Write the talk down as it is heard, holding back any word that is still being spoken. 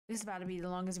This is about to be the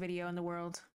longest video in the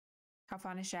world. How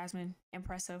fine is Jasmine?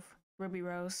 Impressive. Rubi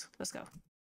Rose. Let's go.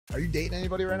 Are you dating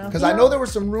anybody right now? Because I know there were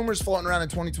some rumors floating around in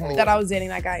 2020. That I was dating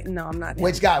that guy. No, I'm not.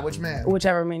 Which guy? Which man?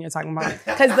 Whichever man you're talking about.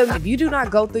 Because if you do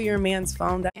not go through your man's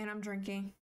phone. And I'm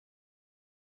drinking.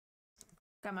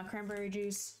 Got my cranberry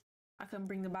juice. I couldn't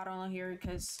bring the bottle on here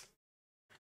because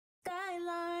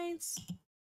guidelines.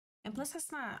 And plus,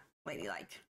 that's not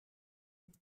ladylike.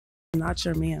 Not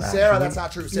your man. Sarah, that's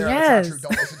not true. Sarah, Yes. that's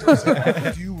not true. Don't listen to her.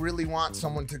 Sarah. Do you really want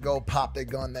someone to go pop their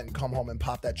gun, then come home and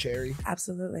pop that cherry?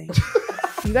 Absolutely.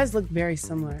 You guys look very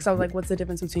similar. So I was like, what's the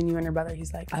difference between you and your brother?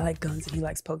 He's like, I like guns and he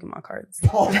likes Pokemon cards.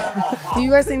 Do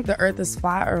you guys think the earth is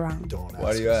flat or round? Don't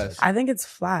Why do you ask? I think it's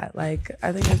flat. Like,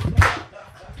 I think it's...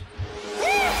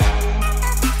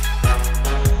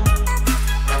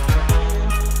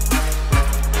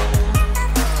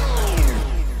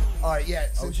 All right, yeah.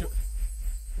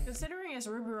 Considering it's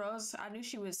Rubi Rose, I knew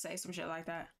she would say some shit like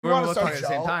that. You wanna both start talking a at the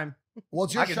same show? time. Well,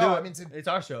 it's your I can show. do it. I mean, It's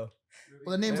our show.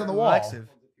 well, the name's on the wall. Alexive.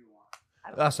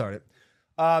 I'll start it.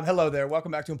 Hello there.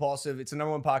 Welcome back to Impaulsive. It's the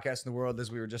 #1 podcast in the world,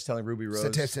 as we were just telling Rubi Rose.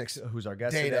 Statistics. Who's our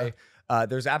guest Data. today.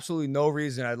 There's absolutely no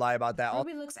reason I'd lie about that.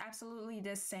 Rubi looks absolutely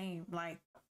the same. Like,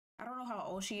 I don't know how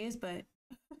old she is, but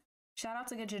shout out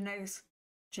to good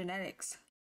genetics.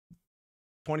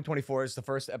 2024 is the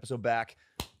first episode back.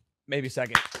 Maybe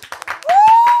second.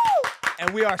 And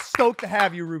we are stoked to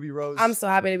have you, Rubi Rose. I'm so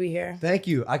happy to be here. Thank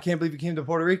you. I can't believe you came to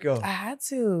Puerto Rico. I had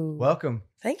to. Welcome.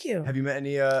 Thank you. Have you met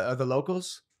any other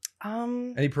locals?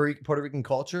 Any Puerto Rican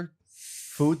culture?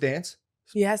 Food, dance?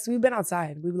 Yes, we've been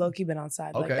outside. We've low-key been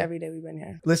outside. Like, Okay. every day we've been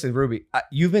here. Listen, Rubi,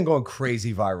 you've been going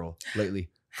crazy viral lately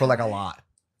for like a lot.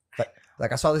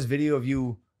 Like I saw this video of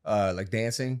you like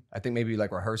dancing. I think maybe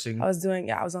like rehearsing. I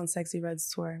was on Sexy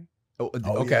Red's tour. Oh,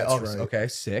 yeah, that's right. Okay,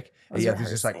 sick. I was Yeah,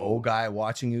 there's this like rehearsing. old guy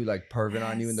watching you, like perving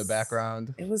on you in the Yes.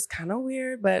 background. It was kind of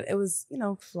weird, but it was,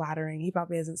 flattering. He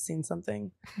probably hasn't seen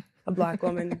something, a black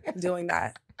woman doing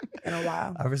that in a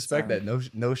while. I respect So,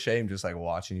 that. No shame, just like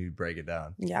watching you break it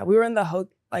down. Yeah, we were in the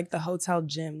hotel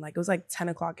gym. Like, it was like 10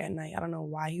 o'clock at night. I don't know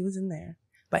why he was in there,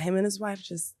 but him and his wife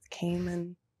just came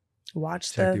and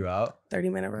watched Checked the you out.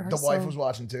 30-minute The rehearsal. wife was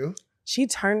watching too. She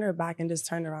turned her back and just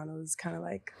turned around. It was kind of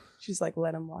like, she's like,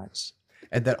 let him watch.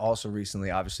 And then also recently,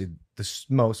 obviously, the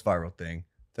most viral thing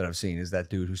that I've seen is that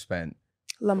dude who spent.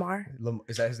 Lamar.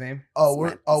 Is that his name? Oh,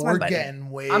 It's my we're buddy. getting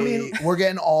way. I mean- we're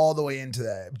getting all the way into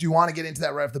that. Do you want to get into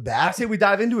that right off the I bat? say we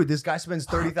dive into it. This guy spends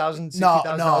 $30,000, No,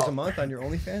 $60,000 no. a month on your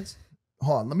OnlyFans.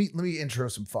 Hold on. Let me intro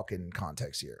some fucking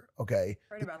context here. Okay.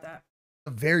 Heard about that.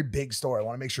 A very big story. I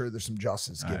want to make sure there's some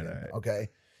justice All right, given. all right. Okay.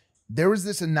 There was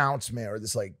this announcement or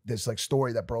this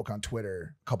story that broke on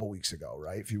Twitter a couple weeks ago,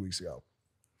 right? A few weeks ago,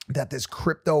 that this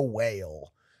crypto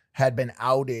whale had been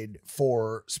outed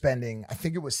for spending, I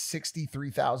think it was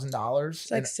 $63,000.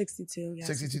 It's like 62. Yeah,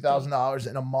 $62,000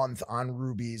 in a month on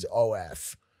Rubi's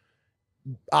OF.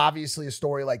 Obviously, a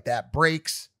story like that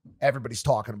breaks. Everybody's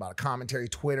talking about it. Commentary,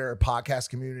 Twitter, podcast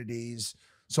communities,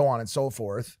 so on and so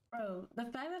forth. Bro, the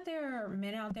fact that there are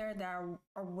men out there that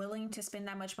are willing to spend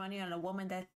that much money on a woman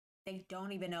that they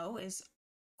don't even know is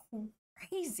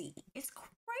crazy. It's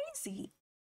crazy.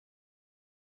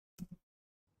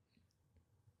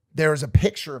 There's a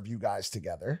picture of you guys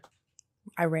together.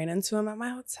 I ran into him at my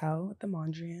hotel at the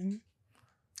Mondrian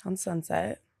on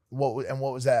Sunset. What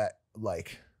was that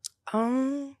like?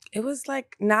 It was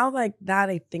like, now like that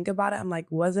I think about it, I'm like,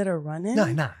 was it a run-in?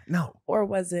 No. Or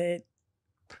was it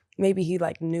maybe he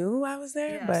like knew I was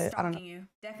there? Yeah, But I don't know. stalking you.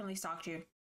 Definitely stalked you.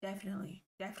 Definitely.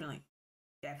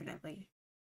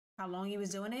 How long he was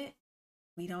doing it?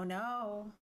 We don't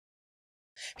know.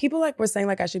 People like were saying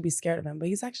like I should be scared of him, but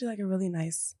he's actually like a really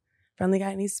nice, friendly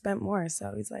guy, and he spent more.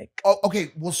 So he's like, Oh,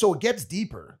 okay. Well, so it gets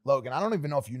deeper, Logan. I don't even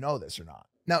know if you know this or not.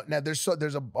 Now there's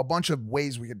a bunch of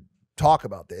ways we could talk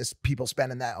about this. People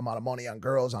spending that amount of money on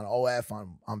girls, on OF,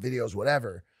 on videos,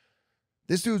 whatever.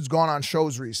 This dude's gone on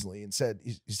shows recently and said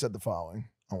he said the following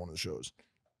on one of the shows.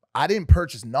 I didn't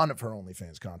purchase none of her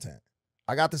OnlyFans content.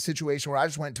 I got the situation where I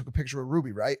just went and took a picture of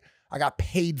Rubi, right? I got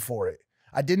paid for it.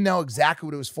 I didn't know exactly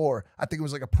what it was for. I think it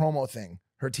was like a promo thing.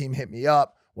 Her team hit me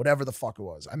up, whatever the fuck it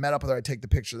was. I met up with her. I take the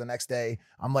picture the next day.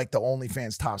 I'm like the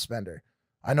OnlyFans top spender.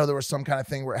 I know there was some kind of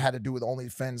thing where it had to do with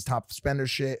OnlyFans top spender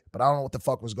shit, but I don't know what the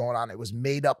fuck was going on. It was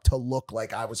made up to look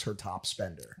like I was her top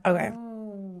spender. okay.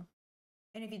 Oh.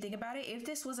 And if you think about it, if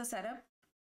this was a setup,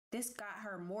 this got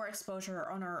her more exposure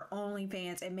on her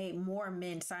OnlyFans and made more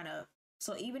men sign up.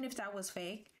 So even if that was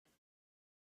fake,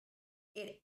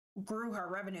 it grew her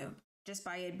revenue just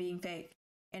by it being fake.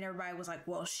 And everybody was like,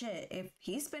 well, shit, if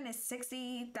he's spending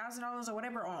 $60,000 or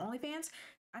whatever on OnlyFans,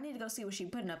 I need to go see what she's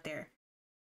putting up there.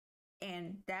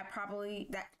 And that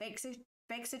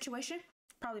fake situation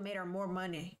probably made her more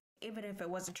money, even if it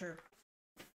wasn't true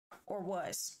or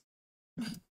was.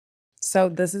 So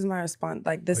this is my response.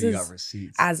 Like this you got is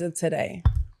receipts. as of today.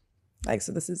 Like,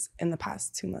 so this is in the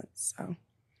past 2 months. So,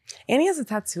 and he has a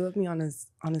tattoo of me on his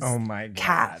Oh my God.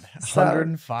 calf. So,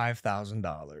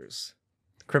 $105,000.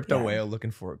 Crypto Yeah. whale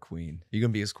looking for a queen. You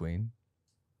gonna be his queen?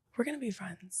 we're gonna be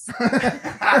friends.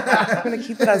 I'm gonna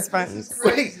keep it as friends.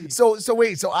 Wait,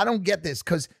 so I don't get this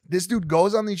because this dude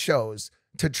goes on these shows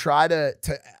to try to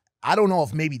I don't know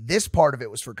if maybe this part of it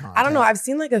was for content. I don't know. I've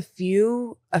seen like a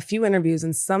few interviews,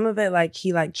 and some of it like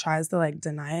he like tries to like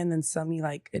deny it, and then some he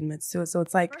like admits to it. So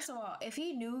it's like, First of all, if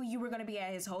he knew you were gonna be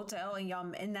at his hotel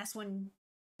and that's when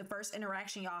the first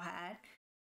interaction y'all had,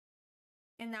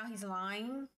 and now he's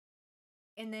lying,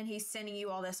 and then he's sending you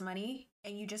all this money,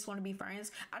 and you just want to be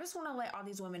friends. I just want to let all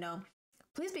these women know,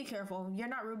 please be careful. You're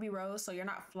not Rubi Rose, so you're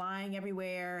not flying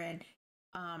everywhere, and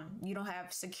you don't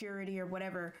have security or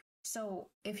whatever. So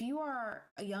if you are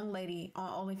a young lady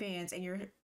on OnlyFans and you're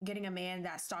getting a man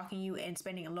that's stalking you and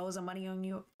spending loads of money on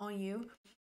you,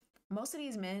 most of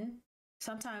these men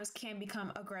sometimes can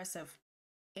become aggressive.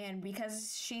 And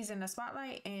because she's in the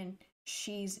spotlight and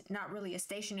she's not really a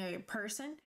stationary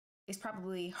person, it's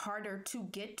probably harder to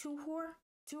get to her.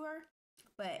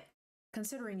 But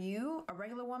considering you, a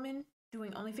regular woman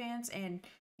doing OnlyFans, and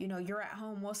you're at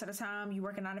home most of the time, you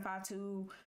work a 9 to 5 too,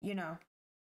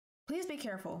 please be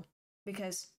careful,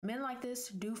 because men like this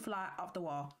do fly off the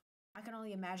wall. I can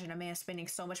only imagine a man spending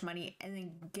so much money and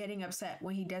then getting upset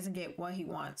when he doesn't get what he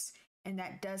wants. And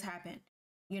that does happen.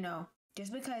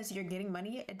 Just because you're getting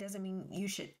money, it doesn't mean you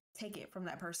should take it from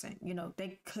that person.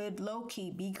 They could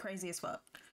low-key be crazy as fuck.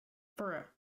 For real.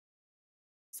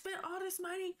 Spend all this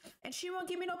money and she won't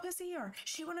give me no pussy, or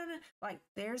she won't. Like,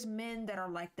 there's men that are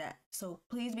like that. So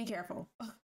please be careful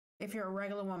if you're a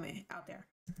regular woman out there.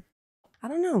 I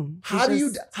don't know. How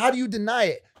do you deny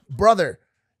it? Brother,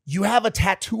 you have a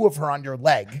tattoo of her on your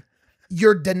leg.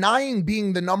 You're denying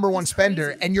being the number one spender,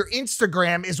 crazy. and your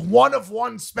Instagram is one of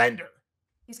one spender.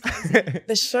 He's crazy.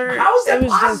 The shirt. How is that it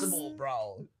was possible,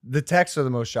 bro? The texts are the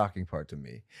most shocking part to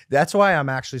me. That's why I'm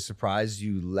actually surprised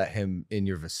you let him in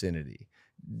your vicinity.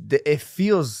 It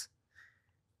feels,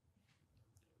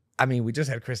 I mean, we just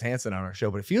had Chris Hansen on our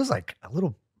show, but it feels like a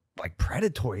little like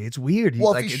predatory. It's weird.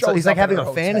 Well, if like, he he's shows like up at having her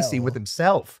a fantasy hotel. with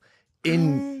himself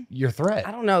in your thread.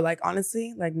 I don't know. Like,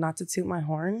 honestly, like, not to toot my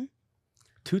horn,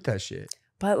 Toot that shit.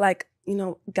 but like,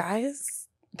 guys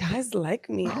like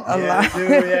me a Yeah,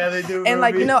 lot. they do. And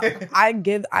like,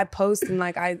 I post, and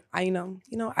like, it's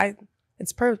No,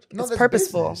 it's that's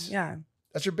purposeful. business. Yeah.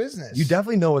 That's your business. You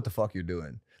definitely know what the fuck you're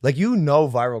doing. Like,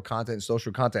 viral content and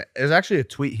social content. There's actually a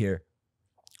tweet here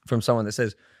from someone that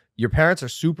says, your parents are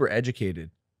super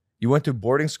educated. You went to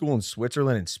boarding school in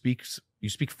Switzerland and you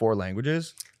speak 4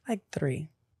 languages. Like 3.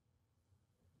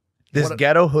 This What a-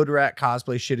 ghetto hood rat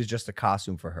cosplay shit is just a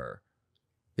costume for her.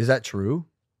 Is that true?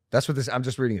 That's what I'm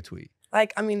just reading a tweet.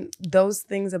 Like, I mean, those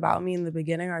things about me in the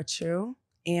beginning are true.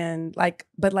 And like,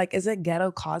 but like, is it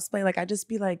ghetto cosplay? Like, I just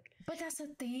be like, But that's the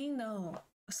thing, though.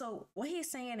 So what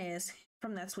he's saying is,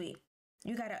 from that tweet,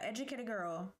 you got an educated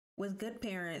girl with good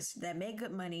parents that make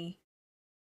good money.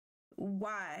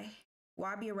 Why?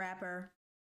 Why be a rapper?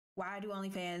 Why do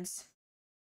OnlyFans?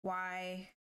 Why?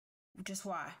 Just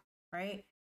why, right?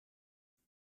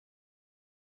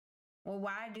 Well,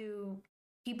 why do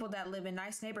people that live in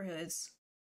nice neighborhoods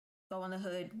go in the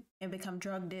hood and become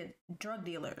drug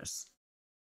dealers?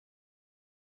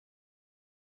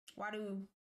 Why do,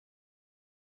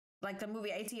 like the movie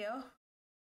ATL?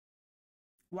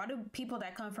 Why do people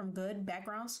that come from good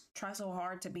backgrounds try so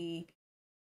hard to be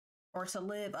or to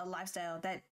live a lifestyle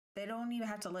that they don't even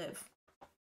have to live?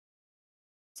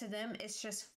 To them, it's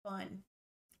just fun.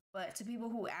 But to people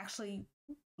who actually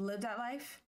live that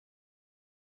life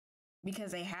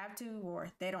because they have to, or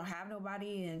they don't have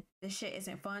nobody, and this shit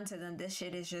isn't fun to them, this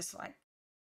shit is just like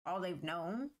all they've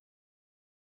known,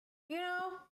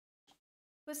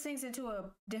 puts things into a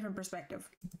different perspective.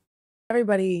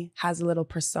 everybody has a little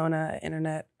persona,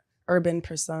 urban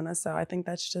persona. So I think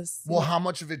that's just, Well, how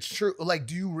much of it's true? Like,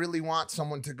 do you really want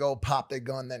someone to go pop their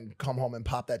gun, then come home and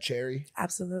pop that cherry?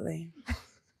 absolutely.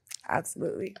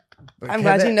 Absolutely. But I'm can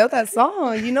glad that- you know that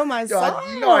song. You know my Yo, song.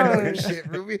 you know I know your shit,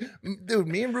 Ruby. Dude,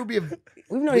 me and Ruby have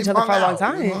We've known each other for a long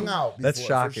time. We hung out before, That's for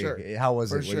shocking. sure. How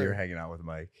was For it when you were sure. hanging out with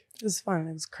Mike? It was fun.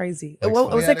 It was crazy. Like, What,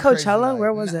 we was had it a crazy Coachella? night.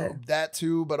 Where was No, it? That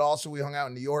too, but also we hung out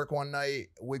in New York one night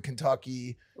with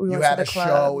Kentucky. We You went to had the a club.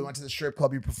 show. We went to the strip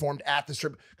club. You performed at the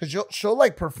strip because she'll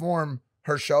like perform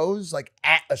her shows like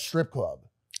at a strip club.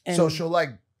 So And she'll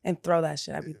like and throw that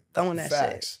shit. I be throwing that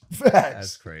Facts. That's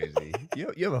Facts. crazy. You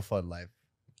have a fun life.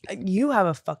 shit. You have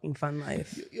a fucking fun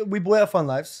life. We both have fun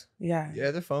lives. Yeah,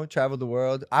 Yeah, they're fun. Travel the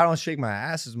world. I don't shake my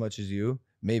ass as much as you.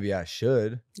 Maybe I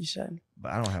should, you should.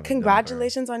 but I don't have.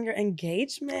 Congratulations on your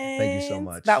engagement. Thank you so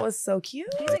much. That was so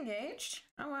cute. He's engaged.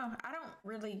 Oh wow. I don't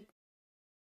really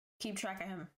keep track of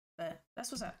him, but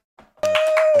that's what's up.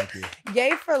 Thank you.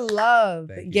 Yay for love.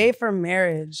 Thank you. Yay for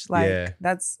marriage. Like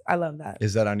Yeah. I love that.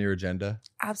 Is that on your agenda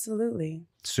Absolutely.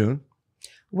 soon?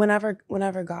 Whenever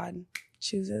God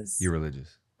chooses. You're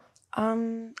religious.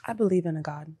 I believe in a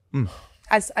God. Mm.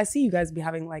 I see you guys be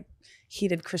having like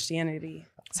heated Christianity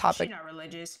topic. She not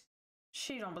religious.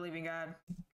 She don't believe in God.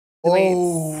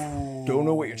 Oh, Don't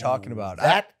know what you're talking about.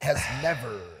 That has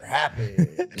never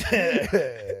happened.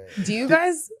 Do you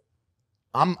guys?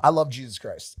 I love Jesus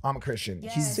Christ. I'm a Christian.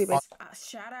 Yes. Sweet.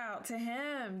 Shout out to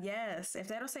him. Yes. If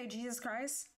they don't say Jesus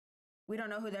Christ, we don't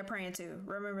know who they're praying to.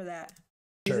 Remember that.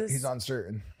 Sure, Jesus? he's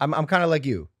uncertain. I'm kind of like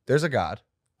you. There's a God.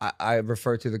 I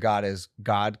refer to the God as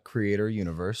God, creator,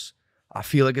 universe. I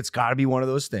feel like it's got to be one of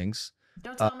those things.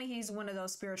 Don't tell me he's one of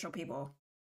those spiritual people.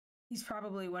 He's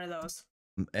probably one of those.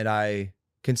 And I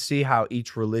can see how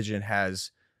each religion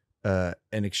has an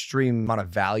extreme amount of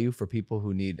value for people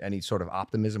who need any sort of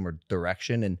optimism or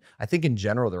direction. And I think in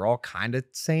general, they're all kind of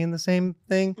saying the same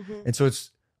thing. Mhm. And so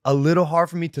it's a little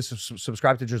hard for me to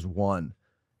subscribe to just one.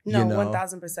 No, you know?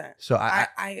 1000%. So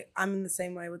I'm in the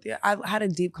same way with you. I had a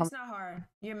deep It's conversation. not hard.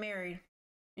 You're married.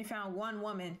 You found one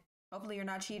woman. Hopefully you're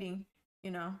not cheating,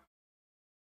 you know.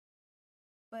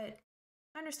 But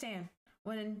I understand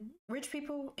when rich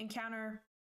people encounter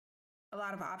a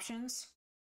lot of options,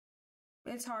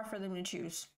 it's hard for them to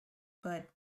choose. But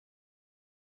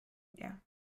yeah.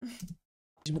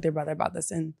 with your brother about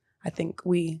this, and I think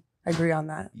we agree on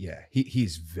that. yeah,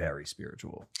 he's very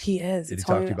spiritual. He is. Did He he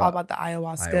told talk me to you all about about the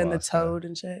ayahuasca and the ayahuasca? toad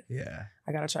and shit. Yeah.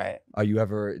 I gotta try it. Are you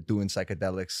ever doing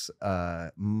psychedelics?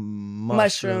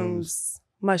 Mushrooms.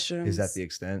 Is that the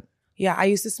extent? Yeah, I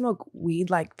used to smoke weed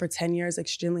like for 10 years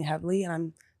extremely heavily, and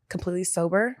I'm completely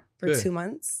sober for Good. 2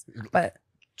 months. But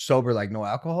Sober, like no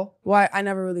alcohol? well, I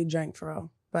never really drank for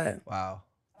real. But Wow.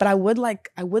 I would like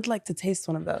to taste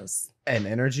one of those. An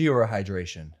energy or a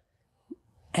hydration?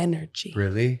 Energy.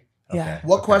 Really? Yeah.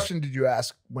 What question did you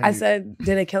ask? When I you, said,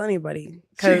 did it kill anybody? She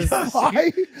Because goes-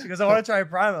 why? She goes, I want to try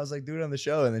Prime. I was like, do it on the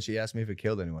show. And then she asked me if it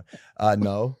killed anyone.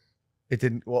 No, it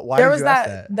didn't. Well, why there did was you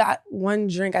ask that one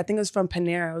drink. I think it was from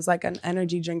Panera. It was like an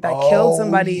energy drink that killed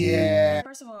somebody. Yeah.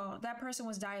 First of all, that person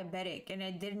was diabetic and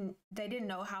they didn't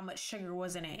know how much sugar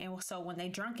was in it. And so when they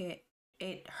drank it,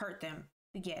 it hurt them.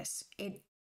 Yes.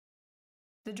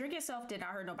 The drink itself did not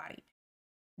hurt nobody.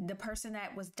 The person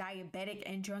that was diabetic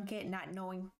and drank it, not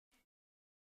knowing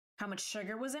how much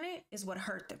sugar was in it, is what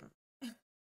hurt them.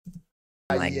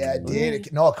 Like, Yeah, I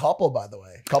did. No, a couple, by the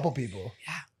way. A couple people.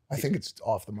 Yeah. I think it's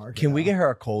off the market. Can we now. get her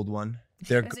a cold one?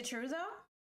 They're Is it true though?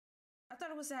 I thought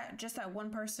it was just that one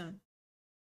person.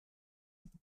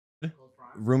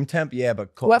 room temp? Yeah,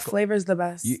 but cold. What flavor is the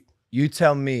best? You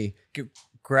tell me.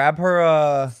 Grab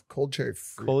her Cold cherry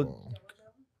fruit Cold- bowl.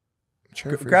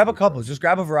 Cherry fruit grab a bowl. couple. Just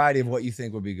grab a variety of what you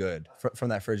think would be good from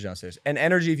that fridge downstairs. And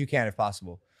energy if you can, if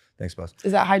possible. Thanks, boss.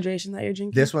 Is that hydration that you're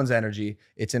drinking? This one's energy.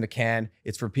 It's in a can.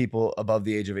 It's for people above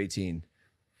the age of 18.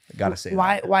 Gotta say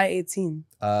Why 18?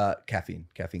 that. Caffeine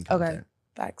Okay. content.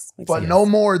 Facts. Makes But sense. no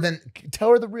more than tell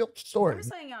her the real I'm story. just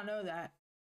letting y'all know that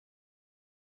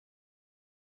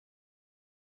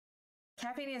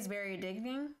caffeine is very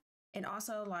addicting, and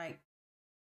also like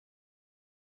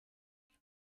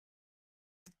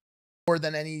More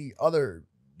than any other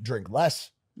drink,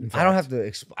 less. in I don't fact.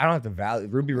 have to. I don't have to value.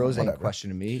 Ruby Rose ain't Whatever.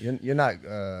 questioning me. You're not.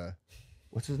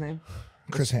 What's his name?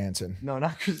 Chris Hansen, No,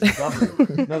 not Chris.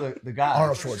 no, the guy.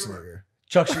 Arnold Schwarzenegger.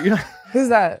 Chuck. You know, Who's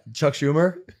that? Chuck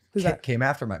Schumer. Who's that? Came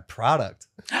after my product.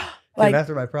 Like, Came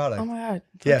after my product. oh my God.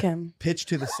 Yeah. Fuck him. Pitch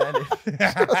to the Senate.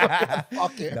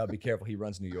 Fuck yeah. No, be careful. He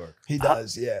runs New York. He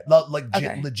does, yeah. Like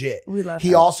Okay. legit. We love He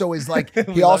him. also is like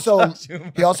We he love also Chuck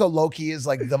Schumer. he also low key is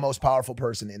like the most powerful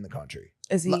person in the country.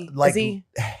 Is he? Like is he?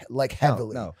 like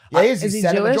heavily. no. Yeah, he is. Is He's he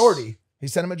Senate Jewish? majority.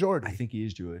 He's Senate majority. I think he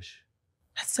is Jewish.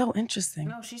 That's so interesting.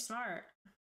 no, she's smart.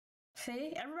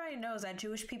 See, everybody knows that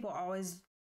Jewish people always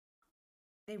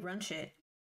they run shit.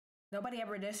 Nobody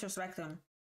ever disrespect them.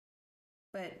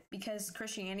 But because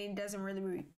Christianity doesn't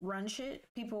really run shit,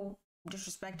 people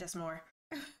disrespect us more.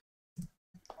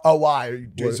 Oh, why?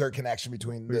 What- Is there a connection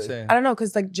between What are you the saying? I don't know,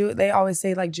 because like they always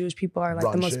say like Jewish people are like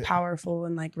Run the most shit. powerful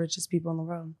and like richest people in the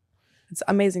world. It's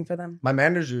amazing for them. My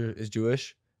manager is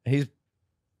Jewish. And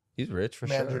he's rich for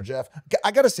manager sure. Jeff?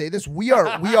 I gotta say this. We are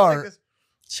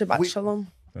Shabbat We-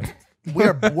 shalom.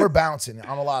 we're bouncing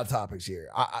on a lot of topics here.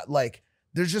 I like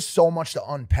there's just so much to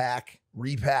unpack,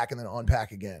 repack, and then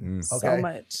unpack again. Okay, So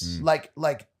much.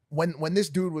 Like when this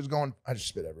dude was going, I just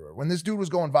spit everywhere. When this dude was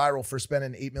going viral for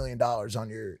spending $8 million on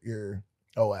your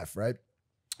OF, right?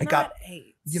 It got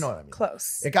 8. You know what I mean?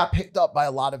 Close. It got picked up by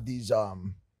a lot of these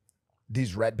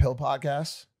red pill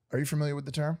podcasts. Are you familiar with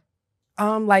the term?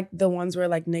 Like the ones where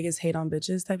like niggas hate on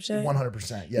bitches type shit.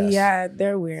 100%. Yes. Yeah,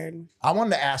 they're weird. I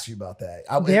wanted to ask you about that.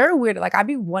 They're weird. Like I'd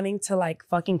be wanting to like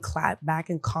fucking clap back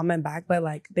and comment back, but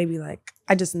like they be like,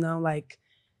 I just know like.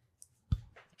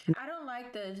 I don't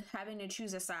like the having to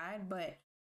choose a side, but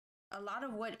a lot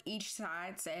of what each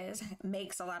side says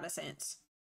makes a lot of sense.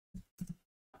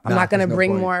 I'm not gonna there's no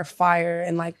bring point. more fire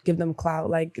and like give them clout.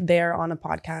 Like they're on a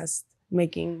podcast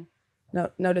making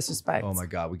no disrespect. Oh my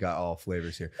God, we got all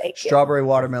flavors here. Thank you. Strawberry,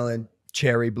 watermelon,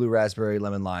 cherry, blue raspberry,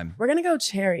 lemon, lime. We're gonna go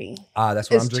cherry.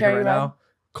 That's what Is I'm drinking cherry right red? now.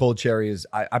 Cold cherry is,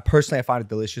 I personally, I find it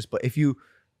delicious, but if you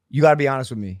got to be honest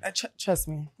with me. Trust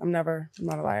me, I'm not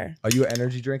a liar. Are you an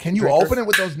energy drink? Can you drinker? open it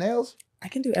with those nails? I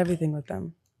can do everything with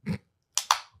them.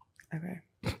 Okay.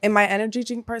 Am I an energy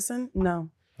drink person? No.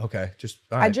 Okay, just,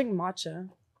 all I right. drink matcha.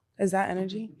 Is that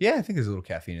energy? Yeah, I think there's a little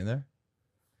caffeine in there.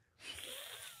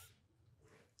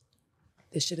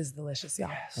 This shit is delicious, y'all.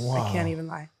 Wow. I can't even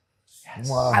lie.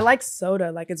 Wow. I like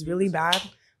soda. Like it's really bad,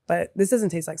 but this doesn't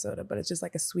taste like soda, but it's just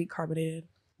like a sweet carbonated.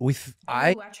 Ooh,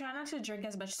 I try not to drink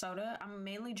as much soda. I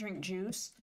mainly drink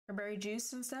juice, cranberry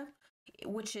juice and stuff,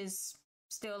 which is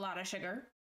still a lot of sugar.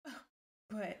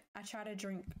 But I try to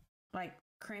drink like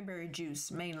cranberry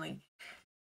juice mainly,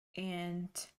 and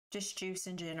just juice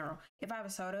in general. If I have a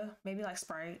soda, maybe like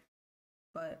Sprite.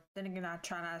 But then again, I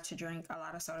try not to drink a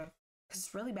lot of soda because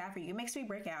it's really bad for you. It makes me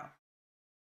break out,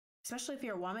 especially if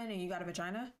you're a woman and you got a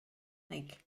vagina.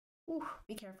 Like, ooh,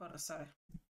 be careful of the soda.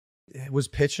 Was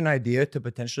pitch an idea to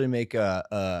potentially make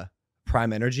a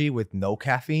Prime Energy with no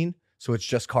caffeine, so it's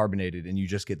just carbonated and you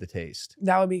just get the taste?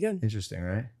 That would be good. Interesting,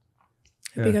 right?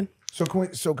 It'd be good. So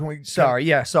can we? Sorry,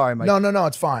 Mike. No,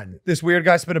 it's fine. This weird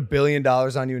guy spent $1 billion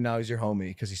on you, and now he's your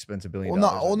homie because he spends $1 billion.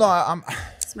 I'm.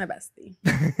 It's my bestie.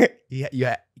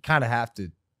 You kind of have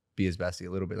to be his bestie a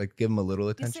little bit, like give him a little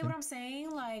You see attention. what I'm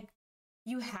saying? Like,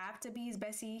 you have to be his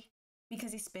bestie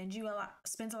because he spends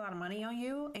a lot of money on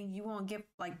you, and you won't give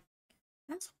like.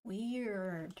 That's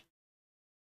weird.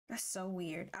 That's so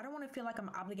weird. I don't want to feel like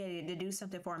I'm obligated to do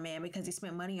something for a man because he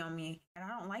spent money on me, and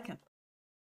I don't like him.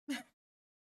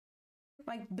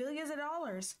 Like billions of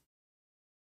dollars.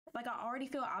 Like I already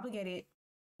feel obligated,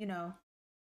 you know.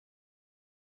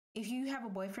 If you have a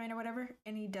boyfriend or whatever,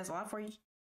 and he does a lot for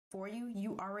you,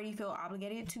 you already feel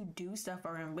obligated to do stuff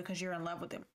for him because you're in love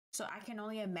with him. So I can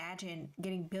only imagine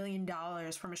getting $1 billion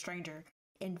from a stranger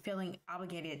and feeling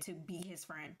obligated to be his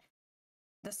friend.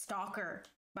 The stalker,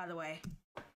 by the way.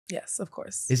 Yes, of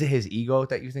course. Is it his ego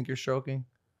that you think you're stroking?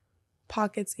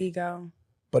 Pockets, ego.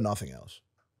 But nothing else.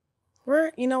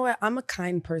 You know what? I'm a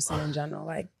kind person in general.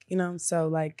 Like, you know, so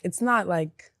like it's not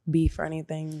like beef or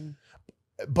anything.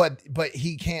 But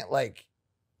he can't like.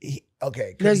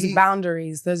 There's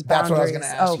boundaries. There's That's boundaries. what I was going to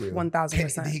ask you.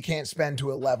 1,000%. He can't spend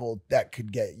to a level that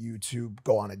could get you to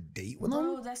go on a date with him.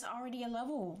 Bro, that's already a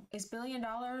level. Is $1 billion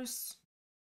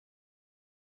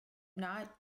not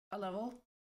a level?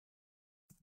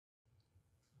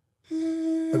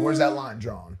 Like, where's that line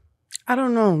drawn? I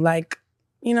don't know. Like,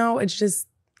 you know, it's just,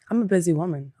 I'm a busy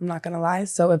woman. I'm not going to lie.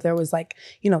 So if there was like,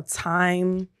 you know,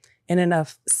 time and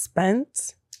enough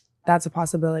spent, that's a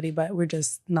possibility, but we're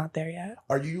just not there yet.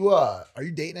 Are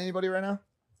you dating anybody right now?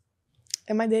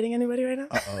 Am I dating anybody right now?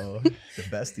 Uh-oh. The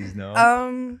besties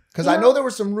know. Because I know there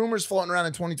were some rumors floating around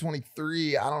in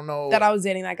 2023. I don't know. That I was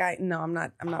dating that guy. No, I'm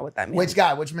not with that man. Which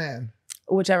guy? Which man?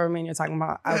 Whichever man you're talking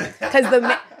about.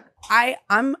 Because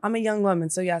I'm a young woman,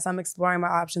 so yes, I'm exploring my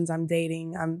options. I'm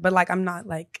dating. But like I'm not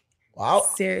like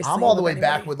seriously. I'm all the way with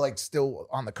back anybody. with like still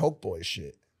on the Coke Boys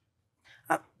shit.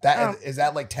 Oh. Is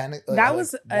that like 10? That like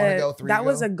was 1 ago, 3 that ago?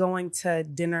 was a going to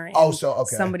dinner. And Oh, so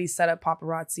okay. Somebody set up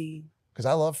paparazzi. Because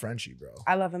I love Frenchie, bro.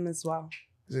 I love him as well.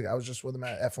 I was just with him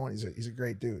at F1. He's a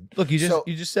great dude. Look, you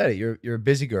just said it. You're a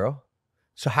busy girl.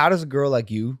 So how does a girl like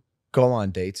you go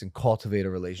on dates and cultivate a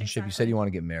relationship? You said you want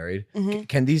to get married. Mhm.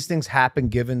 Can these things happen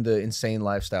given the insane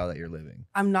lifestyle that you're living?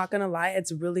 I'm not gonna lie,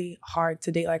 it's really hard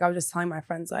to date. Like I was just telling my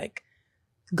friends, like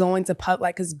going to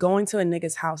because going to a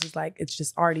nigga's house is like it's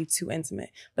just already too intimate.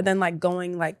 But then like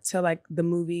going like to like the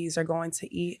movies or going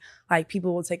to eat, like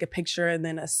people will take a picture and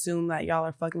then assume that y'all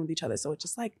are fucking with each other. So it's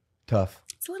just like Tough.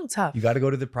 it's a little tough. You got to go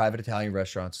to the private Italian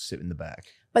restaurants, sit in the back.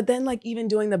 But then like even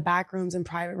doing the back rooms and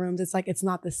private rooms, it's like it's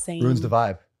not the same. Ruins the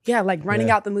vibe. Yeah, like running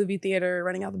Yeah. out the movie theater,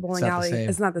 running out the bowling not the alley. same.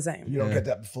 It's not the same. You don't Yeah. get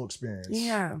that full experience.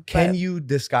 Yeah. Can but you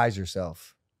disguise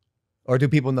yourself? Or do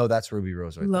people know that's Rubi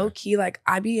Rose right low there? key, like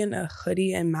I be in a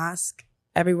hoodie and mask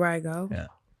everywhere I go. Yeah.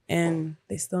 And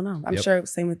they still know. I'm Yep. sure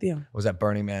same with you. I was at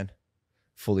Burning Man,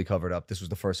 fully covered up. This was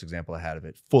the first example I had of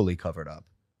it, fully covered up.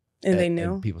 And they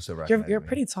knew. And people still recognize You're me.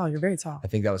 pretty tall. You're very tall. I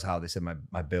think that was how they said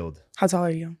my build. How tall are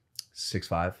you?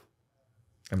 6'5".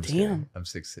 I'm just Damn. kidding. I'm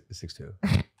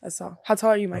 6'2". That's tall. How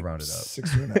tall are you, I Mike? rounded up.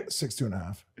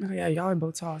 6'2.5". Oh yeah, y'all are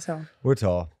both tall as hell. We're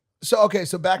tall. So okay,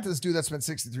 so back to this dude that spent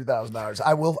 $63,000.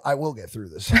 I will get through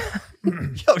this.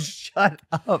 Yo, shut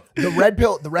up. The red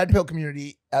pill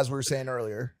community, as we were saying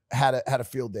earlier, had a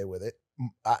field day with it.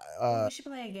 We should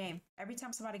play a game. Every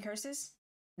time somebody curses,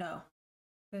 no,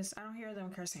 because I don't hear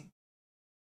them cursing.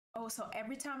 Oh, so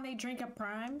every time they drink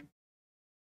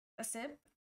a sip,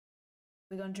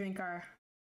 we're gonna drink our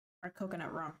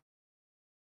coconut rum.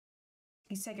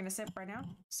 He's taking a sip right now,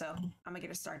 so I'm gonna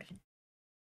get it started.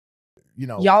 You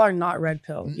know, Y'all are not red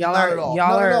pill. Y'all not are at all.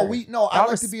 y'all are I y'all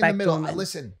like to be in the respect middle. women.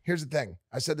 Listen, here's the thing.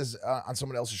 I said this on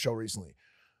someone else's show recently.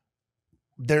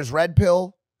 There's red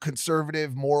pill,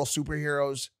 conservative, moral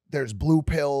superheroes. There's blue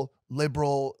pill,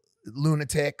 liberal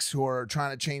lunatics who are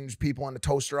trying to change people into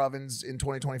toaster ovens in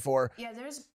 2024. Yeah,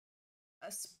 there's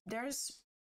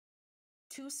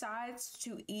two sides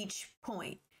to each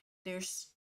point. There's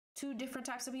two different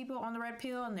types of people on the red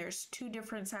pill, and there's two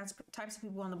different types of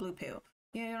people on the blue pill.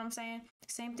 You know what I'm saying?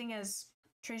 Same thing as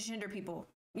transgender people.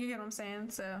 You get what I'm saying?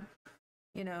 So,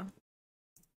 you know.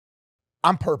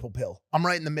 I'm purple pill. I'm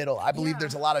right in the middle. I believe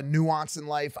there's a lot of nuance in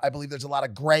life. I believe there's a lot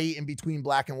of gray in between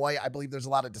black and white. I believe there's a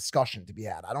lot of discussion to be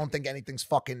had. I don't think anything's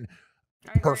fucking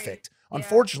perfect. Yeah.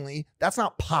 Unfortunately, that's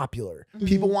not popular. Mhm.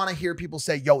 People want to hear people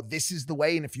say, yo, this is the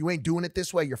way. And if you ain't doing it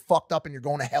this way, you're fucked up and you're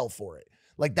going to hell for it.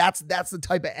 Like that's the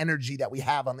type of energy that we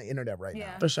have on the internet right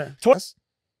now. For sure.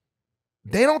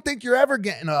 They don't think you're ever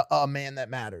getting a man that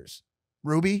matters.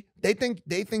 Ruby, they think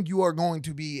you are going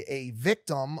to be a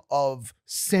victim of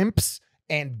simps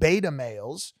and beta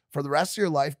males for the rest of your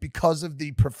life because of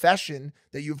the profession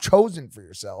that you've chosen for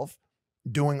yourself,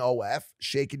 doing OF,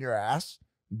 shaking your ass.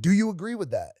 Do you agree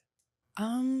with that?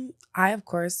 I of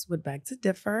course would beg to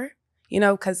differ,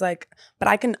 because but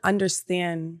I can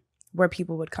understand where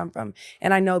people would come from.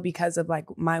 And I know because of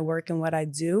like my work and what I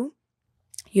do,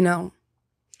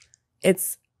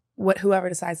 it's what whoever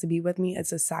decides to be with me,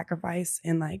 it's a sacrifice.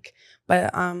 And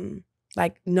but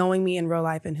knowing me in real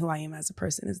life and who I am as a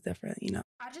person is different,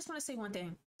 I just want to say one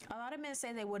thing. A lot of men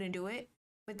say they wouldn't do it,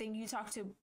 but then you talk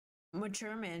to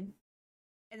mature men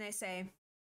and they say,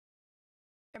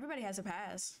 everybody has a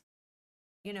past,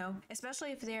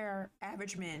 especially if they're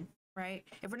average men, right?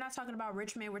 If we're not talking about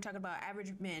rich men, we're talking about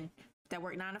average men that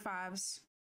work 9 to 5s,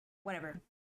 whatever.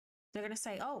 They're going to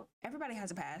say, oh, everybody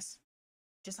has a past.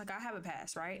 Just like I have a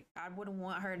past, right? I wouldn't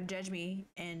want her to judge me,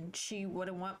 and she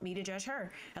wouldn't want me to judge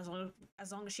her. As long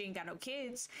as she ain't got no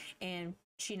kids and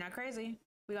she not crazy,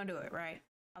 we gonna do it, right?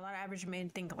 A lot of average men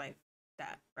think like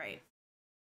that, right?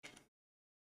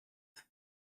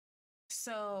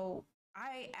 So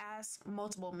I ask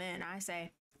multiple men, I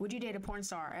say, would you date a porn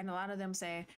star? And a lot of them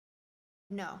say,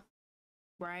 no,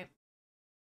 right?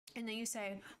 And then you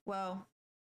say, well,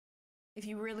 if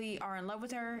you really are in love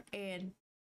with her and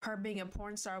her being a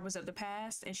porn star was of the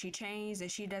past and she changed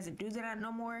and she doesn't do that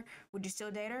no more, would you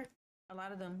still date her? A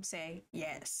lot of them say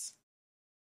yes.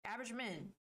 Average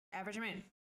men.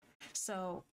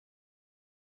 So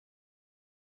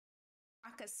I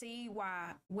could see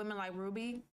why women like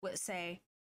Ruby would say,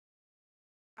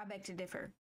 I beg to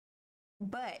differ.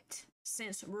 But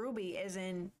since Ruby is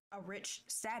in a rich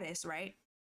status, right?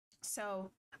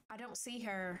 So I don't see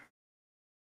her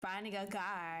finding a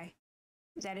guy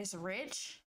that is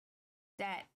rich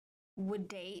that would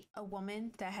date a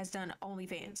woman that has done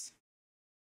OnlyFans.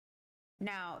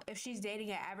 Now, if she's dating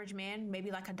an average man,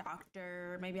 maybe like a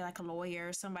doctor, maybe like a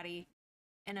lawyer, somebody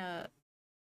in a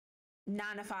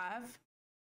 9 to 5,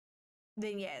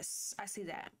 then yes, I see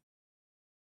that.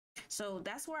 So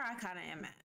that's where I kind of am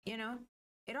at,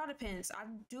 It all depends. I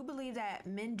do believe that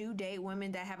men do date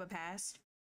women that have a past,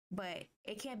 but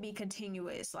it can't be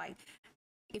continuous. Like,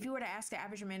 if you were to ask the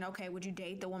average man, okay, would you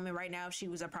date the woman right now if she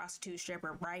was a prostitute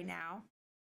stripper right now?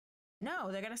 No,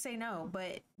 they're going to say no,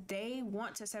 but they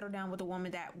want to settle down with a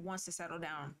woman that wants to settle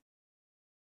down.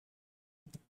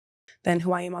 Than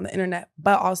who I am on the internet.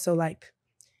 But also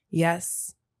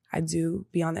yes, I do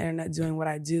be on the internet doing what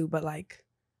I do, but I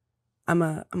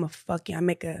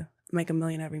make a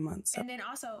million every month. So. And then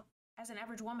also, as an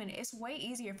average woman, it's way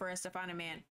easier for us to find a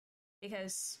man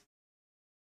because,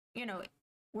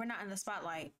 we're not in the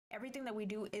spotlight. Everything that we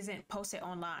do isn't posted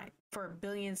online for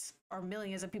billions or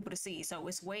millions of people to see. So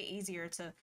it's way easier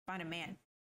to find a man,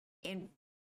 and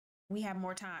we have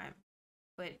more time.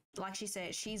 But like she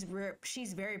said, she's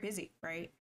very busy,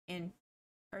 right? And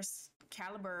her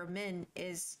caliber of men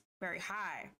is very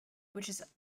high, which is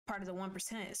part of the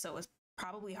 1%. So it's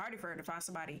probably harder for her to find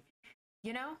somebody,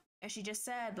 you know? And she just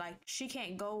said, like, she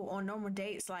can't go on normal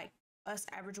dates like us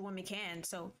average women can.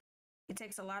 So it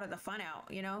takes a lot of the fun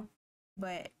out, you know?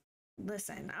 But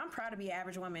listen, I'm proud to be an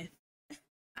average woman.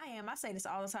 I am. I say this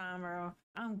all the time, bro.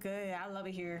 I'm good. I love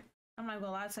it here. I'm not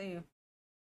gonna lie to you.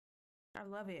 I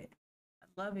love it.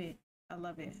 I love it. I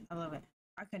love it. I love it.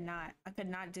 I could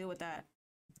not deal with that.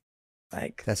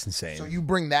 Like, that's insane. So you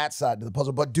bring that side to the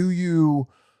puzzle, but do you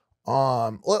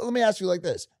let me ask you like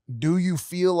this. Do you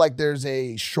feel like there's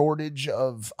a shortage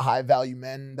of high value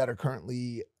men that are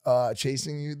currently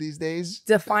chasing you these days?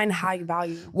 define high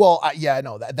value. Well, yeah, I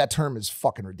know that term is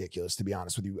fucking ridiculous, to be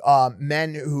honest with you.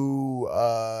 Men who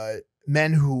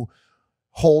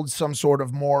hold some sort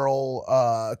of moral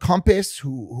compass,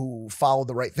 who follow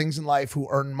the right things in life, who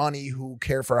earn money, who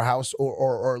care for a house,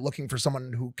 or looking for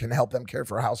someone who can help them care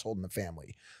for a household and a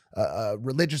family. A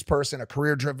religious person, a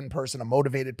career-driven person, a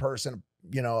motivated person,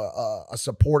 you know, a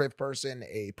supportive person,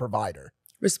 a provider.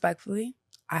 Respectfully,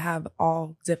 I have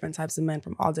all different types of men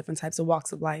from all different types of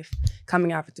walks of life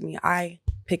coming after me. I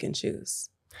pick and choose.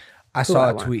 I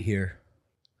saw a tweet here.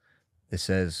 It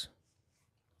says,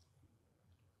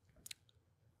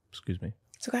 excuse me.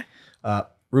 It's okay.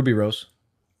 Rubi Rose,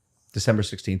 December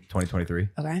 16th, 2023.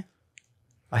 Okay.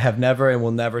 I have never and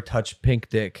will never touch pink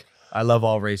dick. I love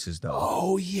all races, though.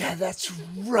 Oh, yeah, that's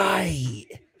right.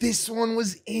 This one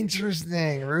was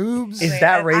interesting, Rubes. Is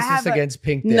that racist against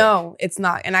pink dick? No, it's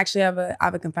not. And actually, I have a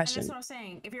And confession. that's what I'm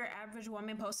saying. If you're an average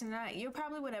woman posting that, you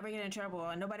probably would never get in trouble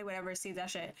and nobody would ever see that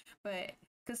shit. But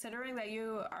considering that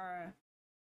you are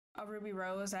a Rubi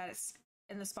Rose that's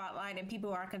in the spotlight and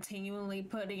people are continually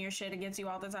putting your shit against you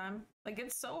all the time, like,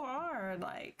 it's so hard.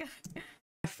 Like,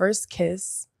 My first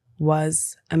kiss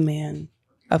was a man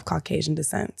of Caucasian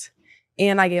descent.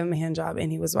 And I gave him a hand job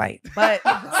and he was white. But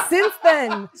since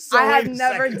then, I have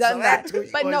never done that.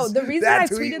 But no, the reason I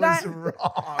tweeted that.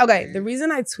 Wrong, Okay, dude. the reason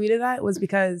I tweeted that was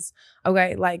because,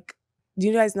 okay, like, do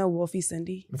you guys know Wolfie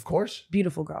Cindy? Of course.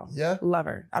 Beautiful girl. Yeah. Love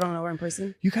her. I don't know her in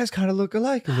person. You guys kind of look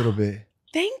alike a little bit.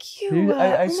 Thank you.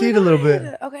 I Oh see my it a little God.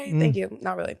 bit. Okay, Mm. thank you.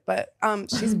 Not really, but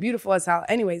she's beautiful as hell.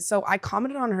 Anyway, so I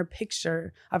commented on her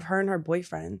picture of her and her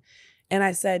boyfriend, and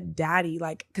I said daddy,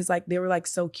 like, because like they were like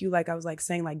so cute, like I was like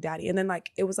saying like daddy, and then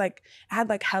like it was like I had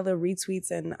like hella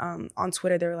retweets, and on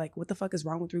Twitter they were like, what the fuck is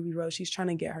wrong with Rubi Rose? She's trying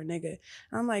to get her nigga.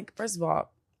 And I'm like, first of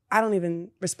all, I don't even,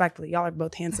 respectfully, y'all are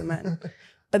both handsome men,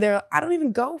 but I don't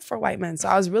even go for white men. So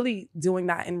I was really doing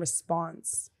that in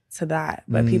response to that,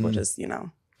 but people just, you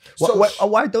know. So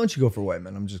Why don't you go for white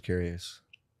men? I'm just curious.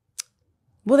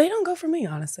 Well, they don't go for me,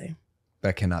 honestly.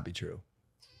 That cannot be true.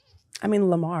 I mean,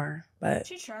 Lamar, but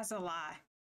she tries to lie.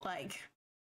 Like,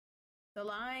 the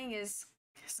lying it's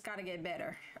got to get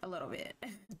better a little bit.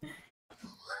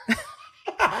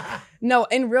 no,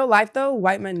 in real life though,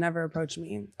 white men never approach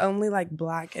me. Only like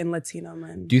Black and Latino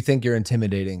men. Do you think you're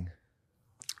intimidating?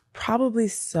 Probably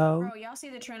so. Bro, y'all see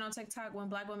the trend on TikTok when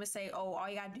Black women say, oh, all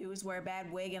you gotta do is wear a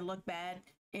bad wig and look bad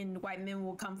and white men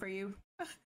will come for you?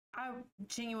 I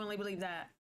genuinely believe that.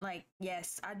 Like,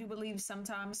 yes, I do believe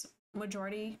sometimes,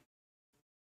 majority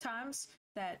times,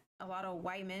 that a lot of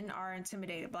white men are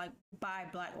intimidated by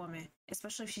Black women,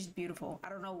 especially if she's beautiful. I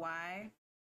don't know why,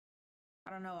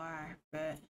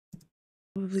 but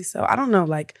Probably so. I don't know.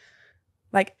 Like,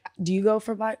 do you go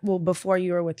for Black? Well, before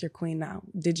you were with your queen now,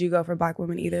 did you go for Black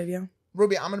women, either of you?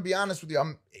 Ruby, I'm gonna be honest with you.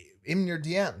 I'm in your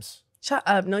DMs. Shut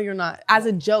up. No, you're not. As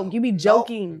a joke. You be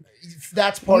joking.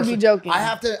 That's partially. You be joking. I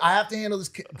have to handle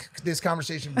this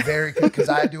conversation very quick because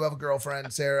I do have a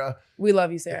girlfriend, Sarah. We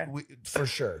love you, Sarah. For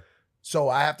sure. So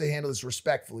I have to handle this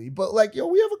respectfully. But like, yo,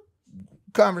 we have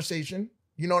a conversation.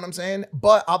 You know what I'm saying?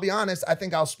 But I'll be honest. I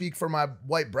think I'll speak for my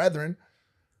white brethren.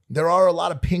 There are a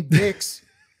lot of pink dicks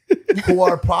who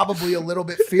are probably a little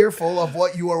bit fearful of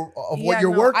what you're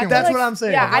working with. That's what I'm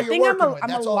saying. Yeah, I What think you're I'm working with. a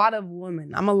That's all. lot of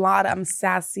women. I'm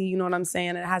sassy. You know what I'm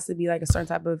saying? It has to be like a certain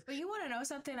type of. But you want to know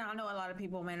something? I know a lot of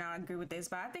people may not agree with this,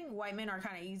 but I think white men are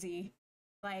kind of easy.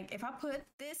 Like, if I put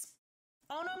this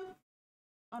on them,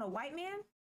 on a white man,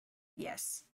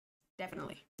 yes,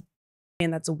 definitely.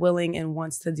 And that's willing and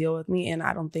wants to deal with me. And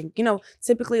I don't think, you know,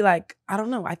 typically, like, I don't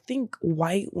know. I think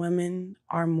white women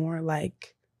are more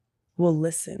like, will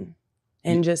listen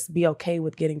and just be okay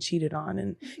with getting cheated on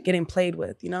and getting played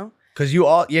with, you know? Because you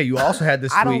also had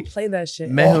this tweet. I don't play that shit.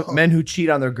 Men who cheat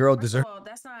on their girl First deserve. of all,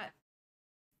 that's not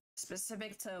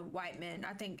specific to white men.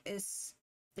 I think it's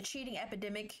the cheating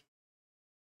epidemic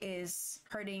is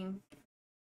hurting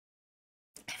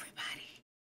everybody.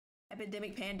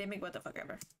 Epidemic, pandemic, what the fuck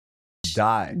ever.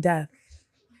 Die. Death.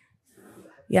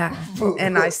 Yeah.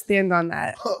 And I stand on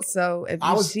that. So if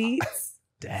you cheat,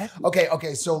 Death?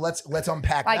 Okay, so let's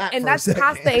unpack like, that. and for that's a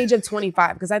past second. the age of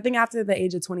 25. Because I think after the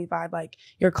age of 25, like,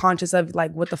 you're conscious of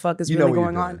like what the fuck is You know really what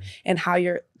you're going on, doing. and how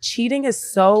you're cheating is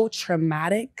so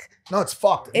traumatic. No, it's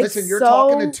fucked. It's Listen, you're so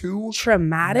talking to two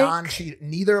traumatic. non-cheat.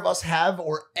 Neither of us have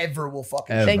or ever will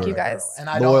fucking. Ever. Thank cheat you, on a girl. guys. And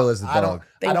I Loyal don't. as a I don't. dog. I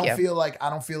Thank don't you. feel like. I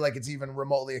don't feel like it's even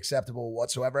remotely acceptable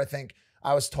whatsoever. I think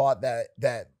I was taught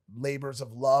that labors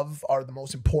of love are the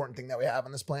most important thing that we have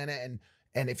on this planet.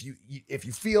 And if you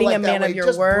feel Being like a that man way, of your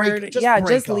just word, break, yeah, break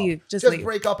just up. leave, just leave.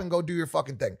 break up and go do your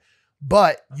fucking thing.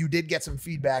 But you did get some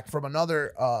feedback from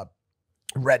another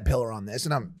red pillar on this,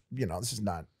 and I'm, this is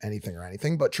not anything or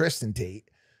anything, but Tristan Tate.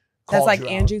 That's called like you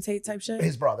Andrew out, Tate type shit.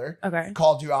 his brother. Okay.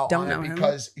 Called you out Don't on know it him.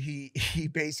 because he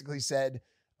basically said,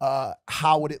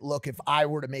 how would it look if I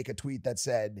were to make a tweet that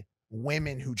said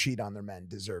women who cheat on their men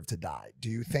deserve to die? Do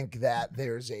you think that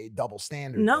there's a double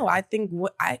standard? No, there? I think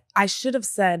I should have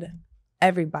said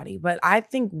everybody, but I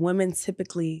think women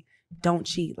typically don't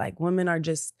cheat. Like, women are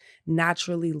just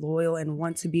naturally loyal and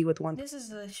want to be with one. This is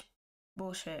the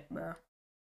bullshit, bro.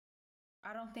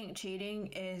 I don't think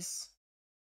cheating is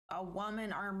a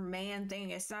woman or man thing.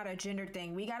 It's not a gender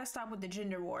thing. We gotta stop with the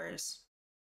gender wars.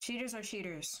 Cheaters are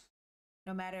cheaters,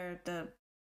 no matter the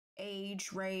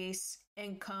age, race,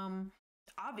 income.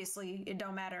 Obviously, it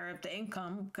don't matter if the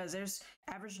income, because there's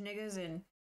average niggas and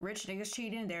rich niggas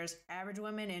cheating. There's average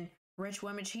women and rich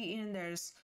women cheating.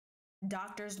 There's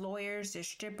doctors, lawyers, there's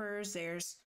strippers,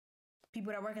 there's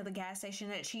people that work at the gas station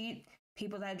that cheat,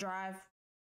 people that drive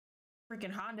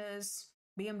freaking Hondas,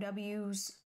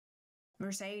 BMWs,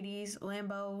 Mercedes,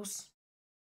 Lambos.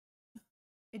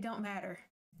 It don't matter.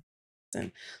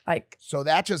 Like, So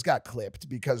that just got clipped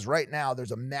because right now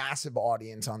there's a massive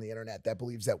audience on the internet that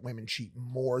believes that women cheat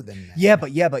more than men. Yeah,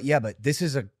 but this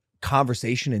is a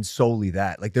conversation and solely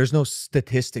that. Like, there's no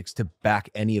statistics to back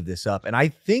any of this up. And I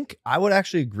think I would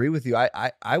actually agree with you.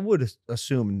 I would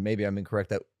assume, and maybe I'm incorrect,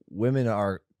 that women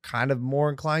are kind of more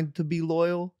inclined to be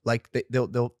loyal. Like,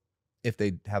 they'll if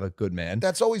they have a good man.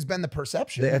 That's always been the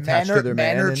perception. They attach to their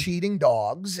men man are and- cheating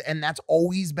dogs, and that's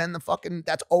always been the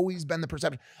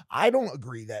perception. I don't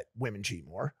agree that women cheat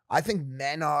more. I think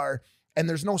men are, and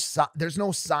there's no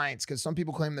science, because some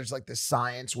people claim there's like this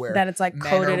science where that it's like men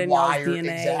coded are in y'all's wired, DNA.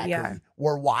 exactly. Yeah.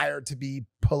 We're wired to be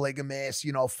polygamous,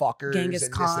 fuckers Genghis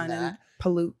and Khan this and that. and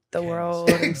pollute the world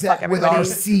and fuck Exactly, with our everybody.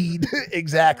 seed.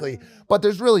 Exactly. But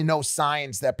there's really no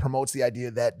science that promotes the idea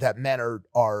that men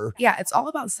are Yeah, it's all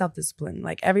about self-discipline.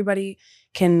 Like, everybody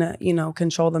can,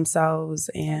 control themselves,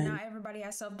 And and not everybody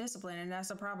has self-discipline, and that's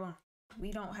a problem.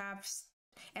 We don't have,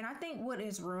 and I think what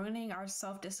is ruining our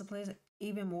self-discipline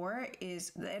even more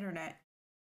is the internet.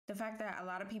 The fact that a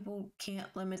lot of people can't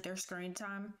limit their screen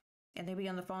time and they be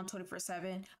on the phone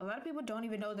 24/7. A lot of people don't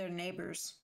even know their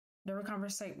neighbors. Never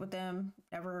conversate with them,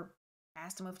 never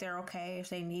ask them if they're okay, if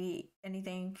they need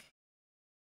anything.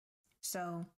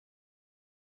 So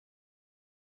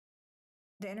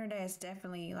the internet is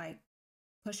definitely like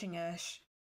pushing us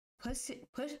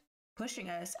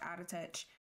out of touch.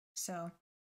 So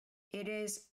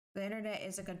the internet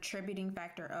is a contributing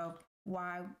factor of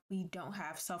why we don't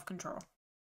have self-control.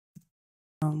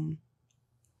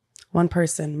 one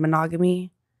person,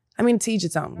 monogamy. I mean, to each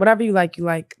its own. Whatever you like,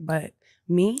 but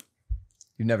me,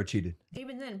 You've never cheated.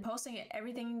 Even then, posting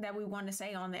everything that we want to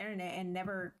say on the internet and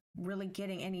never really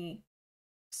getting any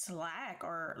slack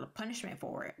or punishment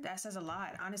for it. That says a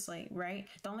lot, honestly, right?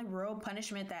 The only real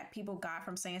punishment that people got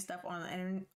from saying stuff on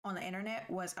the internet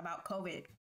was about COVID.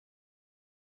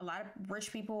 A lot of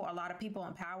rich people, a lot of people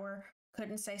in power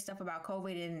couldn't say stuff about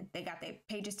COVID, and they got their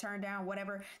pages turned down,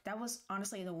 whatever. That was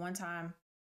honestly the one time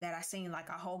that I seen like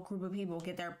a whole group of people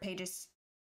get their pages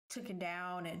taken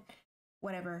down and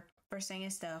whatever for saying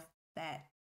stuff that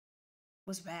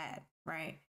was bad,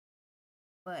 right?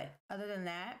 But other than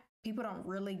that, people don't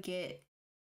really get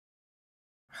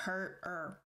hurt,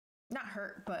 or not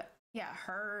hurt, but yeah,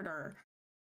 hurt or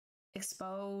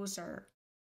exposed or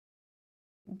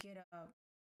get a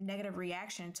negative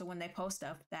reaction to when they post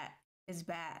stuff that is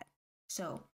bad.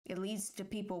 So it leads to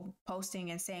people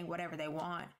posting and saying whatever they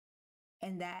want.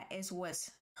 And that is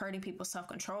what's hurting people's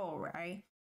self-control, right?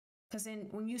 Because then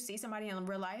when you see somebody in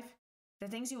real life, the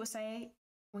things you would say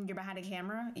when you're behind a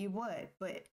camera, you would.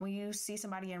 But when you see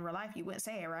somebody in real life, you wouldn't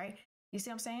say it, right? You see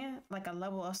what I'm saying? Like a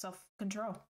level of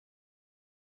self-control.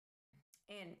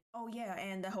 And, oh yeah,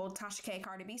 and the whole Tasha K.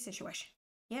 Cardi B situation.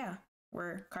 Yeah,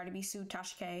 where Cardi B sued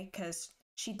Tasha K because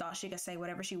she thought she could say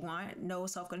whatever she wanted, no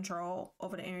self-control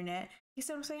over the internet. You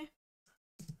see what I'm saying?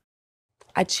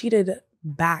 I cheated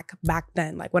back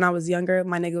then. Like when I was younger,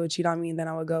 my nigga would cheat on me and then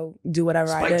I would go do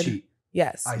whatever I did. cheat.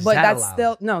 Yes. Is But that that's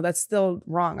allowed? that's still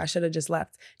wrong. I should have just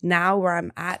left. Now where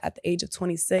I'm at the age of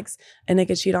 26, a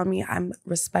nigga cheat on me, I'm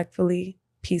respectfully,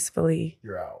 peacefully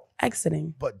You're out.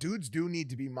 exiting. But dudes do need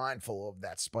to be mindful of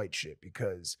that spite shit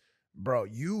because, bro,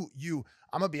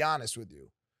 I'm gonna be honest with you.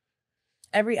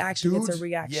 Every action Dudes, gets a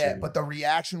reaction. yeah, but the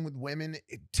reaction with women,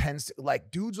 it tends to,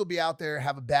 like, dudes will be out there,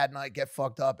 have a bad night, get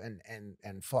fucked up,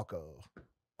 and fuck a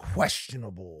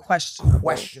questionable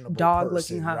dog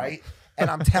person, looking hoe. right? And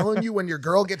I'm telling you, when your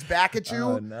girl gets back at you,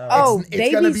 Oh, no. Oh, it's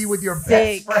they gonna be be with your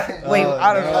sick. best friend. Wait,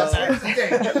 I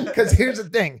don't no. know. Because here's the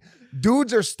thing: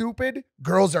 dudes are stupid,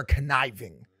 girls are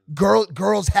conniving.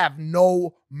 Girls have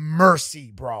no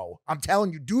mercy, bro. I'm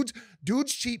telling you, dudes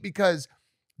cheat because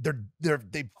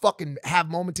they fucking have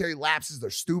momentary lapses.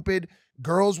 They're stupid.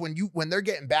 Girls, when they're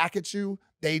getting back at you,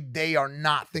 they are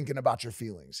not thinking about your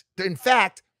feelings. In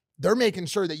fact, they're making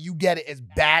sure that you get it as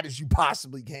bad as you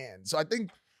possibly can. So I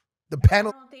think the I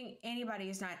penalty. don't think anybody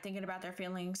is not thinking about their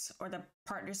feelings or the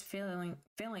partner's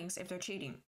feelings if they're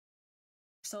cheating.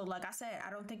 So like I said,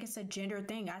 I don't think it's a gender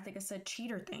thing. I think it's a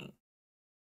cheater thing.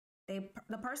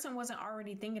 The person wasn't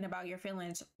already thinking about your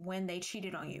feelings when they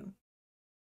cheated on you.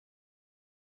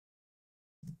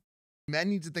 Men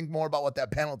need to think more about what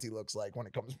that penalty looks like when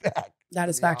it comes back. That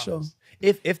is be factual. honest.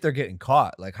 If they're getting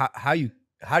caught, like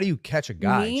how do you catch a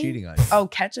guy Me? cheating on you? Oh,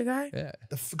 catch a guy? Yeah.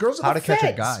 Girls are How the to catch a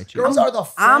feds. guy, cheating. Girls are the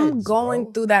feds, I'm going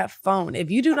bro. through that phone. If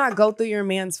you do not go through your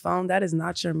man's phone, that is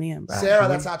not your man, bro. Sarah,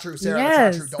 that's not true. Sarah,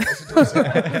 that's not true. Don't listen to her.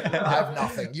 Sarah. I have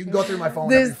nothing. You can go through my phone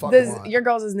whenever you fucking want. Your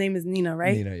girl's name is Nina,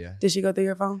 right? Nina, yeah. Did she go through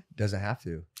your phone? Doesn't have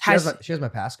to. Has She has my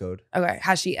passcode. Okay.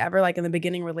 Has she ever, like in the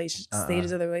beginning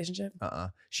stages of the relationship?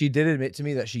 She did admit to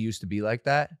me that she used to be like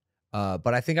that.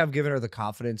 But I think I've given her the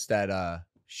confidence that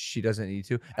she doesn't need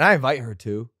to. And I invite her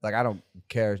to. Like, I don't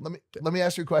care. Let me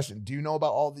ask you a question. Do you know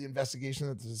about all the investigation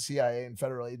that the CIA and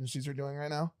federal agencies are doing right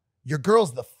now? Your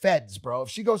girl's the feds, bro. If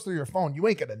she goes through your phone, you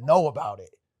ain't gonna know about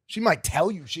it. She might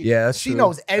tell you. She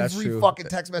knows every fucking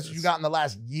text message you got in the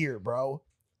last year, bro.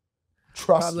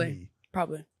 Trust me.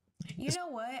 Probably. You know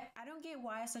what? I don't get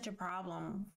why it's such a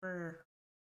problem for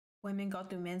women go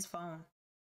through men's phone.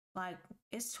 Like,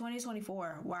 it's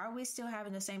 2024. Why are we still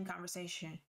having the same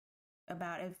conversation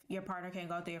about if your partner can't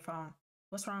go through your phone?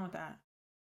 What's wrong with that?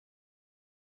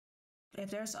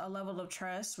 If there's a level of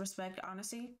trust, respect,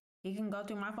 honesty, he can go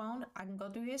through my phone, I can go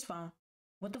through his phone.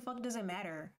 What the fuck does it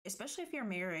matter? Especially if you're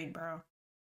married, bro.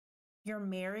 You're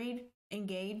married,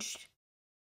 engaged,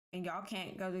 and y'all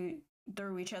can't go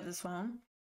through each other's phone.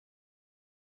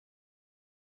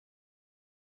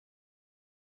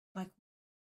 Like,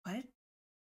 what?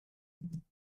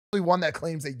 One that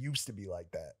claims they used to be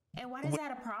like that. And why is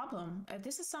that a problem? If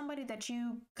this is somebody that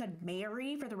you could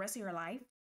marry for the rest of your life,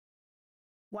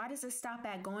 why does it stop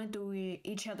at going through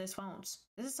each other's phones?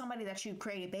 This is somebody that you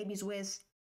created babies with,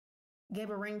 gave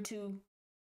a ring to,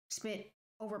 spent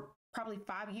over probably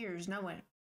 5 years knowing.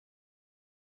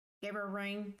 Gave her a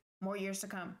ring, more years to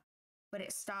come. But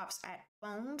it stops at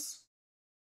phones.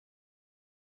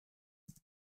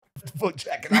 Foot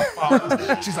checking out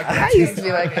phones. She's like, I used to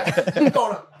be like that. I'm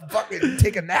going to fucking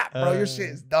take a nap, bro. Your shit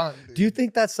is done. Dude. Do you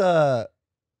think that's a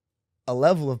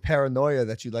level of paranoia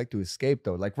that you'd like to escape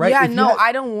though? Like, right? Yeah, if you no, had-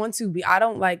 I don't want to be. I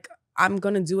don't like, I'm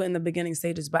going to do it in the beginning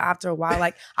stages, but after a while,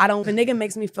 like, if a nigga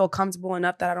makes me feel comfortable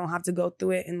enough that I don't have to go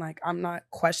through it and like, I'm not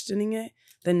questioning it,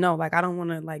 then no, like, I don't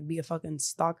want to like be a fucking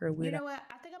stalker with You know what?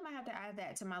 I think I might have to add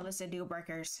that to my list of deal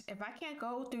breakers. If I can't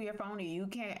go through your phone or you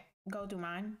can't go through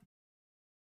mine,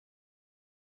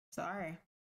 sorry.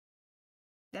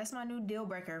 That's my new deal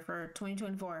breaker for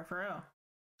 2024. For real.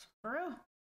 For real.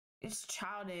 It's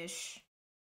childish.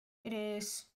 It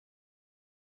is.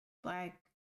 Like,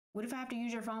 what if I have to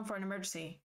use your phone for an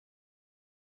emergency?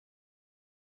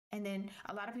 And then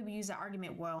a lot of people use the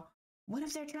argument, well, what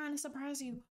if they're trying to surprise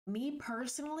you? Me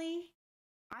personally,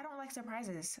 I don't like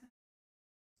surprises.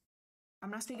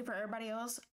 I'm not speaking for everybody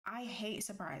else. I hate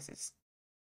surprises.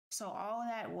 So all of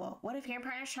that, well, what if your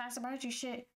parents trying to surprise you?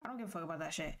 Shit, I don't give a fuck about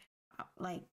that shit.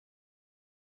 Like,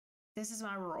 this is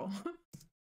my rule.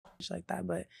 like that,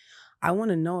 but I want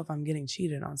to know if I'm getting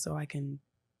cheated on so I can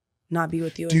not be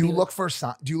with you. Do you look for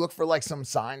like some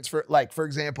signs for, like, for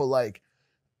example, like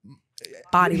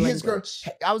body his language?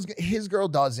 His girl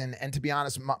doesn't, and to be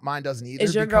honest, mine doesn't either.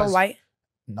 Is your girl white?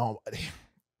 No,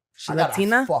 She I got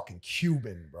Latina? a fucking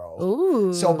Cuban, bro.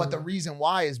 Ooh. So, but the reason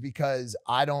why is because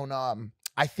I don't.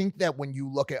 I think that when you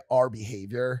look at our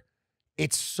behavior,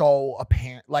 it's so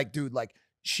apparent. Like, dude, like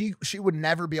she would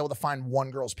never be able to find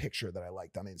one girl's picture that I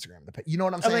liked on Instagram. You know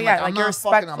what I'm saying? Okay, yeah, I'm like you're not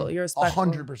fucking, respectful. I'm You're respectful.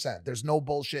 100%. There's no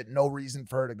bullshit, no reason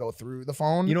for her to go through the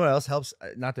phone. You know what else helps?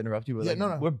 Not to interrupt you, but Yeah,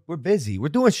 like, no. we're busy. We're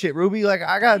doing shit, Ruby. Like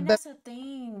I got. And that's the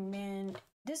thing, man.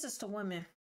 This is to women.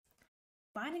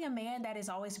 Finding a man that is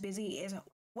always busy is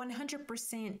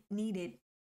 100% needed.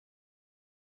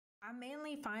 I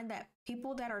mainly find that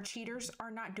people that are cheaters are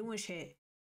not doing shit.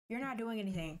 You're not doing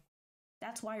anything.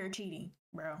 That's why you're cheating,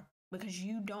 bro. Because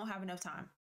you don't have enough time.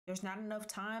 There's not enough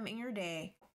time in your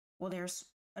day. Well, there's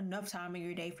enough time in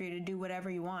your day for you to do whatever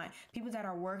you want. People that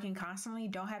are working constantly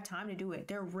don't have time to do it.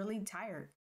 They're really tired.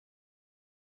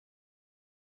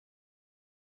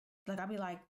 Like, I'll be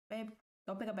like, babe,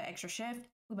 go pick up an extra shift.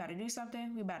 We about to do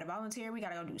something. We about to volunteer. We got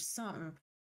to go do something.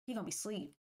 He going to be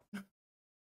asleep.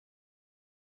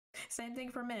 Same thing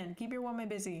for men. Keep your woman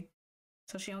busy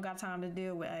so she don't got time to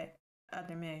deal with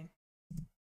other men.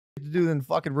 To do than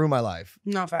fucking ruin my life.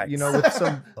 No facts. You know, with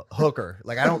some hooker.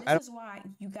 Like I don't. This is why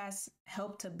you guys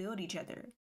help to build each other.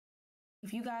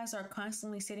 If you guys are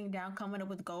constantly sitting down, coming up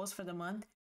with goals for the month,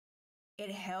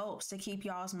 it helps to keep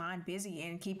y'all's mind busy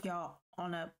and keep y'all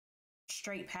on a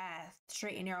straight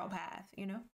and narrow path. You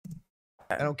know.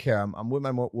 I don't care. I'm with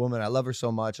my woman. I love her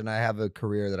so much, and I have a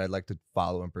career that I'd like to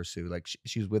follow and pursue. Like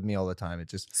she's with me all the time.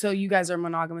 It's just So you guys are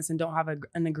monogamous and don't have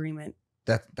an agreement.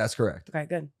 that's correct. Okay,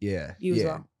 good. Yeah, You yeah. as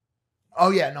well.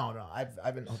 Oh yeah, no.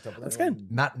 I've been hooked up with That's anyone.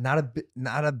 good.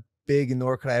 Not a big,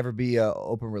 nor could I ever be a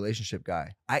open relationship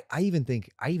guy. I even think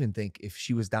if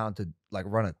she was down to like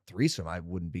run a threesome, I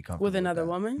wouldn't be comfortable With another that.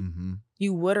 woman? Mm-hmm.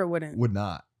 You would or wouldn't? Would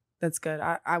not. That's good.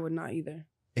 I would not either.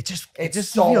 It just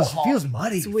so feels hard. feels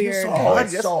muddy. It's It feels weird. so Oh, muddy.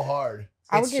 it's so hard.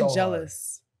 I would It's get so hard.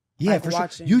 jealous. Yeah, like for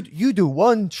watching. sure. You do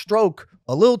one stroke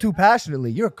a little too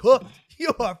passionately, you're cooked. You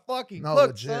are fucking No,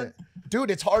 cooked, legit. son. Dude,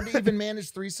 it's hard to even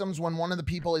manage threesomes when one of the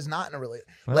people is not in a relationship.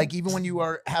 Well, Like, even when you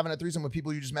are having a threesome with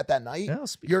people you just met that night, yeah,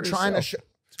 speak you're for trying yourself.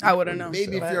 to I wouldn't know.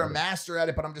 maybe if So you're a master at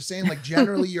it, but I'm just saying, like,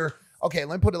 generally you're okay.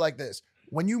 Let me put it like this: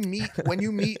 when you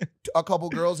meet a couple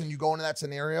girls and you go into that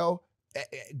scenario,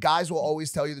 guys will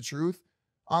always tell you the truth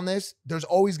on this. There's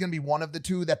always going to be one of the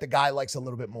two that the guy likes a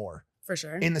little bit more For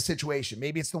sure. in the situation.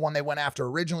 Maybe it's the one they went after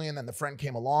originally, and then the friend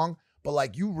came along. But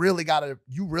like, you really gotta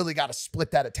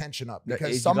split that attention up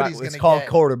because somebody's it's gonna called get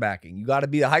quarterbacking. You got to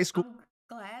be a high school. I'm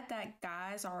glad that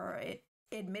guys are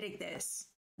admitting this,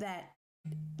 that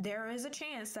there is a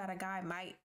chance that a guy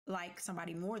might like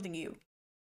somebody more than you.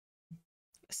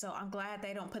 So I'm glad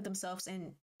they don't put themselves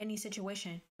in any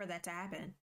situation for that to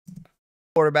happen.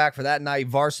 Quarterback for that night,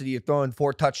 varsity, you're throwing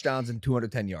 4 touchdowns and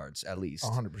 210 yards at least.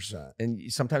 100%. And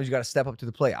sometimes you got to step up to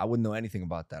the plate. I wouldn't know anything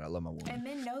about that. I love my woman. And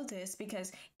men know this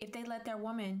because if they let their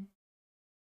woman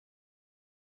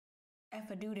F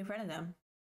a dude in front of them,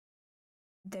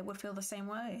 they would feel the same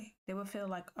way. They would feel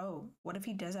like, oh, what if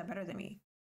he does that better than me?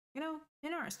 You know,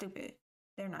 men aren't stupid.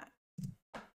 They're not.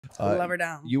 Love her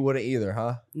down. You wouldn't either,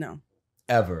 huh? No.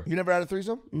 Ever. You never had a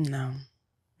threesome? No.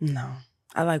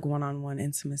 I like one-on-one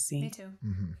intimacy. Me too.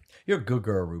 Mm-hmm. You're a good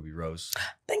girl, Ruby Rose.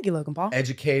 Thank you, Logan Paul.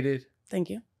 Educated, Thank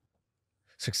you.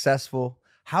 successful.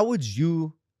 How would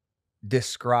you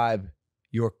describe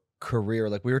your career?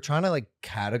 Like, we were trying to like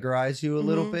categorize you a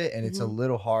little Mhm, bit, and it's a mhm.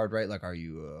 little hard, right? Like, are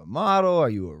you a model? Are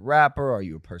you a rapper? Are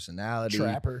you a personality?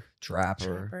 Trapper.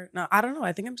 Trapper. No, I don't know.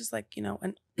 I think I'm just like,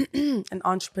 an an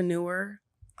entrepreneur.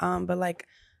 But like,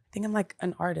 I think I'm like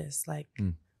an artist. Like,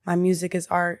 my music is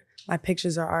art. My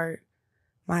pictures are art.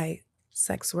 My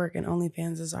sex work and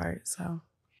OnlyFans is art. So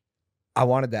I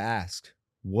wanted to ask,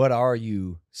 what are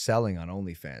you selling on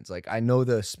OnlyFans? Like, I know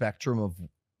the spectrum of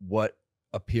what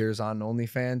appears on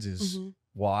OnlyFans is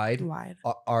wide. wide.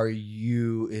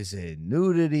 Is it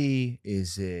nudity?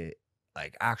 Is it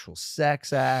like actual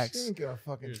sex acts? She ain't got a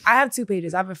fucking- I have 2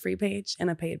 pages. I have a free page and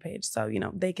a paid page. So,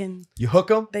 they can, You hook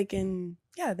them, they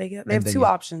have And 2 then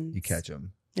options. you catch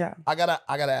them. Yeah. I gotta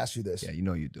ask you this. Yeah, you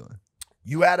know you're doing.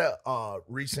 You had a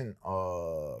recent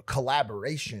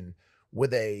collaboration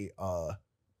with a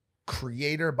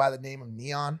creator by the name of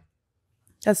Neon.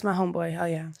 That's my homeboy. Hell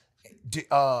yeah.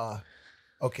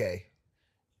 Okay.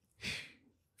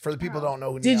 For the people who don't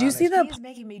know who Did Neon you see is, the He's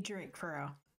making me drink for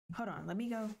real. Hold on, let me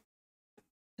go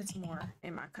put some more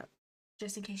in my cup.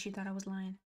 Just in case you thought I was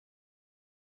lying.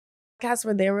 podcast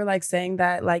where they were like saying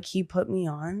that like he put me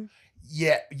on?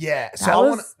 Yeah.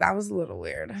 So That was a little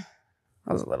weird.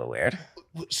 That was a little weird.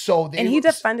 and He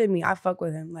defended me. I fuck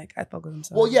with him. Like, I fuck with him.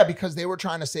 So. Well, yeah, because they were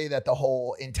trying to say that the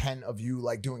whole intent of you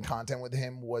like doing content with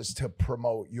him was to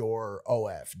promote your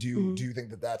OF. Do you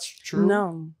think that that's true?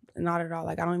 No, not at all.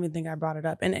 Like, I don't even think I brought it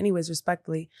up. And anyways,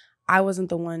 respectfully, I wasn't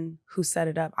the one who set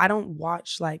it up. I don't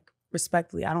watch like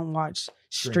respectfully, I don't watch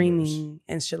Streamers. streaming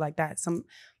and shit like that.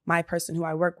 My person who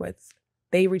I work with,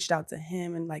 they reached out to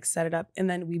him and like set it up. And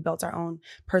then we built our own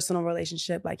personal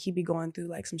relationship. Like he'd be going through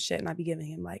like some shit and I'd be giving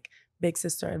him like big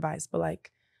sister advice. But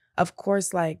like, of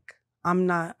course, like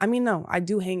no, I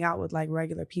do hang out with like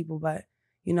regular people, but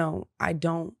you know, I'm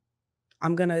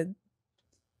gonna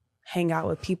hang out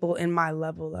with people in my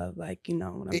level of like, you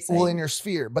know what I'm saying? Well, in your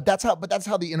sphere. But that's how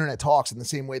the internet talks, in the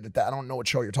same way that I don't know what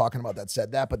show you're talking about that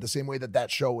said that, but the same way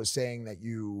that show was saying that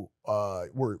you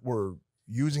were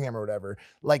using him or whatever.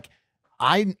 Like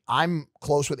I'm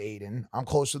close with Aiden. I'm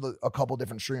close to a couple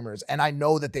different streamers, and I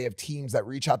know that they have teams that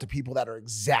reach out to people that are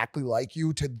exactly like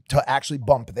you to actually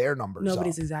bump their numbers.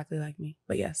 Nobody's up. exactly like me,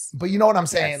 but yes. But you know what I'm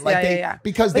saying? Yes. Like yeah.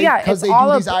 because they do these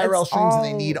IRL streams and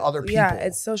they need other people. Yeah,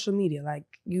 it's social media. Like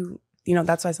you know,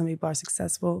 that's why some people are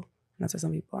successful. And that's why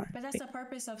some people aren't. But that's the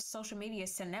purpose of social media,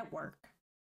 is to network,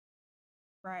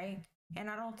 right? And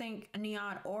I don't think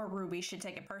Neon or Ruby should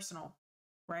take it personal,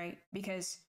 right?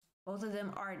 Because both of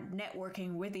them are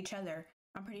networking with each other.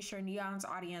 I'm pretty sure Neon's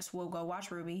audience will go watch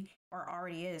Ruby, or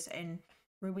already is, and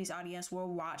Ruby's audience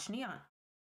will watch Neon.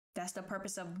 That's the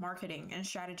purpose of marketing and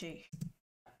strategy.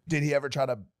 Did he ever try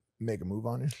to make a move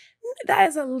on you? That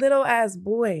is a little ass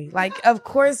boy. Like, of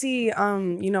course he,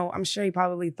 you know, I'm sure he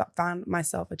probably found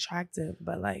myself attractive,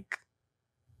 but like,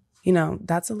 you know,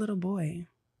 that's a little boy.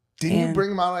 Didn't you bring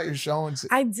him out at your show?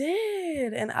 I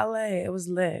did in LA. It was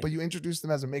lit. But you introduced him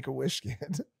as a Make-A-Wish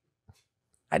kid.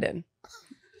 I did.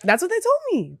 That's what they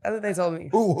told me.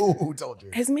 Who told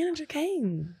you? His manager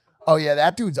came. Oh yeah,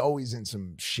 that dude's always in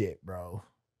some shit, bro.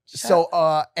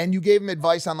 And you gave him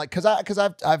advice on like, cause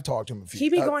I've talked to him a few. He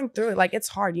be going through it. Like, it's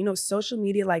hard. You know, social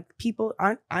media, like people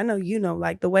aren't, I know, you know,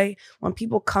 like the way when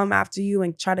people come after you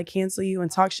and try to cancel you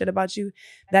and talk shit about you,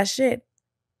 that shit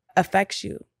affects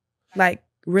you. Like,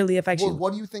 really affects you.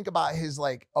 What do you think about his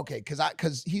like? Okay,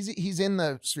 because he's in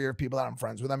the sphere of people that I'm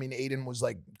friends with. I mean, Aiden was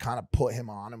like kind of put him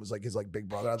on. It was like his like big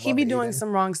brother. He be doing some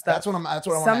wrong stuff. That's what I want to ask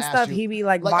you. Some stuff he be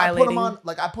like violating.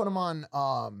 I put him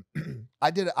on.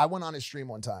 I went on his stream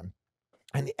one time.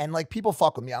 And like people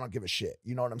fuck with me, I don't give a shit.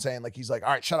 You know what I'm saying? Like he's like, all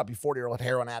right, shut up, you 40-year-old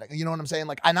heroin addict. You know what I'm saying?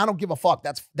 Like, and I don't give a fuck.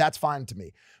 That's fine to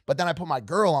me. But then I put my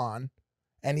girl on,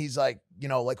 and he's like, you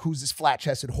know, like who's this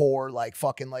flat-chested whore, like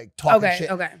fucking like talking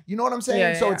shit. Okay. You know what I'm saying?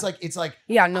 Yeah, so it's like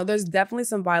yeah, no, there's definitely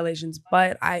some violations,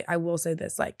 but I will say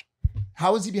this, like,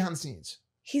 how is he behind the scenes?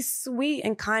 He's sweet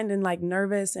and kind and like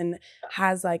nervous and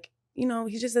has like, you know,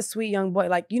 he's just a sweet young boy.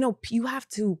 Like, you know, you have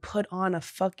to put on a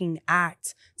fucking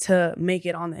act to make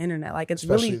it on the internet. Like, it's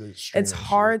especially really, it's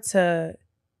hard to,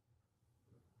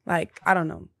 like, I don't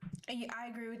know. I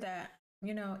agree with that,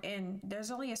 you know, and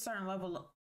there's only a certain level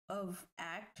of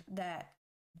act that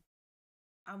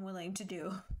I'm willing to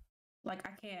do. Like,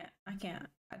 I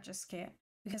just can't.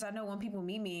 Because I know when people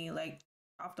meet me, like,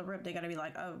 off the rip, they gotta be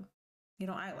like, oh, you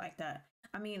don't act like that.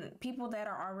 I mean, people that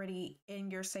are already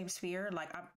in your same sphere,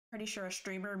 like, I'm pretty sure a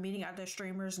streamer meeting other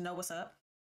streamers know what's up.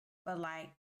 But, like,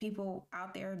 people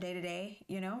out there day to day,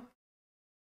 you know?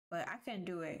 But I couldn't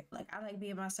do it. Like, I like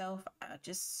being myself. I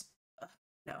just,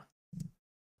 no.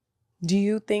 Do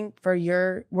you think were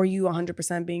you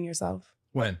 100% being yourself?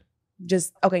 When?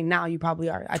 Just, okay, now you probably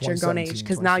are at your grown age,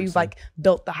 because now you've like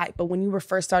built the hype. But when you were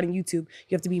first starting YouTube,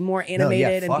 you have to be more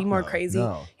animated and be more crazy.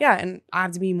 No. Yeah, and I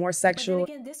have to be more sexual. But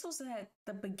then again, this was at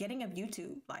the beginning of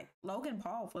YouTube. Like, Logan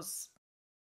Paul was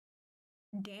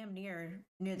damn near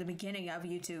the beginning of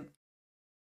YouTube.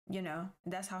 You know,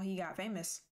 that's how he got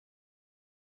famous.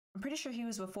 I'm pretty sure he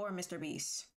was before Mr.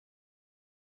 Beast,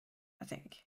 I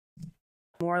think.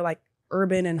 More like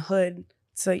urban and hood.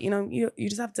 So, you know, you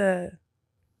just have to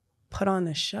put on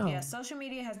the show. Yeah, social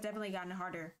media has definitely gotten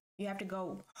harder. You have to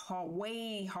go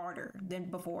way harder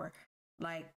than before.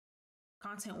 Like,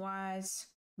 content-wise,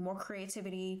 more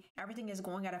creativity. Everything is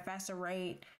going at a faster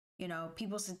rate. You know,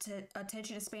 people's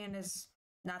attention span is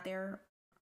not there.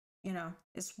 You know,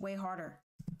 it's way harder.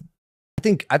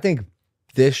 I think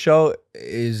this show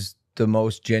is the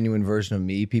most genuine version of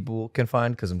me people can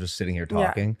find, because I'm just sitting here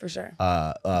talking. Yeah, for sure.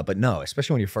 But no,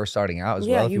 especially when you're first starting out as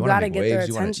well. If you want to make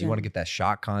waves, you want to get that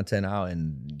shock content out,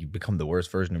 and you become the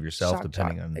worst version of yourself,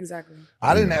 depending on. Exactly.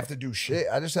 I didn't have to do shit.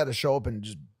 I just had to show up and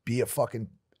just be a fucking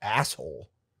asshole.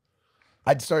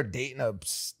 I'd start dating I'm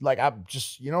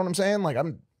just, you know what I'm saying? Like,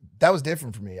 that was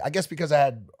different for me. I guess because I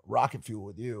had rocket fuel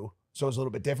with you. So it's a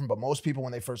little bit different, but most people,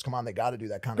 when they first come on, they got to do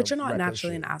that kind of. But you're not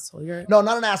naturally an asshole. No,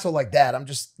 not an asshole like that. I'm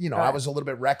just, you know, I was a little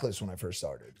bit reckless when I first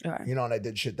started. You know, and I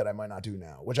did shit that I might not do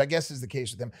now, which I guess is the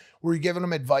case with him. Were you giving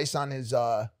him advice on his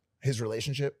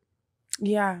relationship?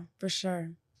 Yeah, for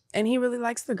sure. And he really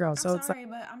likes the girl, so I'm it's sorry,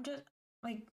 but I'm just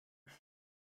like,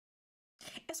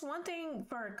 It's one thing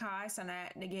for Kai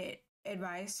Cenat to get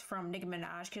advice from Nicki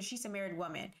Minaj because she's a married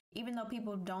woman. Even though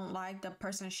people don't like the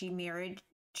person she married,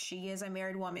 she is a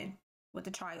married woman with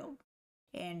a child.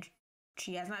 And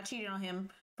she has not cheated on him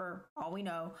for all we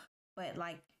know. But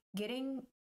like getting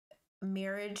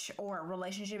marriage or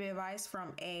relationship advice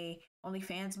from a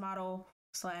OnlyFans model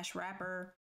slash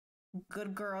rapper,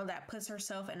 good girl that puts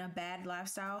herself in a bad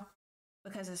lifestyle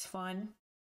because it's fun.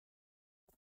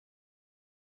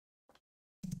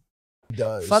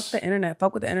 Does Fuck the internet.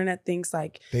 Fuck what the internet thinks.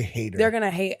 Like they hate her? they're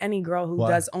gonna hate any girl who Why?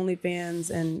 does OnlyFans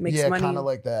and makes yeah, money. kind of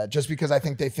like that. Just because I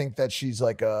think they think that she's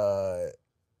like a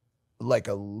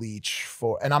leech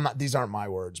for, and I'm not. These aren't my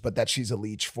words, but that she's a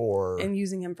leech for. and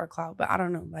using him for clout. But I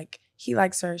don't know. Like he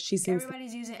likes her. She seems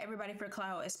Everybody's using everybody for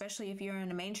clout, especially if you're in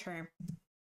the mainstream.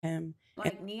 him.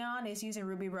 Like Neon is using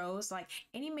Rubi Rose. Like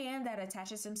any man that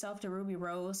attaches himself to Rubi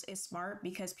Rose is smart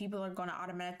because people are going to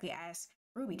automatically ask,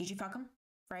 Ruby, did you fuck him?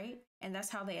 Right? And that's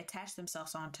how they attach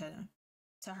themselves onto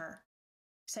to her.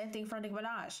 Same thing for Nicki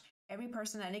Minaj. Every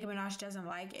person that Nicki Minaj doesn't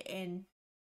like and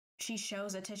she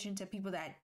shows attention to people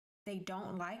that they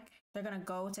don't like, they're going to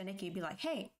go to Nicki and be like,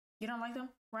 hey, you don't like them?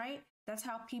 Right? That's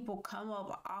how people come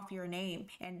up off your name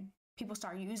and people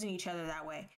start using each other that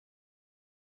way.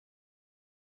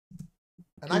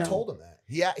 And I told him that.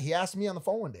 He asked me on the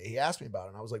phone one day. He asked me about it.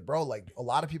 And I was like, bro, like a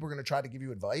lot of people are going to try to give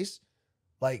you advice.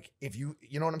 Like if you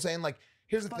know what I'm saying? Like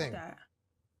here's the Fuck thing. that.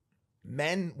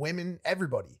 Men, women,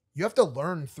 everybody. You have to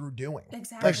learn through doing.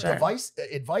 Exactly. Like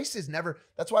advice is never,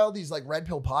 that's why all these like red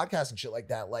pill podcasts and shit like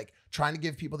that, like trying to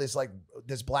give people this like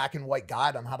this black and white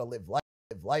guide on how to live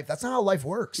life. That's not how life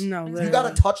works. No, You You literally.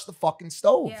 gotta touch the fucking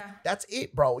stove. Yeah. That's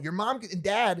it, bro. Your mommy and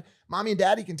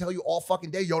daddy can tell you all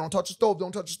fucking day, yo, don't touch the stove,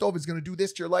 don't touch the stove. It's gonna do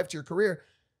this to your life, to your career.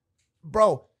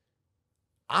 Bro,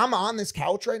 I'm on this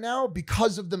couch right now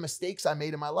because of the mistakes I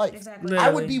made in my life. Exactly. Literally.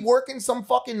 I would be working some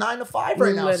fucking 9 to 5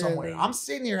 right now somewhere. Literally. I'm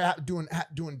sitting here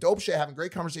doing dope shit, having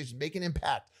great conversations, making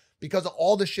impact because of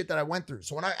all the shit that I went through.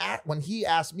 So when he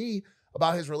asked me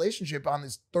about his relationship on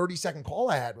this 30-second call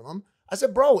I had with him, I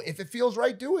said, bro, if it feels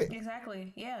right, do it.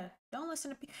 Exactly. Yeah. Don't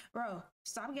listen to people. Bro,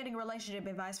 stop getting relationship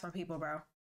advice from people, bro.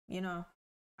 You know,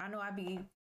 I know I be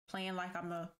playing like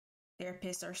I'm a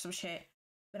therapist or some shit,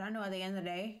 but I know at the end of the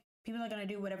day, people are going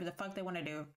to do whatever the fuck they want to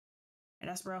do. And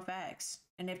that's real facts.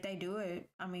 And if they do it,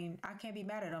 I mean, I can't be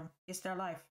mad at them. It's their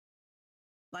life.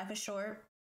 Life is short.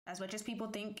 As much as people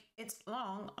think it's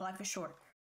long, life is short.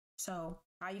 So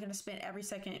how are you going to spend every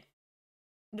second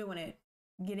doing it?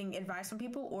 Getting advice from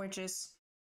people or just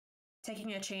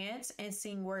taking a chance and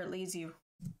seeing where it leads you?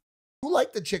 You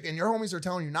like the chick and your homies are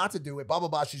telling you not to do it, blah, blah,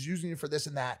 blah. She's using you for this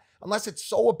and that. Unless it's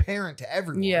so apparent to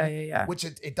everyone. Yeah. Which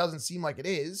it doesn't seem like it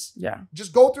is. Yeah.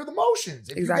 Just go through the motions.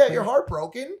 If you Exactly. get your heart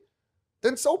broken,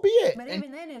 then so be it. But And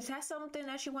even then, if that's something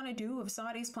that you want to do, if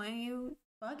somebody's playing you,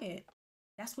 fuck it.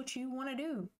 That's what you want to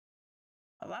do.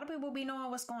 A lot of people be knowing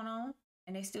what's going on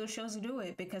and they still choose to do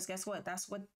it because guess what? That's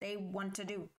what they want to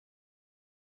do.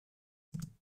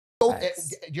 do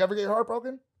Facts. you ever get your heart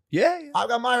broken? Yeah. I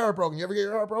got my heart broken. You ever get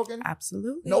your heart broken?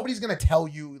 Absolutely. Nobody's gonna tell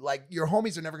you, like your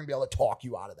homies are never gonna be able to talk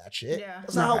you out of that shit. Yeah.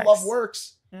 That's No, not how facts. love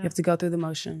works. You have to go through the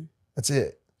motion. That's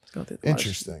it. Go through the motion.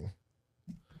 Interesting.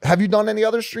 Have you done any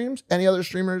other streams? Any other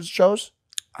streamers shows?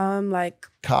 Like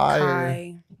Kai.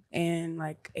 Kai and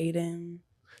like Aiden.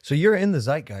 So you're in the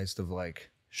zeitgeist of like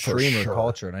For streamer sure.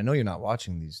 culture, and I know you're not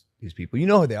watching these people. You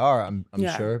know who they are, I'm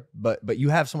Yeah. sure. But you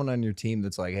have someone on your team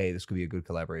that's like, hey, this could be a good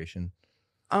collaboration.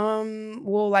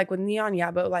 Well, like with Neon,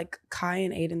 yeah, but like Kai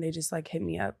and Aiden, they just like hit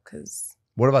me up because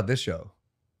What about this show?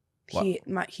 he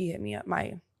hit me up,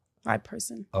 my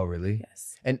person. Oh, really?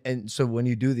 Yes. And so when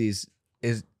you do these,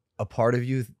 is a part of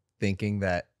you thinking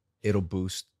that it'll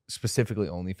boost specifically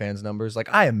OnlyFans numbers? Like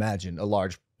I imagine a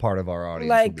large part of our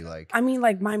audience will be like, I mean,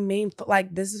 like my main,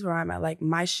 like this is where I'm at. Like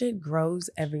my shit grows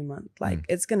every month. Like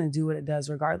it's gonna do what it does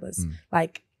regardless.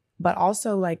 Like, but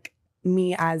also like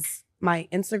me as my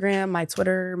Instagram, my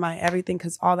Twitter, my everything,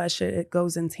 because all that shit, it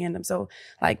goes in tandem. So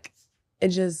like, it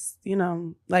just, you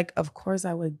know, like of course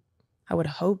I would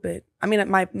hope it. I mean,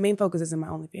 my main focus isn't my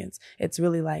OnlyFans. It's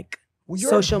really like Well,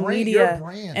 you're social a brand, you're a media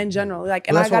brand, in dude. general. Like, Well,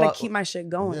 and I that's what gotta I- keep my shit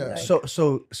going. Yeah. Like,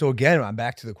 so again, I'm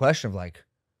back to the question of like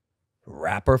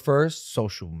rapper first,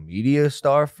 social media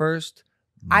star first.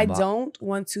 I mo- don't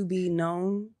want to be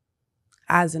known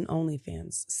as an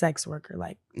OnlyFans sex worker.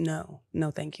 Like, no,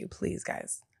 thank you, please,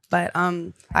 guys. But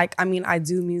like, I mean, I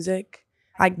do music.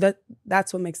 Like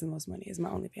that's what makes the most money is my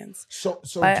OnlyFans. So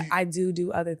But do you- I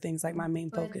do other things like my main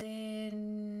But focus.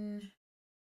 then,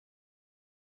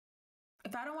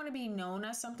 if I don't want to be known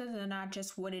as something, then I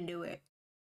just wouldn't do it.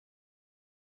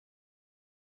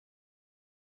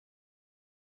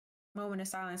 moment of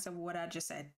silence of what I just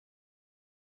said.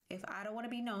 If I don't want to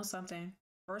be known something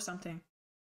or something,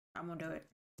 I'm gonna do it.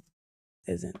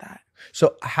 Isn't that?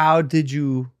 So how did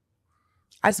you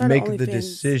I started make the OnlyFans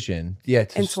decision? Yeah,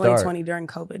 to in start 2020 during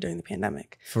COVID, during the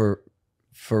pandemic. for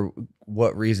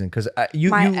what reason? Because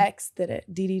My ex did it,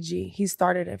 DDG. He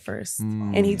started it first,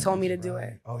 and he told me to do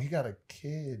it. Oh, he got a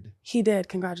kid. He did.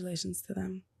 Congratulations to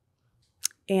them.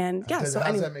 And yeah, so how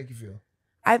does anyway, that make you feel?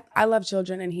 I love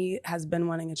children, and he has been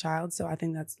wanting a child, so I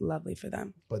think that's lovely for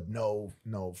them. But no,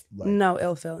 like, No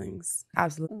ill feelings.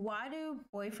 Absolutely. Why do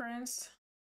boyfriends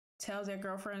tell their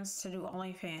girlfriends to do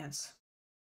OnlyFans?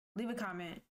 Leave a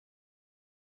comment.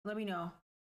 Let me know.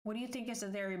 What do you think is the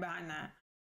theory behind that?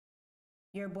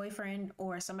 Your boyfriend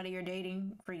or somebody you're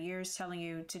dating for years telling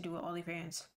you to do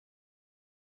OnlyFans?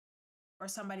 Or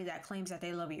somebody that claims that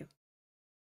they love you?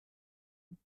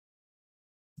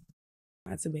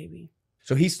 That's a baby.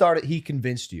 So he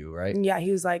convinced you, right? Yeah,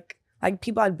 he was like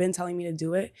people had been telling me to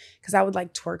do it because I would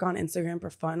like twerk on Instagram for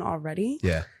fun already.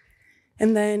 Yeah.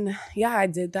 And then, yeah, I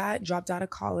did that, dropped out of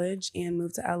college and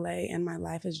moved to LA, and my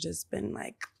life has just been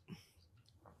like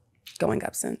going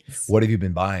up since. What have you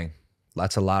been buying?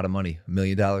 That's a lot of money. $1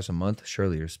 million a month.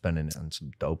 Surely you're spending it on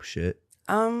some dope shit.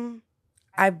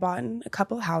 I've bought a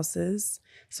couple houses,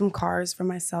 some cars for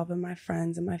myself and my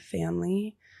friends and my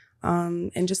family,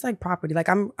 and just like property. Like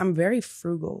I'm very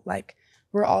frugal. Like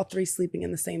we're all three sleeping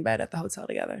in the same bed at the hotel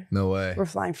together. No way. We're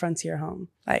flying Frontier home.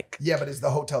 Like yeah, but is the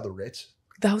hotel the Ritz?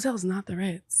 the hotel's not the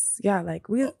Ritz. Yeah, like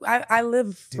I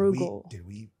live frugal. Did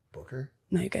we book her?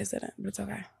 No, you guys didn't, but it's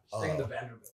okay.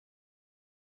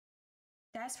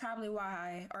 That's probably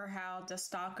why or how the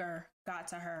stalker got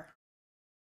to her.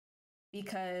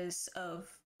 Because of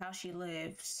how she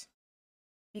lives.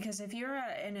 Because if you're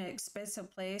in an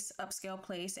expensive place, upscale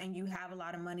place, and you have a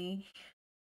lot of money,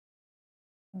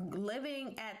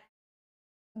 living at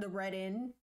the Red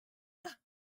Inn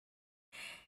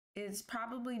is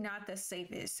probably not the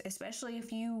safest, especially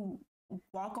if you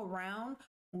walk around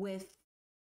with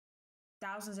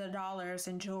thousands of dollars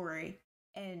in jewelry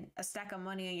and a stack of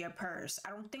money in your purse. I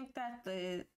don't think that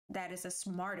that is the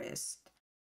smartest.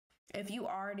 If you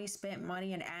already spent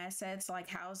money in assets like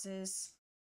houses,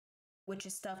 which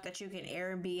is stuff that you can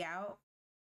Airbnb out,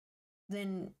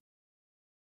 then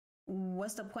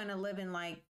what's the point of living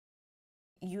like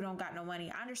you don't got no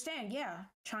money? I understand, yeah,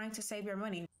 trying to save your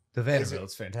money. The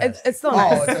Vanderbilt's fantastic. It's still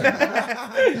nice.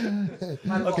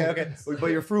 Okay. But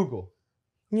you're frugal.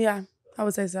 Yeah, I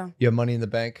would say so. You have money in the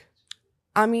bank?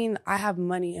 I mean, I have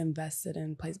money invested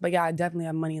in place, but yeah, I definitely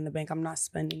have money in the bank. I'm not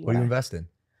spending. What do you invest in?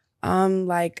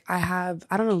 Like I have,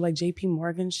 I don't know, like JP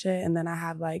Morgan shit, and then I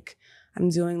have like I'm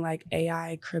doing like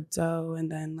AI, crypto, and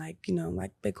then like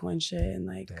like Bitcoin shit, and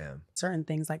like certain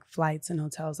things like flights and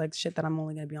hotels, like shit that I'm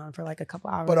only gonna be on for like a couple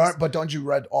hours. But don't you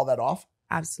read all that off?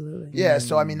 Absolutely. Yeah.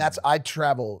 So I mean, I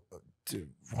travel to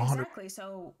 100. Exactly.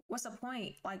 So what's the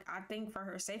point? Like I think for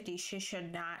her safety, she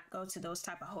should not go to those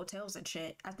type of hotels and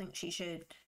shit. I think she should.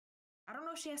 I don't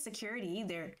know if she has security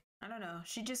either. I don't know.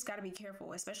 She just got to be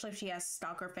careful, especially if she has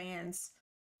stalker fans.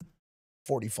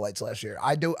 40 flights last year.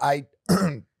 I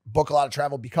book a lot of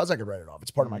travel because I could write it off. It's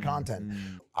part of my content.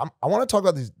 I want to talk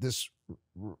about this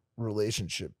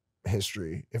relationship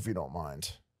history, if you don't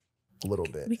mind, a little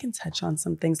bit. We can touch on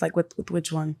some things, like with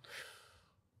which one?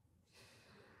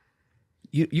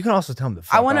 You can also tell him the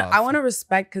fuck I want off. to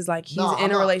respect, because like he's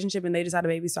in a relationship and they just had a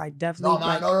baby, so I definitely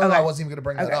No, okay. I wasn't even gonna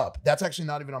bring that up. That's actually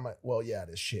not even on my. Well, yeah, it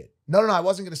is shit. No, I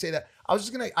wasn't gonna say that. I was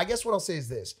just gonna. I guess what I'll say is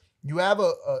this: you have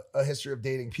a history of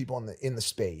dating people in the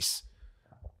space.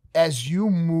 As you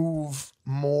move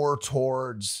more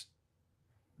towards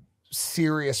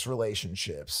serious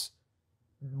relationships,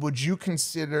 would you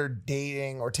consider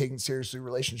dating or taking seriously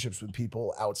relationships with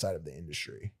people outside of the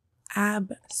industry?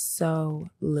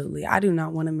 Absolutely. I do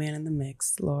not want a man in the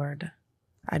mix, Lord.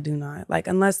 I do not. Like,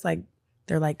 unless like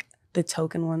they're like the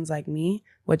token ones like me,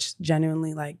 which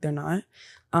genuinely like they're not.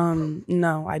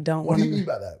 No, I don't What want do you mean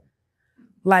by that?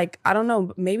 Like, I don't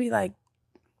know, maybe like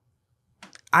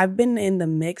I've been in the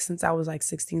mix since I was like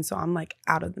 16, so I'm like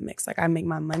out of the mix. Like I make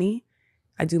my money,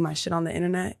 I do my shit on the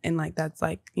internet, and like that's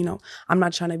like, I'm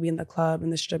not trying to be in the club,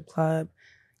 in the strip club,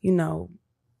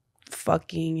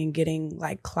 fucking and getting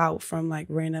like clout from like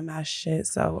random ass shit.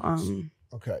 So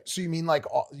okay. So you mean like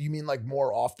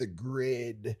more off the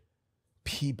grid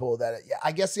people that, yeah,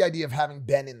 I guess the idea of having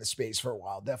been in the space for a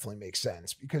while definitely makes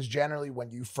sense, because generally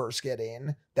when you first get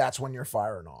in, that's when you're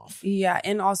firing off. Yeah,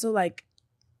 and also like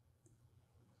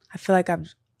I feel like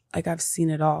I've seen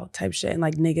it all type shit, and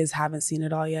like niggas haven't seen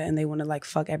it all yet, and they want to like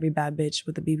fuck every bad bitch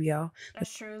with the BBL.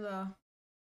 That's true though.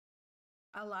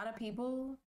 A lot of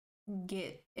people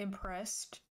get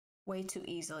impressed way too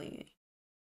easily.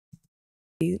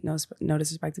 No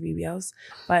disrespect to BBLs,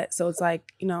 but so it's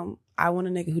like, you know, I want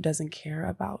a nigga who doesn't care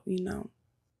about, you know,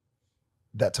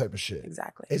 that type of shit.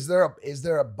 exactly. Is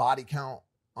there a body count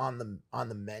on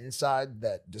the men's side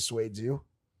that dissuades you?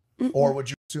 Mm-mm. Or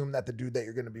would you assume that the dude that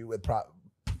you're going to be with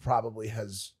probably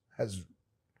has ran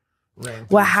through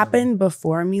What happened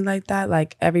before me like that,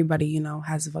 like everybody, you know,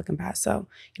 has a fucking past. So,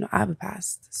 you know, I have a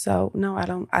past. So no, I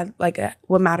don't. I like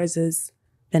what matters is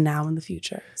the now and the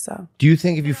future. So Do you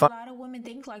think if you And a find lot of women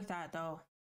think like that though.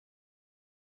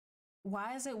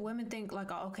 Why is it women think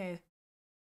like, oh, okay,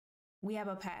 we have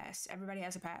a past. Everybody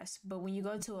has a past. But when you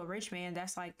go to a rich man,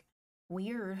 that's like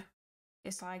weird.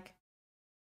 It's like,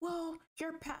 well,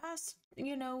 your past,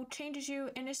 you know, changes you.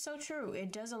 And it's so true.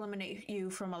 It does eliminate you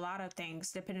from a lot of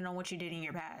things depending on what you did in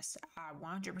your past. I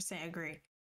 100% agree.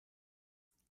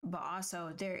 But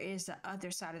also, there is the other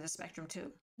side of the spectrum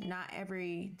too. Not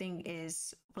everything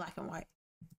is black and white.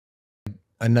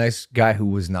 a nice guy who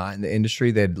was not in the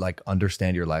industry, they'd like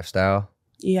understand your lifestyle?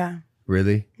 yeah.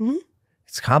 Really? Mhm.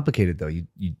 It's complicated though. You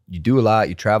do a lot,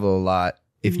 you travel a lot.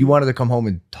 If you Mhm. wanted to come home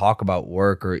and talk about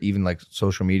work or even like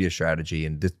social media strategy,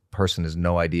 and this person has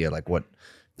no idea like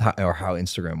how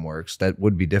Instagram works, that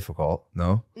would be difficult.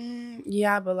 No?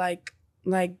 Yeah, but like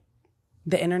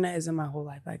the internet isn't my whole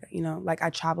life. Like, you know, like I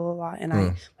travel a lot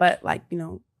and but like, you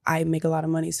know, I make a lot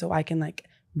of money so I can like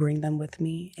bring them with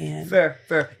me and Fair.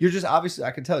 You're just obviously,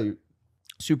 I can tell you,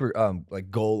 super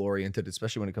like goal oriented,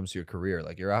 especially when it comes to your career.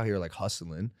 Like you're out here like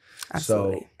hustling.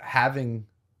 Absolutely. So having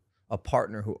a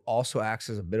partner who also acts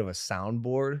as a bit of a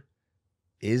soundboard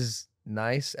is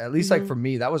nice. At least like Mhm. for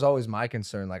me, that was always my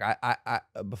concern. Like I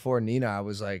before Nina, I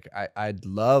was like, I'd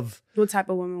love What type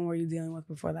of women were you dealing with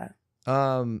before that?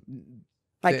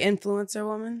 Like the- influencer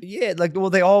woman? yeah, like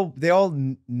well, they all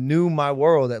knew my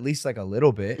world at least like a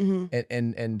little bit, Mhm.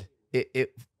 and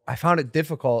it I found it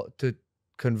difficult to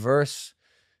converse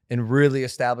and really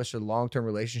establish a long-term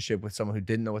relationship with someone who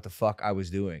didn't know what the fuck I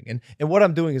was doing. And what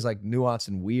I'm doing is like nuanced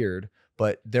and weird,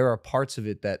 but there are parts of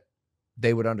it that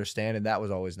they would understand, and that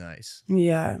was always nice.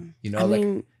 Yeah. You know, I like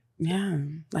mean, yeah.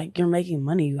 Like you're making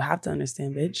money. You have to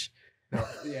understand, bitch. no,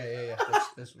 yeah.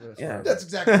 That's Yeah. That's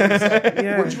exactly what he said.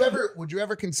 Yeah. Would you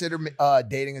ever consider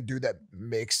dating a dude that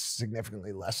makes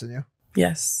significantly less than you?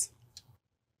 Yes.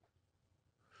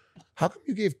 How come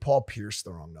you gave Paul Pierce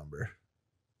the wrong number?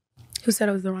 Who said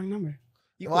it was the wrong number?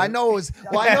 Well, I know it was.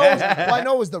 I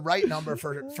know it was the right number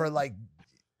for like.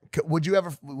 Would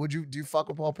you do you fuck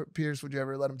with Paul Pierce? Would you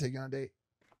ever let him take you on a date?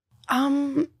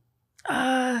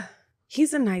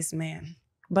 He's a nice man,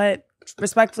 but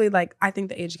respectfully, like I think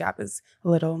the age gap is a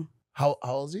little. How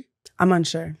old is he? I'm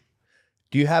unsure.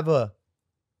 Do you have a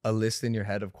list in your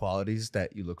head of qualities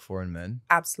that you look for in men?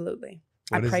 Absolutely.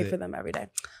 What I is pray it? for them every day.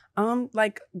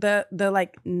 Like the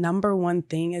like number one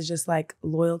thing is just like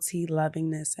loyalty,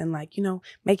 lovingness, and like, you know,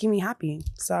 making me happy.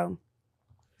 So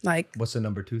like What's the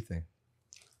number 2 thing?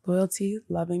 loyalty,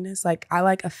 lovingness. Like I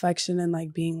like affection and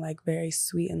like being like very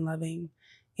sweet and loving.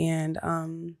 And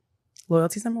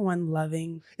loyalty's number one,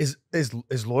 loving. Is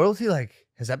loyalty like,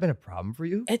 has that been a problem for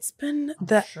you? It's been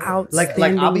the sure.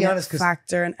 outstanding I'll be honest, 'cause-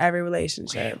 factor in every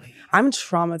relationship. Really? I'm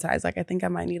traumatized. Like I think I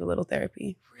might need a little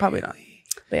therapy. Probably not.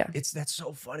 But yeah. That's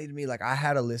so funny to me. Like I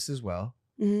had a list as well,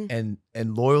 Mhm.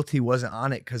 and loyalty wasn't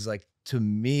on it because like to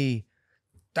me,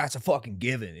 that's a fucking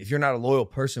given. If you're not a loyal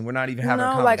person, we're not even having a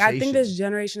No, conversation. like I think this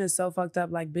generation is so fucked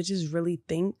up. Like bitches really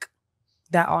think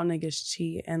that all niggas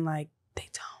cheat, and like they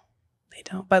don't. They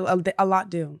don't. But a lot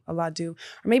do. A lot do.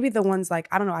 Or maybe the ones like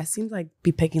I don't know. I seem to like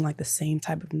be picking like the same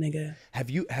type of nigga Have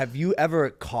you ever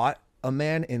caught a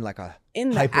man in like a in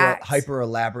the act. hyper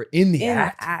elaborate in the in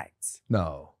act? the act.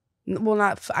 No. Well,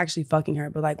 not actually fucking her,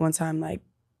 but like one time, like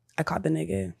I caught the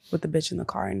nigga with the bitch in the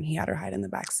car, and he had her hide in the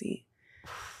back seat.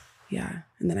 Yeah,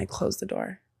 and then I closed the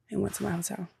door and went to my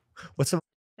hotel. What's the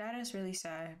That is really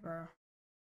sad, bro.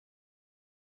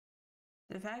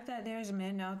 The fact that there's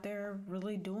men out there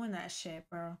really doing that shit,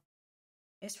 bro.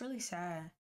 It's really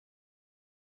sad.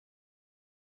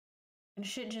 And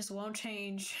shit just won't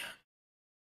change.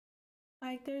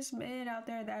 Like, there's men out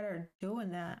there that are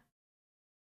doing that.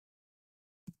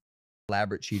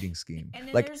 elaborate cheating scheme? And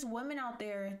then Like there's women out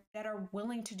there that are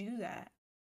willing to do that.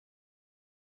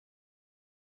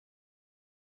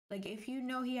 Like, if you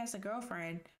know he has a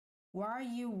girlfriend, why are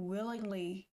you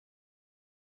willingly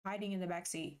hiding in the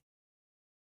backseat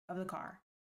of the car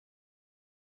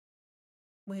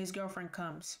when his girlfriend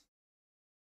comes?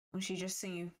 When she just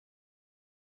seen you?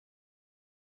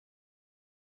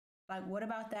 Like, what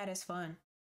about that is fun?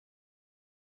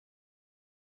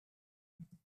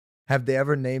 Have they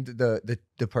ever named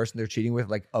the person they're cheating with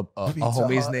like a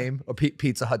homie's Hut. name, a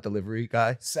Pizza Hut delivery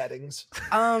guy? Settings.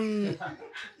 No,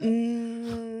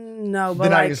 They're but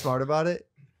not even like, smart about it.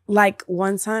 like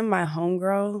one time my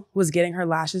homegirl was getting her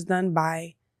lashes done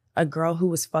by a girl who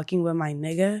was fucking with my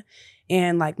nigga.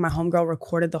 And like my homegirl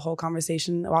recorded the whole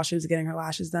conversation while she was getting her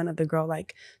lashes done of the girl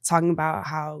like talking about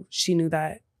how she knew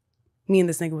that me and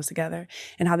this nigga was together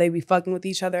and how they be fucking with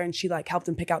each other. And she like helped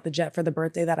him pick out the jet for the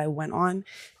birthday that I went on.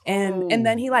 And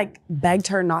then he like begged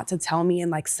her not to tell me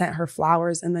and like sent her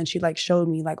flowers. And then she like showed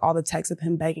me like all the texts of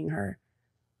him begging her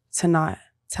to not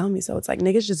tell me. So it's like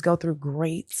niggas just go through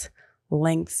great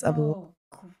lengths of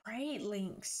great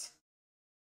lengths.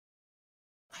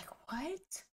 Like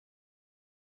what?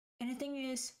 And the thing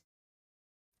is,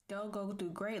 they'll go through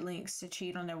great lengths to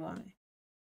cheat on their woman.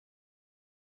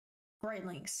 Great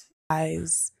lengths.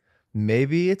 lies.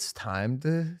 Maybe it's time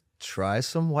to try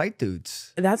some white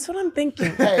dudes. That's what I'm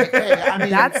thinking. Hey, I mean,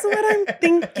 That's what I'm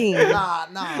thinking.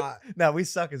 nah. No, we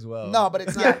suck as well. No, but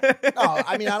it's not. No,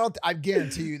 I mean, I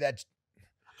guarantee you that.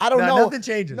 I don't know. Nothing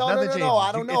changes. No, nothing no, changes.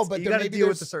 I don't know. But you there got to maybe deal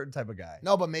with there's a certain type of guy.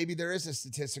 no, but maybe there is a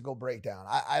statistical breakdown.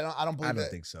 I don't believe I don't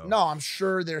that. think so. No, I'm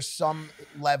sure there's some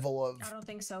level I don't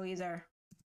think so either.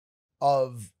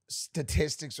 of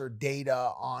statistics or data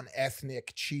on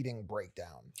ethnic cheating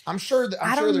breakdown. I'm sure that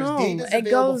I I'm don't sure there's know. data It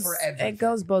available goes for everything. it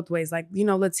goes both ways. Like, you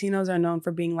know, Latinos are known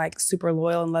for being like super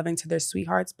loyal and loving to their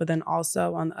sweethearts, but then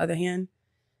also on the other hand,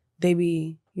 they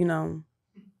be, you know,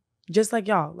 just like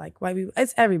y'all, like white people.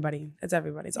 It's everybody. It's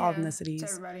everybody. It's all Yeah, ethnicities.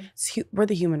 It's everybody. We're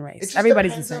the human It race. just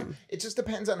Everybody's the depends same. it just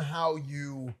depends on how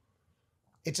you.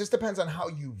 It just depends on how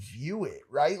you view it,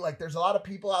 right? Like, there's a lot of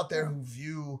people out there who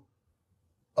view.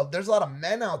 There's a lot of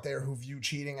men out there who view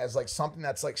cheating as like something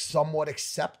that's like somewhat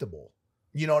acceptable.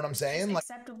 You know what I'm saying? It's Like,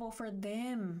 acceptable for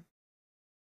them.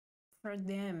 For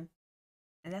them.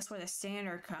 And that's where the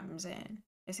standard comes in.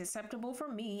 It's acceptable for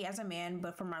me as a man,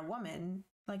 but for my woman,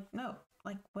 like, no.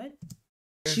 Like, what?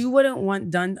 What you wouldn't want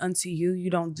done unto you,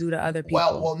 you don't do to other people.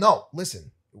 well, no.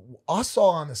 Listen, us all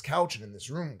on this couch and in this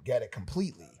room get it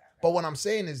completely. But what I'm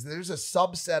saying is, there's a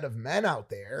subset of men out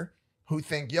there who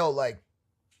think, yo, like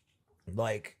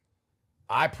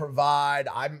I provide,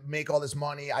 I make all this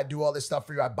money, I do all this stuff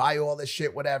for you, I buy you all this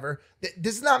shit, whatever.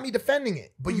 This is not me defending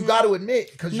it, but you got to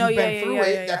admit, because you've been through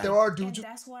it, that there are dudes. And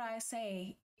that's what I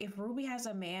say. If Ruby has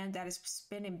a man that is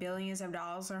spending billions of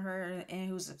dollars on her and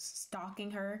who's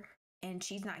stalking her and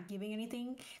she's not giving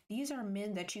anything, these are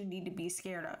men that you need to be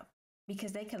scared of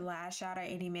because they could lash out at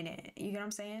any minute. You get what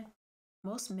I'm saying?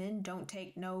 Most men don't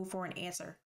take no for an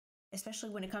answer, especially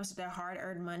when it comes to their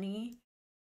hard-earned money.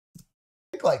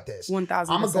 Like this. 1000%.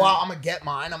 I'm gonna go out, I'm gonna get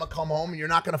mine, I'm gonna come home, and you're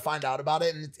not gonna find out about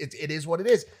it, and it is what it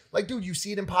is. Like, dude, you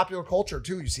see it in popular culture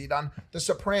too. You see it on The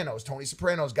Sopranos. Tony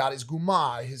Soprano's got his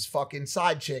guma, his fucking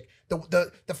side chick.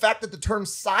 The fact that the term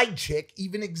side chick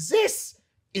even exists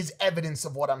is evidence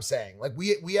of what I'm saying. Like,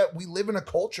 we live in a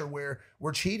culture where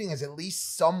cheating is at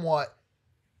least somewhat.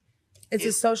 It's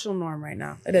a social norm right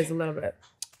now. It is a little bit.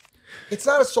 It's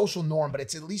not a social norm, but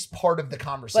it's at least part of the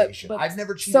conversation. But I've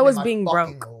never cheated. so in is my being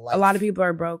fucking broke. life. A lot of people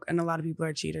are broke and a lot of people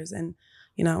are cheaters. And,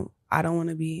 you know, I don't want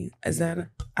to be, I don't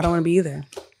want to be either.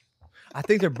 I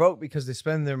think they're broke because they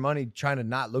spend their money trying to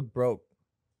not look broke.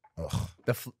 Ugh.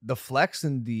 The flex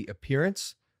and the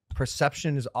appearance,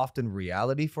 perception is often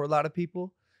reality for a lot of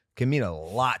people. Can mean a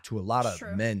lot to a lot of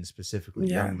True. men, specifically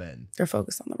Yeah. young men. They're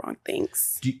focused on the wrong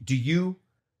things. Do you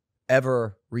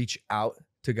ever reach out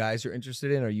to guys you're interested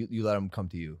in, or you let them come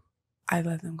to you? I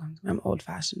let them come to me. I'm old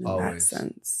fashioned in Always. that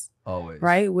sense. Always.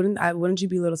 Right? Wouldn't you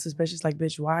be a little suspicious? Like,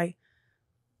 bitch, why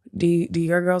do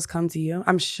your girls come to you?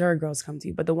 I'm sure girls come to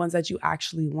you, but the ones that you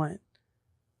actually want.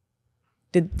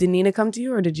 Did Nina come to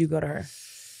you or did you go to her?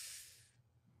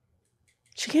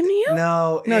 She came to you?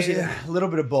 No, No, she didn't. a little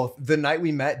bit of both. The night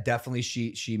we met, definitely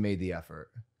she made the effort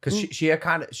because she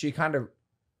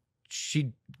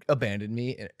abandoned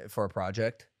me for a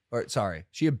project. Or sorry,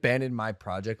 she abandoned my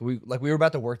project. We were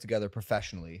about to work together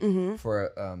professionally Mm-hmm. for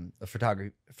a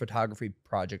photography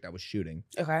project I was shooting,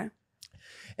 Okay.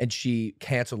 and she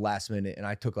canceled last minute, and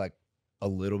I took like a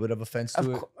little bit of offense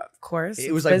to it. Of course. It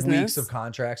it's was like business. weeks of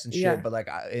contracts and shit, Yeah. but like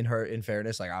in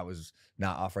fairness, like I was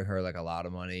not offering her like a lot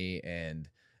of money, and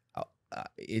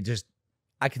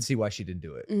I can see why she didn't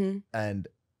do it, Mm-hmm. and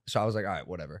so I was like, all right,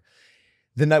 whatever.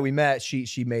 The night we met,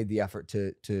 she made the effort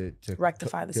to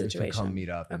Rectify the to situation. come meet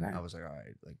up, and Okay. I was like, all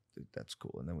right, like that's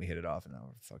cool, and then we hit it off, and now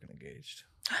we're fucking engaged.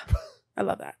 I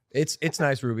love that. It's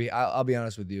nice, Ruby. I'll be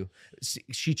honest with you.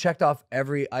 She checked off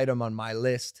every item on my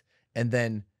list, and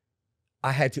then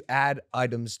I had to add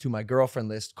items to my girlfriend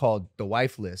list called the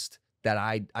wife list that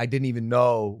I didn't even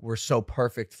know were so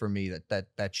perfect for me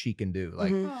that she can do.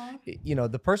 Like, Aw. you know,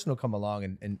 the person will come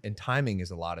along and timing is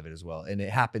a lot of it as well. And it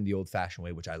happened the old fashioned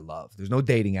way, which I love. There's no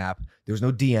dating app. There was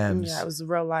no DMs. Yeah, it was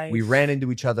real life. We ran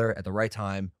into each other at the right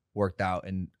time, worked out.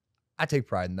 And I take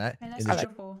pride in that. And In that's this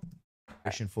beautiful.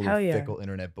 generation full Hell of yeah. fickle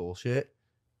internet bullshit,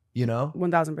 you know?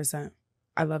 1000%.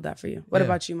 I love that for you. What Yeah.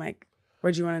 about you, Mike?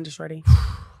 Where'd you run into Shorty?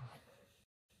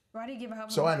 Why do you give a help?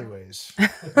 So, anyways,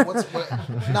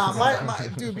 my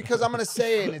dude, because I'm gonna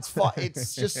say it,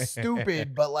 it's just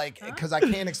stupid, but like, because I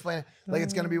can't explain it. Like,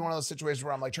 it's gonna be one of those situations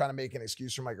where I'm like trying to make an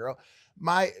excuse for my girl.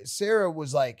 Sarah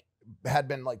was like, had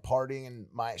been like partying in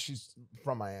she's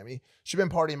from Miami. She'd been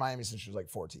partying in Miami since she was like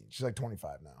 14. She's like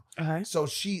 25 now. Okay. So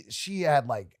she had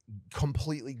like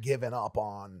completely given up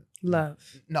on Love.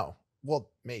 no, well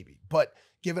maybe, but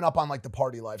given up on like the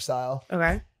party lifestyle.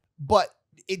 Okay. But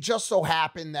it just so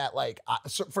happened that like,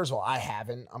 so first of all, I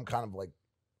haven't. I'm kind of like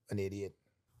an idiot.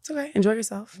 It's okay. Enjoy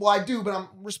yourself. Well, I do, but I'm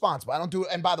responsible. I don't do it.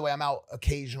 And by the way, I'm out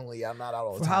occasionally. I'm not out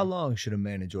all the For time. how long should a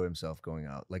man enjoy himself going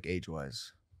out, like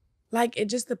age-wise? Like, it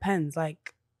just depends.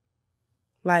 Like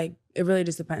it really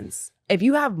just depends. If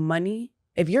you have money,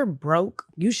 if you're broke,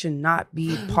 you should not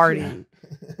be partying.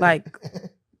 Like,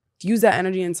 use that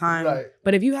energy and time. Right.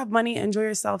 But if you have money, enjoy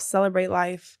yourself, celebrate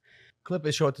life. Clip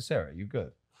it, show it to Sarah. You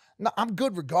good? No, I'm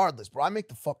good regardless, bro. I make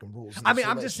the fucking rules. in I this mean,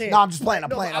 I'm just relationship. saying. No, I'm just playing. I'm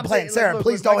No, playing. but I'm playing. saying, Sarah, look,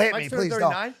 please look, don't hit Mike's me. turned Please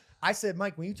don't. 39. I said,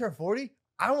 Mike, when you turn 40,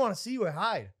 I don't want to see you at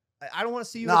Hyde. I don't want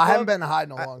to see you. No, at I haven't club. been to Hyde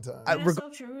in a long time. That's so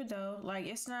true though. Like,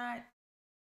 it's not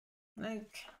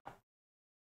like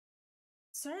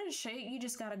certain shit you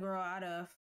just gotta grow out of.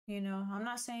 You know, I'm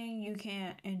not saying you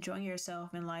can't enjoy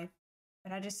yourself in life,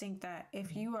 but I just think that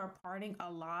if you are partying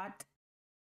a lot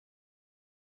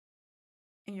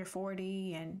and you're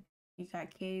 40 and you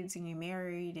got kids and you're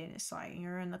married and it's like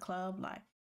you're in the club, like,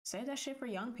 save that shit for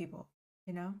young people,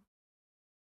 you know?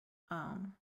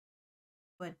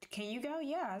 But can you go?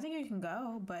 Yeah, I think you can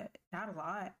go, but not a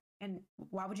lot. And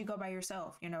why would you go by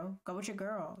yourself? You know, go with your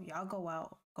girl. Y'all go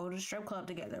out, go to the strip club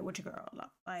together with your girl.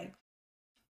 Like,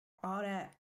 all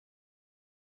that.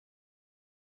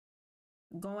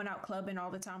 Going out clubbing all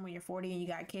the time when you're 40 and you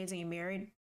got kids and you're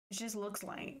married, it just looks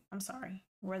like, I'm sorry,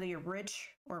 whether you're rich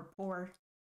or poor,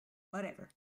 whatever.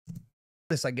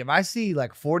 It's like if I see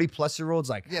like 40-plus-year-olds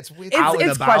like Yeah, it's weird. out and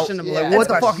It's about, questionable. Yeah. what It's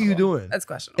the fuck are questionable. you doing? That's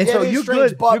questionable. And Yeah, so it is you're strange,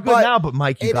 good. but- You're good but now, but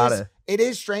Mike, you It gotta.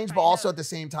 is strange, but I also know. at the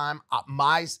same time,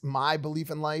 my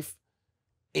belief in life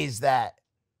is that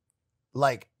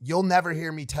like you'll never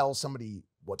hear me tell somebody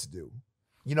what to do.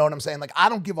 You know what I'm saying? Like, I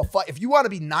don't give a fuck. If you want to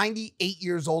be 98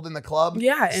 years old in the club,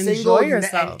 Yeah, single, enjoy and-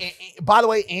 yourself. and by the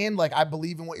way, and like I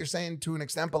believe in what you're saying to an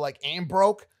extent, but like and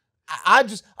broke, I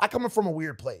come from a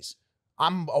weird place.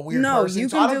 I'm a weird No, person, you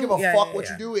so can I don't do- give a yeah, fuck yeah, what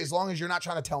yeah. you do as long as you're not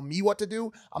trying to tell me what to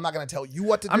do. I'm not gonna tell you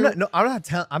what to do. I'm not. No, I'm not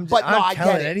telling. I'm just. But I'm no, not I get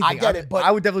telling it. anything. I get it, but- I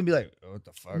would definitely be like, oh, what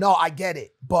the fuck? No, I get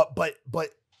it.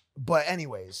 But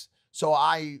anyways, so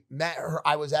I met her.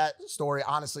 I was at Story,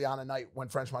 honestly, on a night when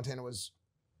French Montana was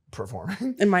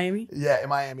performing. In Miami? Yeah, in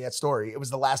Miami at Story. It was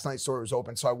the last night Story was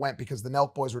open. So I went because the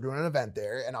Nelk boys were doing an event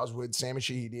there. And I was with Sam and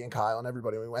Shahidi and Kyle and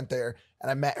everybody. We went there and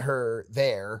I met her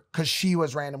there because she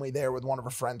was randomly there with one of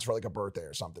her friends for like a birthday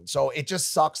or something. So it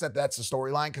just sucks that that's the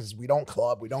storyline because we don't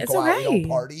club, we don't It's go out, we okay. don't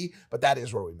party. But that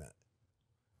is where we met.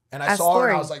 And I At saw her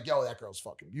and I Story. was like, yo, that girl's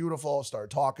fucking beautiful.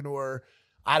 Started talking to her.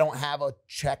 I don't have a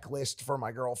checklist for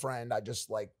my girlfriend. I just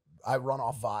like, I run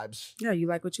off vibes. Yeah, you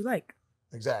like what you like.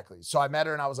 Exactly. So I met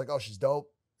her and I was like, oh, she's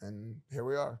dope. And here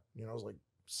we are. You know, it was like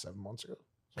 7 months ago.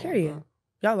 something like Period.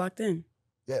 that. Y'all locked in.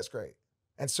 Yeah, it's great.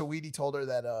 And Saweetie told her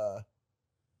that at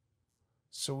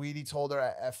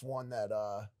F1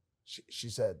 that she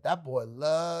said, that boy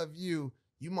love you.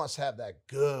 You must have that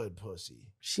good pussy.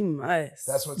 She must.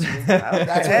 That's what Saweetie,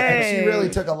 that's what, and she really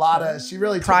took a lot of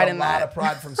Pride in lot that. of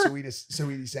pride from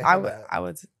Saweetie saying I would that. I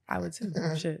would too.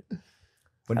 Shit.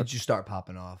 When did you start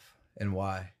popping off and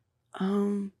why?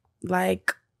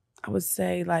 Like I would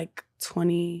say like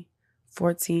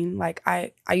 2014. Like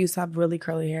I used to have really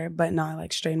curly hair, but now I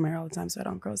like straighten my hair all the time so I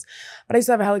don't gross. But I used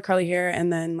to have hella curly hair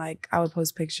and then like I would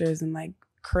post pictures and like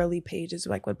curly pages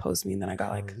like would post me and then I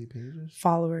got like Curly pages?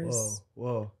 followers.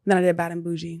 Whoa. Then I did Bad and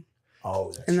Bougie.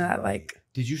 Oh, that's And then I right. like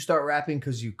Did you start rapping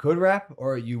because you could rap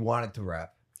or you wanted to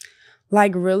rap?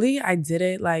 Like really, I did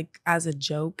it like as a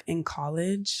joke in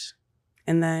college.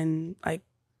 And then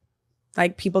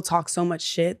like people talk so much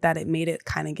shit that it made it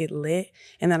kind of get lit.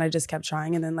 And then I just kept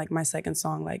trying. And then like my second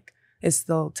song like is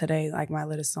still today like my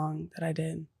latest song that I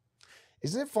did.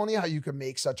 Isn't it funny how you can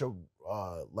make such a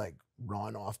like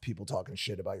run off people talking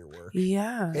shit about your work?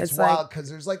 Yeah. It's like wild because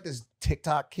there's like this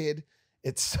TikTok kid.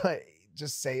 It's like,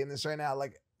 just saying this right now.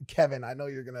 Like Kevin, I know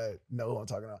you're gonna know who I'm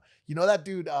talking about. You know that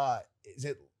dude, is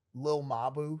it Lil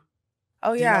Mabu?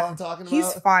 Oh Do you know yeah, what I'm talking about?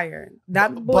 he's fired.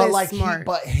 That boy but is like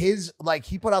smart.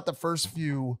 he put out the first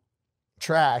few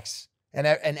tracks and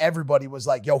everybody was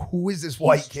like, yo, who is this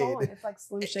white kid? Trolling. It's like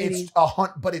Slim Shady.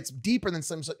 But it's deeper than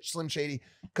Slim Shady,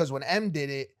 because when M did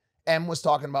it, M was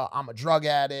talking about I'm a drug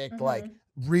addict, like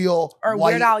real or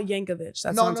white. Weird Al Yankovic.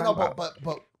 That's what I'm talking about.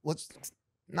 But let's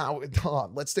hold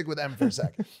on. Let's stick with M for a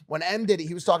sec. When M did it,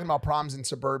 he was talking about problems in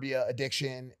suburbia,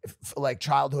 addiction, like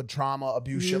childhood trauma,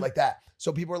 abuse, shit like that.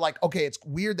 So people were like, okay, it's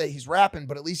weird that he's rapping,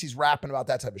 but at least he's rapping about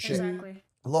that type of shit. Exactly.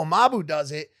 Lil Mabu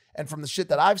does it, and from the shit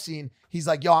that I've seen, he's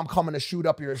like, yo, I'm coming to shoot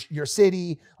up your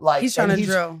city. Like he's trying to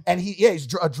drill. And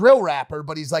he's a drill rapper,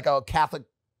 but he's like a Catholic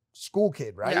school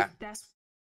kid, right? Yeah. That's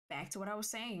back to what I was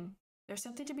saying. There's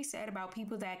something to be said about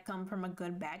people that come from a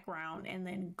good background and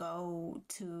then go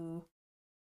to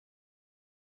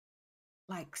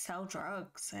like sell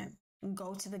drugs and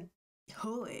go to the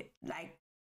hood. Like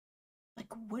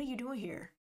what are you doing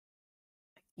here?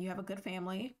 You have a good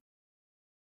family.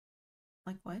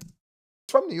 Like what? It's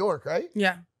from New York, right?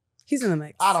 Yeah, he's in the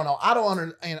mix. I don't know. I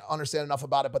don't understand enough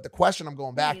about it, but the question I'm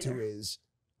going back to is,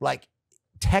 like,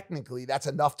 technically that's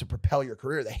enough to propel your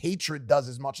career. The hatred does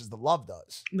as much as the love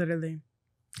does. Literally.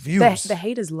 Views. The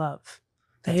hate is love.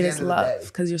 The At hate the is end of the love. day.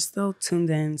 Because you're still tuned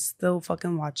in, still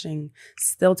fucking watching,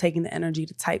 still taking the energy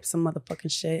to type some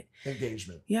motherfucking shit.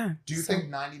 Engagement. Yeah. Do you think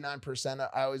 99%,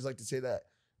 I always like to say that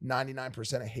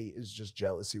 99% of hate is just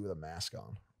jealousy with a mask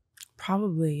on?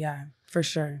 Probably, yeah, for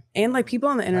sure. And like people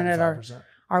on the internet 95%?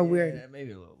 are weird.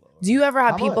 Maybe a little lower. Do you ever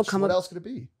have How people much? come What up? else could it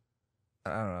be?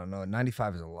 I don't know.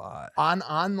 95 is a lot. On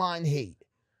online hate.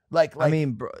 Like I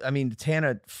mean,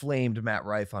 Tana flamed Matt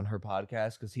Rife on her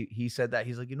podcast because he said that.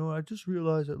 He's like, you know what? I just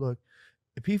realized that, look,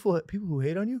 people who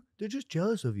hate on you, they're just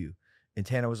jealous of you. And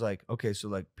Tana was like, okay, so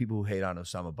like people who hate on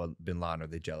Osama bin Laden, are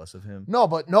they jealous of him? no,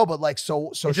 but like so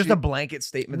It's just a blanket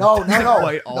statement. No, that doesn't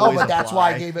quite no, always but that's why I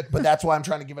apply. gave it. But that's why I'm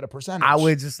trying to give it a percentage. I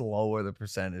would just lower the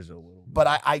percentage a little. But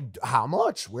I how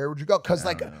much? Where would you go? Because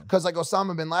I like don't know.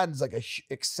 Osama bin Laden is like a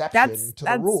exception to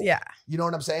the rule. Yeah. You know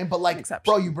what I'm saying? But like,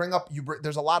 Exception. bro,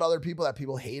 there's a lot of other people that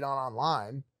people hate on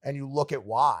online, and you look at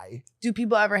why. Do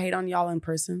people ever hate on y'all in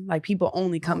person? Like people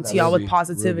only come to that's y'all with Ruby,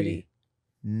 positivity.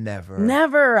 Never.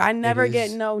 Never. I never It get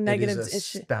is- no negative It is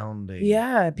shit. astounding.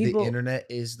 Yeah, people. The internet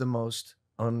is the most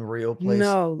unreal place.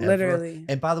 No, ever. literally.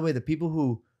 And by the way, the people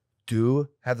who do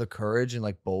have the courage and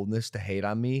like boldness to hate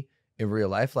on me in real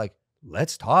life, like,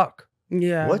 let's talk.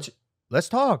 Yeah. Let's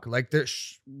talk. Like,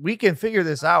 we can figure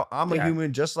this out. I'm a Yeah.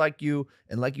 human just like you.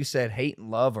 And like you said, hate and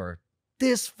love are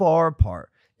this far apart.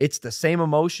 It's the same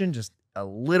emotion, just a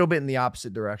little bit in the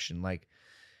opposite direction. Like,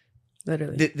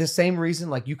 Literally. the same reason,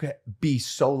 like, you could be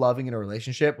so loving in a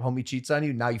relationship, homie cheats on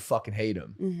you, now you fucking hate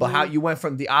him. But how you went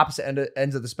from the opposite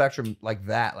ends of the spectrum like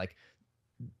that, like,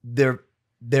 they're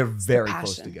very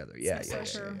close passion. together. Yeah. It's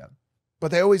so true. But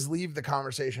they always leave the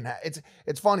conversation.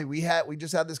 It's funny. We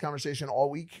just had this conversation all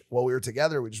week while we were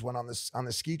together. We just went on this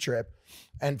ski trip,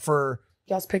 and for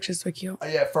Y'all's pictures were cute.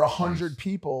 for 100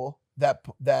 people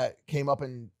that came up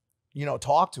and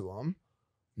talked to him,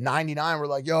 99 were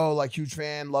like, yo, like, huge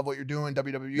fan, love what you're doing,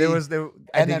 WWE.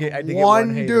 I did get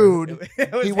one hater. dude,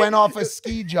 It was he went off a haters.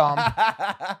 ski jump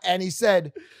and he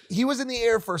said he was in the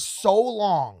air for so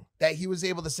long that he was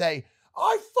able to say,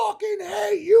 I fucking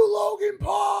hate you, Logan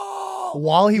Paul.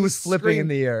 While he was flipping in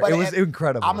screamed, the air. but It was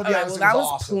incredible. I'm gonna be Okay, honest, well, it that was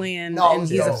was awesome. planned, No, it and was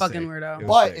he's a dope. fucking sick. weirdo. It was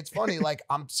But sick. it's funny, like,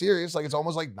 I'm serious, like, it's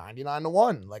almost like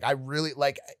 99-1. Like, I really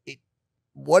like it.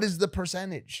 What is the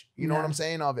percentage? You know what Yeah. I'm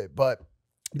saying of it? But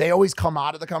they always come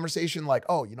out of the conversation like,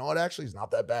 oh, you know what? Actually, it's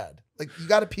not that bad.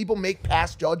 Like, people make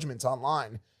past judgments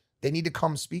online. They need to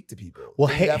come speak to people. Well,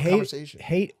 They need to have a conversation.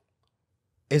 hate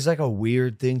is like a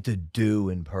weird thing to do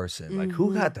in person. Like, who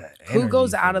Mhm. got that? Who energy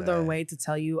goes for out of their that? way to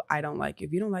tell you I don't like you?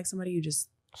 If you don't like somebody, you just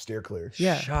Steer clear.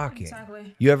 Yeah. Shocking.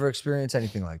 Exactly. You ever experience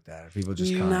anything like that? Or people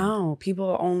just kind? no.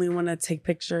 People only want to take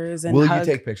pictures and Will hug.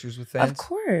 you take pictures with fans? Of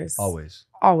course, Always.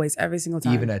 every single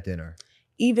time, Even at dinner.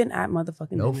 even at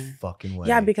motherfucking No dinner. fucking way.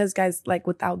 Yeah, because guys, like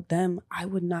without them, I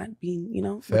would not be.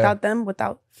 Fair. Without them, we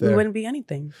Fair. wouldn't be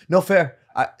anything. No, fair.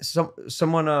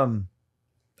 Someone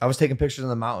I was taking pictures on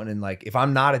the mountain, and like, if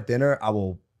I'm not at dinner, I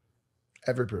will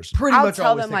Every person. pretty I'll much tell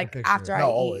always them take a like picture. after I No,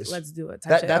 eat, always. let's do it. type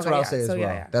That, shit. that's Okay, what I'll yeah. say as So, well.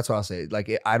 yeah. That's what I'll say.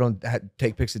 Like, I don't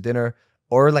take pics at dinner,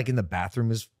 or like in the bathroom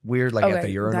is weird. Like at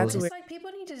Okay, the that's urinals. It's weird. like people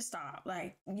need to stop.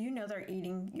 Like, they're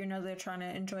eating, they're trying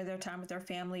to enjoy their time with their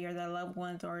family or their loved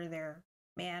ones or their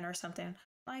man or something.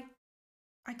 Like,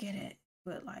 I get it.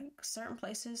 But like certain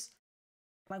places,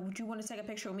 like, would you want to take a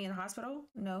picture with me in the hospital?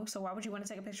 No. So why would you want to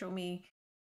take a picture with me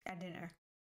at dinner?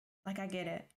 Like, I get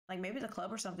it. like maybe the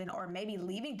club or something, or maybe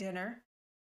leaving dinner.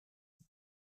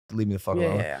 Leave me the fuck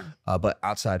alone. But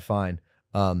outside, fine.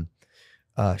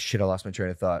 Shit, I lost my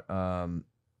train of thought.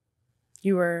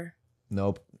 You were.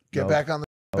 Nope. Get back on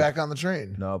the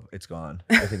train. Nope, it's gone.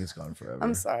 I think it's gone forever.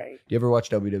 I'm sorry. You ever watch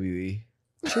WWE?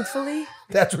 Truthfully,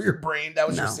 That's where your brain. That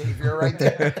was your No. savior right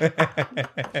there.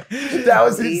 That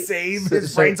was his save.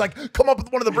 His brain's like, come up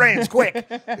with one of the brands, quick.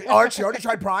 Arch, you already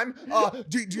tried Prime?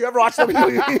 Do you ever watch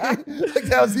WWE? Like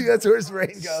that's where his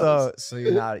brain goes. So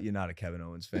you're not a Kevin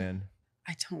Owens fan?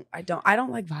 I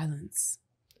don't like violence.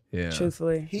 Yeah.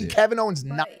 Truthfully. Kevin Owens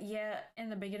not. But yeah, in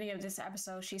the beginning of this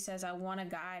episode, she says, "I want a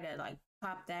guy to like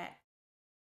pop that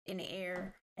in the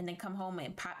air and then come home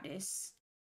and pop this."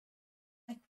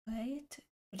 Like what?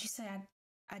 Would you say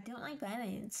I don't like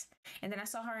violence? And then I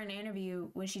saw her in an interview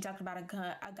when she talked about a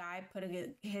guy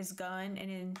putting his gun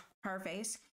in her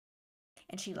face,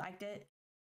 and she liked it.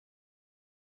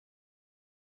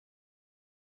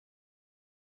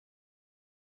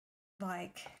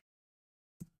 Like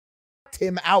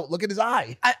Him out. Look at his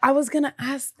eye. I was gonna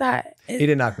ask that. He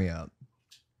didn't knock me out.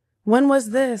 When was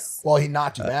this? Well, he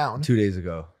knocked you down. 2 days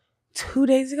ago. 2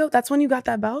 days ago? That's when you got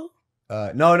that belt?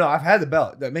 No, I've had the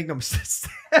belt. Make no mistake.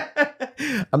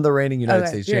 I'm the reigning United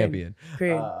States period. champion.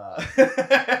 Period.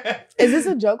 Is this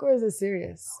a joke or is it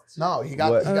serious? No, he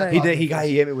got. What? Okay. He did.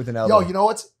 He hit me with an elbow. Yo, you know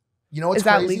what's Is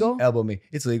that crazy? legal? Elbow me.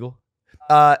 It's legal.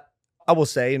 I will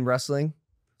say in wrestling,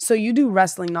 So you do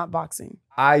wrestling, not boxing.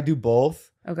 I do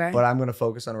both, Okay. but I'm gonna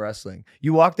focus on wrestling.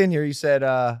 You walked in here, you said,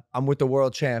 I'm with the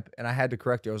world champ, and I had to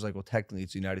correct you. I was like, well, technically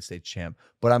it's the United States champ,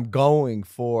 but I'm going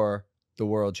for the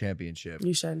world championship.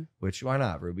 You should. Which why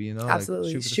not, Ruby? You know,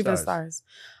 Absolutely. Like, shoot for the stars.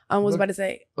 I was about to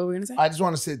say, what were we gonna say? I just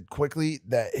want to say quickly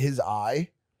that his eye,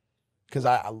 because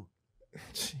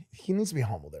he needs to be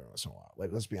humbled every once in a while.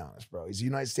 Like, let's be honest, bro. He's a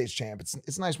United States champ.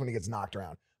 It's nice when he gets knocked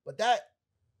around, but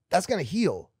that's gonna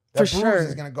heal. That For bruise sure.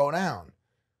 is gonna go down,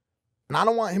 and I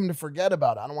don't want him to forget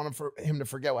about it. I don't want him to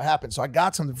forget what happened. So I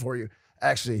got something for you,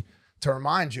 actually, to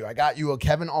remind you. I got you a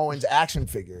Kevin Owens action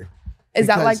figure. Is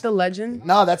that like because- the legend?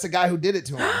 No, that's the guy who did it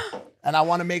to him. And I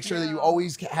want to make sure that you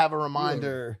always have a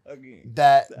reminder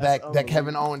that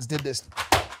Kevin Owens did this.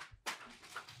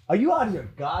 Are you out of your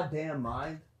goddamn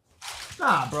mind?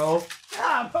 Nah, bro.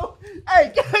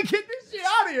 Hey, get this shit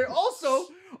out of here.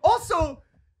 Also,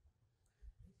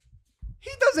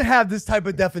 he doesn't have this type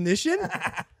of definition.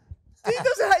 He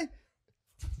doesn't have.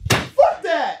 Fuck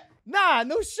that. Nah,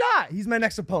 no shot. He's my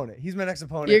next opponent.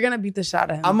 You're gonna beat the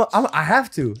shot at him. I have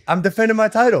to. I'm defending my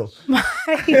title.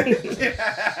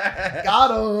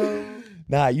 Got him.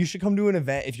 Nah, you should come to an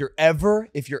event if you're ever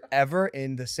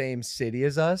in the same city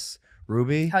as us,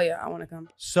 Ruby. Hell yeah, I want to come.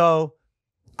 So,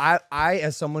 I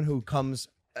as someone who comes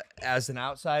as an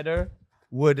outsider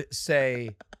would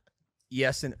say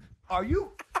yes. And are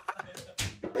you?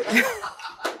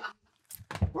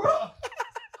 Bro.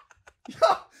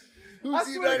 I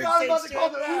swear to God, I'm about to call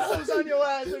the Usos on your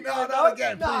ass. No, not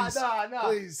again, please. Nah.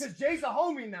 Please. Because Jay's a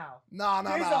homie now. No.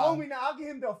 Jay's a homie now. I'll get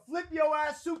him to flip your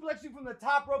ass, suplex you from the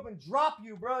top rope, and drop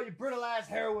you, bro. You brittle ass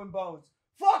heroin bones.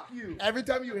 Fuck you. Every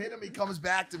time you hit him, he comes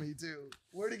back to me too.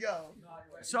 Where'd he go?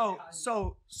 So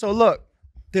look,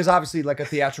 there's obviously like a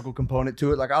theatrical component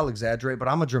to it. Like I'll exaggerate, but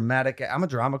I'm a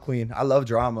drama queen. I love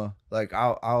drama. Like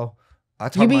I'll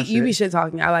talk my shit. You be shit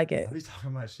talking. I like it. I be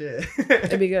talking my shit.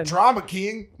 It'd be good. Drama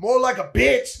king, more like a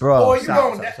bitch, Bro, Boy, you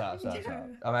stop.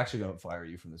 going I'm actually gonna fire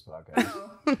you from this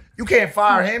podcast. You can't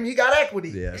fire him. He got equity.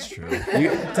 Yeah, that's true.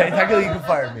 Technically, you can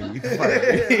fire me. You can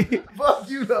fire me. Fuck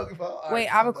you, Logan. Wait,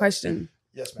 I have a question.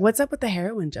 Yes, ma'am. What's up with the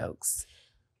heroin jokes?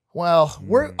 Well,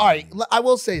 we're all right. I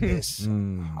will say this.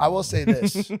 I will say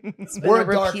this. It's been We're a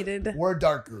a dark. repeated. We're a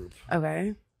dark group.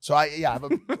 Okay. So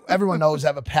everyone knows I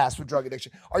have a past with drug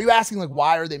addiction. Are you asking like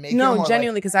why are they making them? No, or,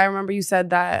 genuinely, because I remember you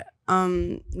said that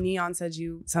Neon said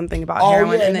you something about Like,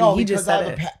 heroin, and then he because just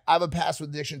said it. I have a past with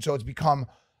addiction, so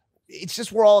it's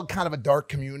just we're all kind of a dark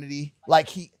community. Like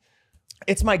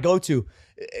It's my go-to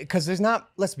because there's not.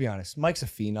 Let's be honest. Mike's a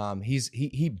phenom. He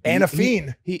beat, And a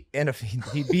fiend. He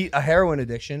beat a heroin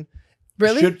addiction.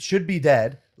 Really? Should be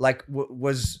dead. Like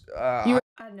was. I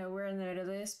know we're in the middle of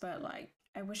this, but like,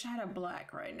 I wish I had a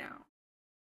black right now.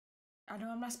 I know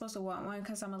I'm not supposed to want one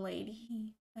because I'm a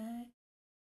lady, but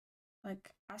like,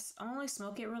 I only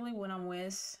smoke it really when I'm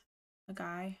with a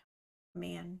guy,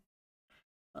 man.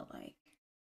 But like,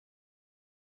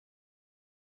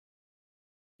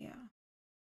 yeah,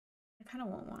 I kind of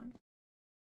want one,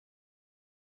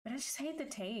 but I just hate the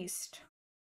taste.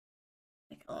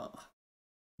 Like, ugh.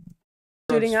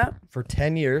 Shooting up? for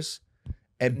 10 years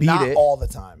and beat not it. all the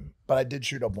time, but I did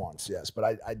shoot up once. Yes, but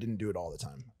I didn't do it all the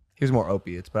time. He was more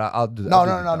opiates, but I'll do that.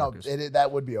 No.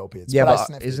 That would be opiates. Yeah, but I but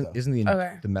sniffed isn't it, though. isn't the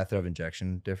Okay. the method of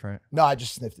injection different? No, I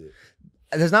just sniffed it.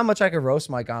 There's not much I could roast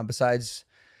Mike on besides,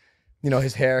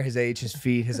 his hair, his age, his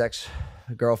feet, his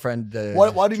ex-girlfriend.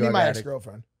 What do you mean drug my addict.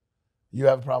 ex-girlfriend? You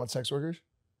have a problem with sex workers?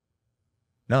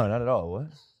 No, not at all. What?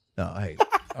 No, hey,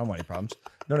 I don't want any problems.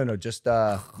 No. Just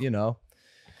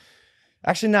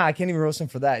Actually, no, I can't even roast him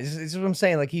for that. This is what I'm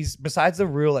saying. Like, he's besides the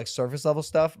real like surface level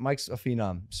stuff. Mike's a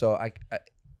phenom. So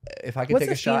if I could What's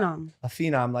take a shot, phenom? a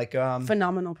phenom, like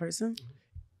Phenomenal person.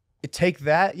 take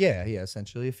that. Yeah,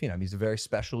 essentially a phenom. He's a very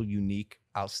special, unique,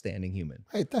 outstanding human.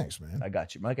 Hey, thanks, man. I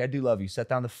got you, Mike. I do love you. Set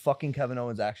down the fucking Kevin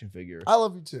Owens action figure. I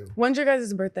love you too. When's your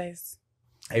guys' birthdays?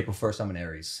 April 1st, I'm an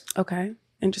Aries. Okay.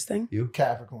 Interesting. You?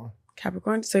 Capricorn.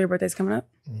 Capricorn. So your birthday's coming up?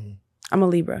 Mhm. I'm a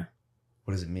Libra.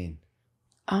 What does it mean?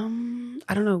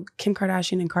 I don't know. Kim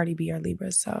Kardashian and Cardi B are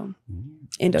Libras, so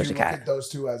and Do you Doja look Cat. at those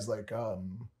two as like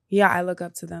Yeah, I look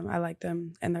up to them. I like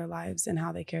them and their lives and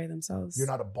how they carry themselves. you're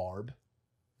not a barb?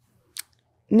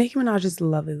 Nicki Minaj is a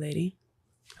lovely lady.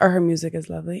 Or her music is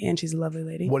lovely, and she's a lovely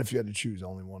lady. What if you had to choose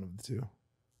only one of the two?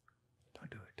 Don't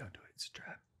do it. Don't do it. It's a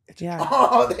trap. Yeah.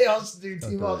 Oh, they also do Don't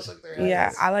team do up. it. Shook their heads.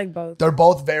 Yeah, I like both. They're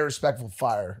both very respectful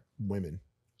fire women,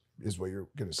 is what you're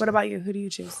gonna say. What about you? Who do you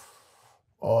choose?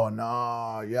 Oh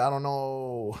no, yeah, I don't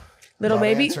know. Little Without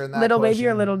Baby? answering that Little Baby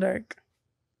or question, Little Dirk?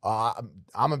 I'm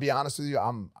gonna be honest with you.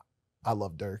 I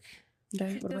love Dirk.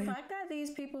 Okay, what The about you? fact that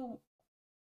these people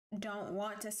don't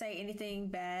want to say anything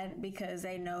bad because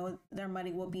they know their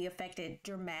money will be affected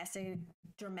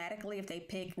dramatically if they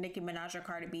pick Nicki Minaj or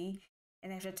Cardi B,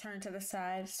 and they have to turn to the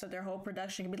side so their whole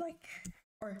production can be like,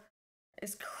 or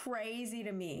it's crazy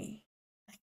to me.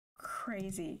 Like,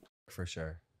 crazy. For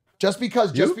sure. Just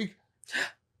because,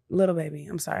 Little Baby.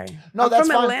 I'm sorry. No, I'm that's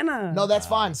from fine. Atlanta. No, that's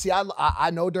fine. See, I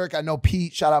know Dirk. I know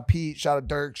Pete. Shout out Pete. Shout out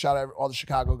Dirk. Shout out all the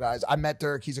Chicago guys. I met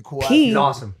Dirk. He's a cool. Pete? athlete. He's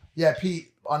awesome. Yeah, Pete.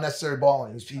 Unnecessary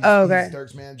balling. He's Oh, okay.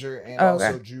 Dirk's manager and Oh, okay.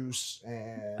 also Juice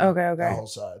and Okay. that whole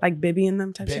side. Like Bibby and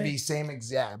them type Bibby, shit? same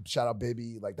exact. Shout out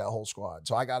Bibby, like that whole squad.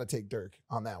 So I got to take Dirk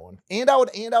on that one. And I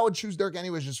would choose Dirk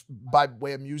anyways, just by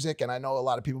way of music. And I know a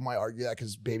lot of people might argue that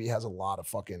because Baby has a lot of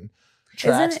fucking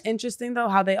tracks. Isn't it interesting though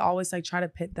how they always like try to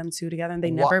pit them two together and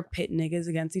they never pit niggas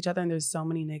against each other and there's so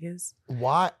many niggas?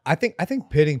 Why? I think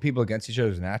pitting people against each other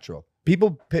is natural.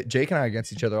 People pit Jake and I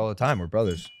against each other all the time. We're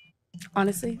brothers.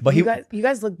 Honestly. But you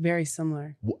guys look very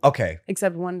similar. Okay.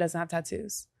 Except one doesn't have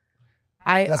tattoos.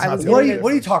 That's I not was too What are looking you at-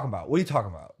 What are you talking about? What are you talking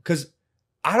about? Because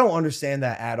I don't understand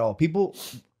that at all. People,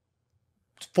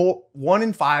 1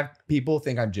 in 5 people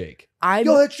think I'm Jake.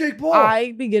 Yo, that's Jake Paul.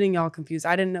 I be getting y'all confused.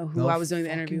 I didn't know who No I was doing the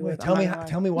fucking interview way. with. Tell I'm me. not gonna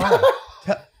lie. Tell me why.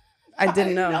 I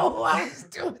didn't know. I was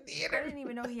doing the I interview. didn't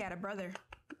even know he had a brother.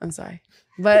 I'm sorry.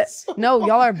 But no,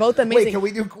 y'all are both amazing.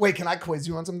 Wait, can I quiz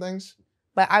you on some things?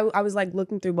 But I was like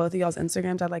looking through both of y'all's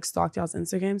Instagrams. I like stalked y'all's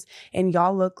Instagrams and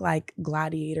y'all look like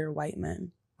gladiator white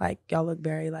men. Like y'all look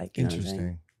very like, you know what I'm saying?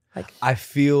 Interesting. Like I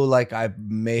feel like I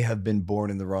may have been born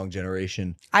in the wrong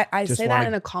generation. I Just say wanna- that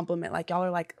in a compliment. Like y'all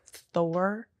are like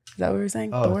Thor. Is that what you were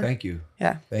saying? Oh, Thor? thank you.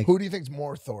 Yeah. Thank you. Who do you think's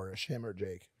more Thorish, him or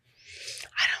Jake?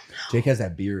 I don't know. Jake has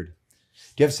that beard.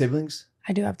 Do you have siblings?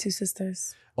 I do have 2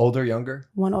 sisters. Older, younger?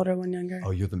 One older, one younger.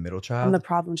 Oh, you're the middle child? I'm the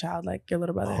problem child, like your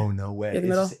little brother. Oh, no way. You're the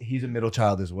middle? He's a middle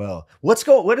child as well.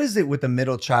 What is it with the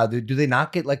middle child? Do they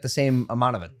not get like the same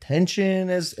amount of attention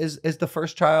as the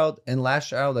first child and last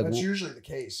child? Like, That's usually the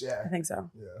case, I yeah. think so.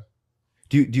 Yeah.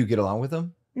 do you get along with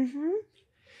them? Mm-hmm.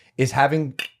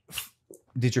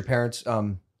 Did your parents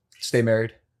stay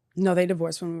married? No, they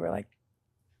divorced when we were like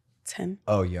 10.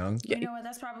 Oh, young? Yeah. You know what?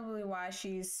 That's probably why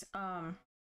she's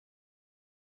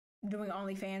doing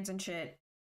OnlyFans and shit.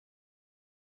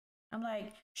 I'm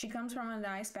like, she comes from a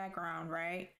nice background,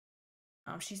 right?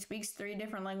 She speaks 3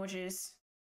 different languages.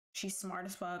 She's smart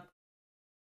as fuck.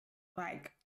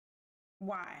 Like,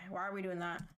 why? Why are we doing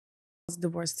that? I was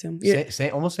divorced too. Yeah.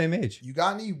 Almost same age. You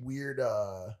got any weird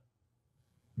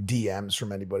DMs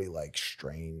from anybody like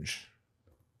strange?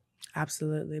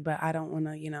 Absolutely, but I don't want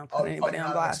to, put anybody on not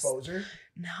an blast. exposure?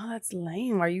 No, that's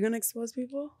lame. Are you gonna expose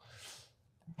people?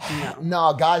 No.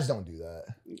 No, guys don't do that.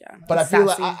 Yeah, But I feel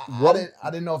like Sassy. I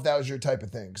didn't know if that was your type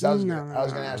of thing because I was No, gonna, I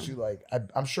was no, gonna no. ask you like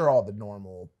I'm sure all the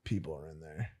normal people are in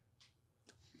there.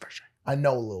 For sure. I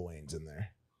know Lil Wayne's in there.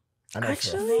 I know for a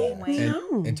Actually, fact. Wayne.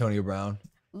 no. Antonio Brown.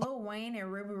 Lil Wayne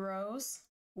and Rubi Rose,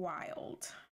 wild.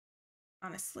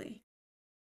 Honestly.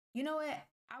 You know what?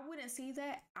 I wouldn't see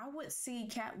that. I would see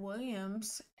Cat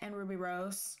Williams and Rubi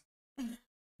Rose. I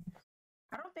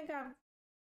don't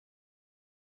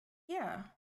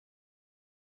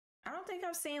think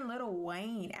I've seen Lil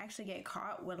Wayne actually get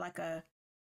caught with like a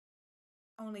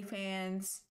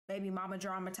OnlyFans baby mama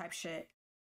drama type shit.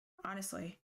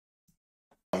 Honestly.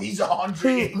 He's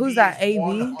 100. Who's that, AB?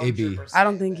 100%. I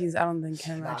don't think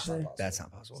him Nah, actually. it's That's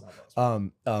not possible. It's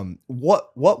not possible.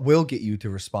 What will get you to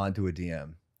respond to a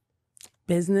DM?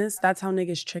 Business. That's how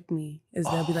niggas trick me. Is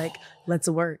they'll be like, let's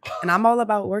work. And I'm all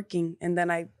about working. And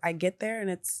then I get there and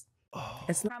it's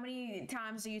not. How many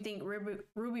times do you think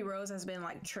Ruby Rose has been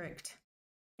like tricked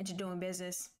into doing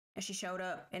business and she showed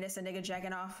up and it's a nigga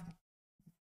jacking off?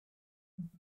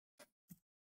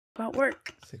 About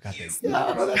work.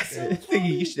 Yeah, bro, that's so funny.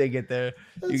 You should get there.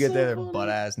 That's You get so there funny. butt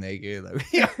ass naked. Like,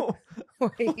 yo.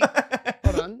 Wait,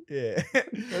 hold on. Yeah.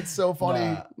 That's so funny.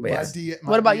 Nah. My Yes. my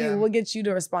What about DM you? What gets you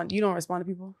to respond? You don't respond to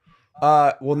people?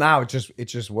 Well, now it's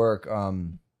just work.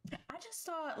 I just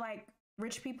thought like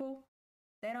rich people,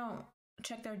 they don't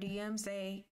check their DMs,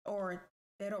 they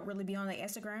don't really be on their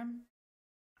Instagram.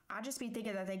 I just be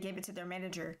thinking that they gave it to their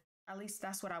manager. At least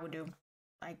that's what I would do.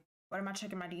 Like, what am I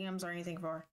checking my DMs or anything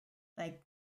for? Like,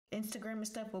 Instagram and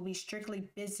stuff will be strictly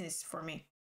business for me.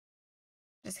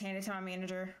 Just hand it to my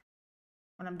manager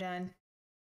when I'm done.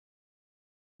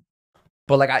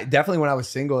 But like, I definitely, when I was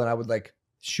single and I would like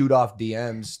shoot off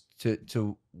DMs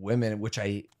to women, which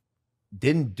I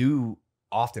didn't do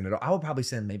often at all. I would probably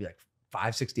send maybe like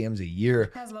 5-6 DMs a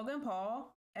year. Has Logan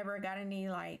Paul ever got any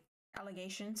like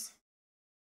allegations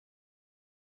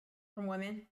from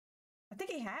women? I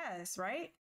think he has, right?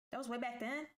 That was way back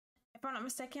then. If I'm not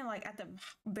mistaken, like at the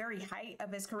very height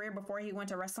of his career before he went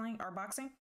to wrestling or boxing.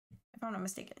 If I'm not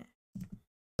mistaken.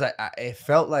 It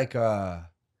felt like I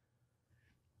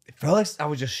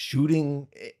was just shooting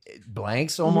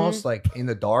blanks almost like in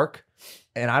the dark.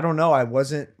 And I don't know. I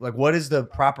wasn't like, what is the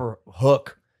proper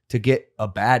hook to get a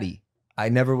baddie? I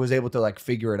never was able to like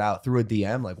figure it out through a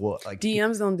DM. Like what? Like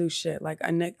DMs don't do shit. Like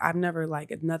I've never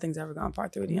like nothing's ever gone far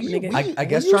through a DM. We- Nigga, we- I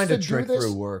guess used trying to to do trick this.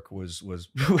 through work was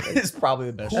is probably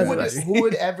the best. Who would, strategy.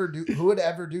 who would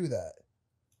ever do that?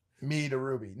 Me to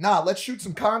Ruby. Nah, let's shoot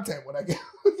some content when I get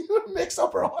mix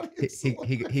up our audience.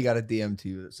 He got a DM to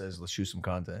you that says, let's shoot some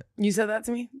content. you said that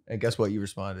to me? And guess what? You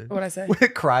responded. What'd I say? With a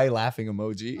cry laughing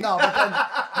emoji.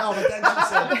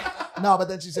 But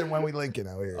then she said when we link it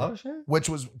out here. Oh shit. Which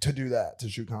was to do that, to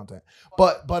shoot content.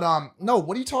 But no,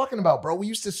 what are you talking about, bro? We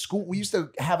used to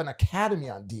have an academy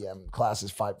on DM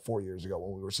classes 4 years ago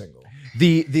when we were single.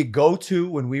 The go-to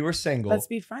when we were single. Let's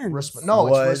be friends. It's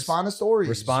Was respond to stories.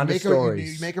 respond to You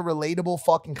stories. make a relatable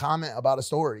fucking comment about a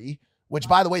story. Which,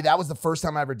 by the way, that was the first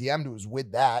time I ever DM'd. It was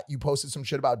with that. You posted some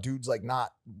shit about dudes like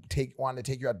not wanting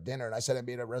to take you out to dinner, and I said I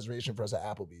made a reservation for us at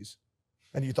Applebee's,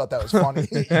 and you thought that was funny.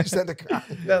 You sent the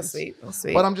comments. That's sweet. That's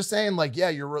sweet. But I'm just saying, like, yeah,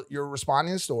 you're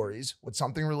responding to stories with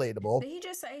something relatable. Did he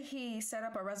just say he set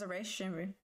up a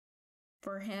reservation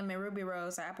for him and Ruby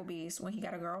Rose at Applebee's when he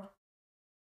got a girl?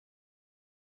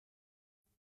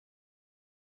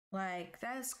 Like,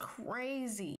 that's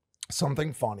crazy.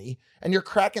 Something funny, and you're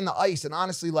cracking the ice. And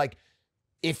honestly, like,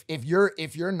 if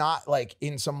you're not like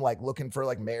in some like looking for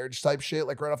like marriage type shit,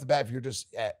 like right off the bat, if you're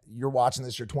just you're watching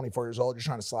this, you're 24 years old, you're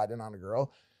trying to slide in on a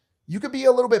girl, you could be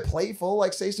a little bit playful,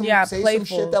 like say some some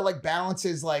shit that like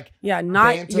balances like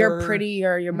not banter. you're pretty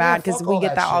or you're bad, because fuck we all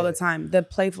get that that all the shit. time. The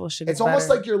playful shit is It's almost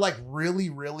better. like you're like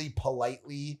really, really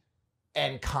politely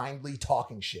and kindly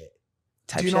talking shit.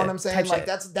 Type Do you know shit. what I'm saying? Type Like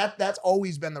shit. that's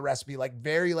always been the recipe, like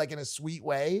very like in a sweet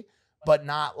way, but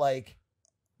not like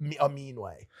a mean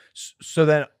way. So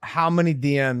then how many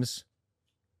DMs,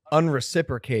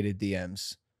 unreciprocated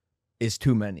DMs, is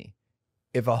too many?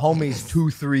 If a homie's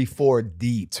 2, 3, 4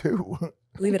 deep. 2.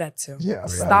 Leave it at 2. Yeah.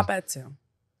 Stop at 2.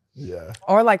 Yeah.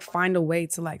 Or like find a way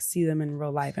to like see them in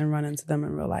real life and run into them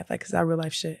in real life. Like, cause that real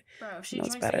life shit, Bro, if she you know,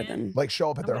 it's drinks better again, than. Like show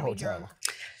up at I'm their gonna be hotel.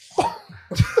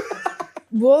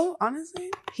 Well, honestly,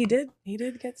 he did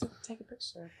get to take a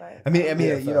picture, but I mean,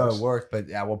 Yeah, you know, facts. it worked, but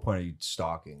at what point are you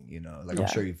stalking? You know, like Yeah.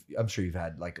 I'm sure you've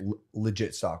had like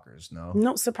legit stalkers. No,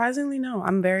 no, surprisingly, no.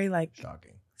 I'm very like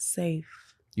shocking. safe.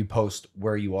 You post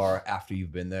where you are after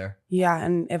you've been there. Yeah,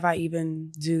 and if I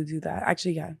even do that,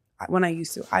 actually, yeah, when I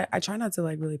used to, I try not to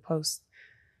like really post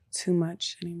too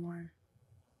much anymore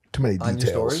Too many On details.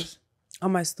 your stories?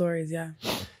 on my stories. Yeah,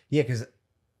 Yeah, because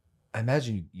I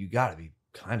imagine you got to be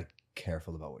kind of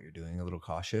careful about what you're doing, a little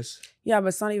cautious. yeah, but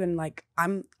it's not even like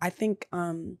I think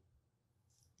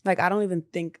like I don't even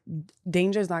think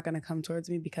danger is not gonna come towards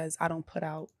me because I don't put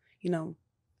out, you know,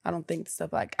 I don't think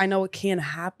stuff like I know it can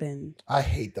happen. I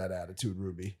hate that attitude,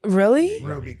 Ruby. Really? You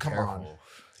gotta Ruby, be come careful. on.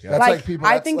 Yeah. That's like like people-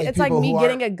 I that's think like it's like people me who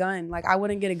getting aren't- a gun. Like I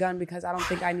wouldn't get a gun because I don't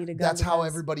think I need a gun. That's how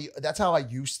because- everybody. That's how I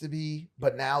used to be,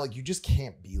 but now like you just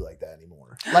can't be like that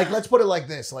anymore. Like let's put it like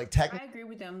this: like I technically, agree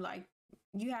with them. Like,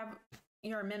 you have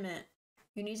your amendment.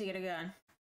 You need to get a gun.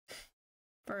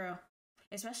 For real.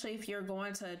 especially if you're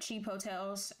going to cheap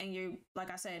hotels and you,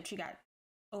 like I said, she got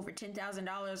over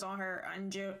 $10,000 on her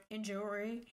in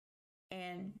jewelry,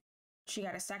 and she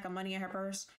got a stack of money in her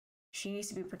purse. She needs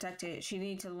to be protected. She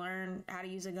needs to learn how to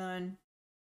use a gun.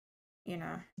 You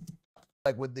know,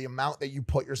 like with the amount that you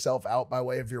put yourself out by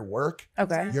way of your work,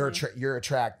 Okay. you're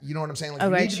attract. You know what I'm saying? Like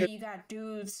Okay. you need to you got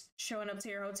dudes showing up to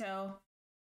your hotel,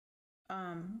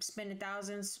 spending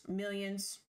thousands,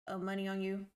 millions of money on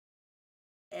you,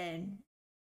 and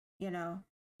you know,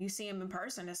 you see them in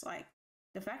person. It's like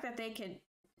the fact that they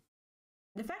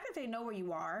know where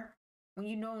you are when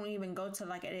you don't even go to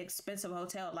like an expensive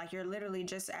hotel. Like you're literally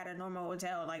just at a normal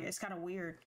hotel. Like it's kind of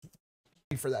weird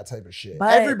for that type of shit.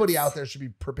 But- Everybody out there should be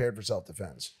prepared for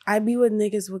self-defense. I be with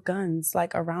niggas with guns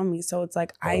like around me, so it's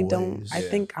like I Always,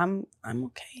 think I'm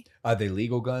okay. Are they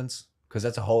legal guns? Because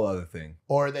that's a whole other thing.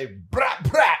 Or are they brat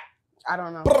brat? I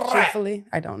don't know. Brat. Truthfully,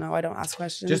 I don't know. I don't ask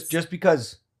questions. Just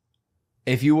because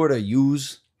if you were to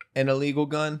use an illegal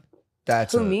gun,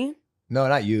 that's who me? No,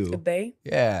 not you. If they?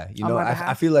 Yeah, you On know, my I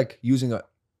behalf? feel like using an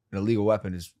illegal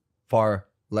weapon is far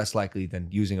less likely than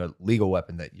using a legal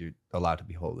weapon that you're allowed to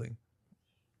be holding.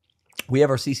 We have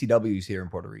our CCWs here in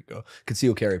Puerto Rico,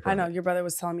 concealed carry I permit. know your brother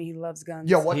was telling me he loves guns.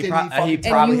 Yo, what He did pro- he fucking he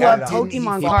tell probably you? And you had love it.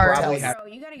 Pokemon He cards. probably had- bro,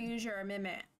 you gotta use your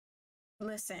amendment.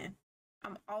 Listen,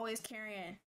 I'm always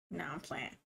carrying. No, I'm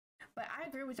playing. But I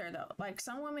agree with her though. Like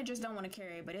some women just don't want to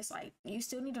carry, but it's like you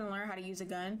still need to learn how to use a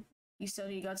gun. You still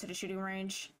need to go to the shooting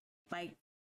range. Like,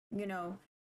 you know,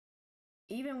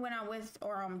 even when I'm with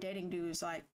or I'm dating dudes,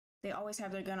 like they always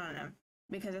have their gun on them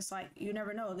because it's like you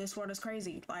never know. This world is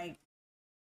crazy. Like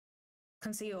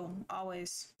conceal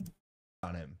always.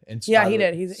 on him. And Yeah, by he the-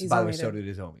 did. He's by the told way, me so that. did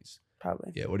his homies.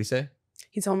 Probably. Yeah, what'd he say?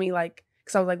 He told me like,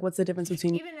 because I was like, what's the difference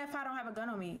between Even if I don't have a gun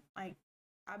on me, like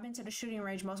I've been to the shooting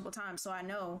range multiple times, so I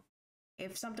know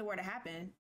if something were to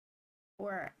happen,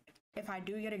 or if I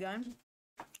do get a gun,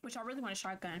 which I really want a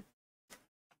shotgun,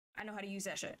 I know how to use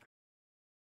that shit.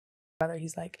 brother?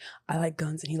 He's like, I like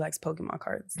guns and he likes Pokemon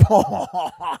cards.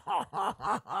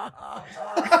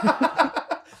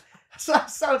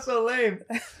 That sounds so lame.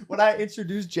 When I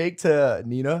introduced Jake to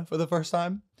Nina for the first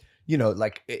time, you know,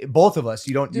 like both of us,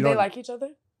 Do you they don't like each other?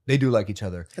 They do like each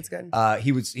other. That's good.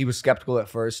 He was skeptical at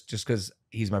first just because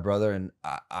he's my brother and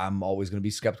I'm always gonna be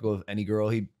skeptical of any girl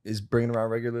he is bringing around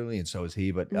regularly, and so is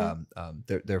he. But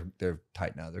they're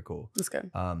tight now. They're cool. That's good.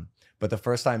 But the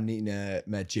first time Nina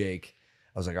met Jake,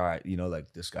 I was like, all right, you know,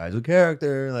 like this guy's a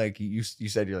character. Like you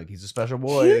said, you're like he's a special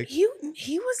boy. He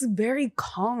was very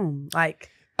calm. Like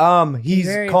He's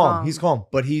very calm. calm. He's calm,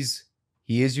 but he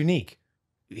is unique.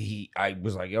 I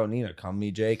was like, yo, Nina, come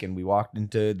meet Jake. And we walked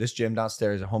into this gym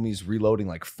downstairs. A homie's reloading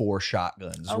like 4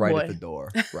 shotguns Oh, right boy. at the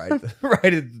door. Right,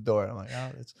 right at the door. And I'm like,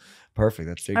 oh, that's perfect.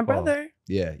 That's Jake my Paul. brother.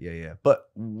 Yeah. But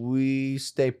we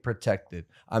stay protected.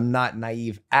 I'm not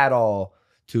naive at all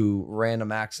to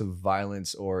random acts of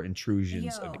violence or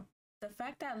intrusions. Yo, the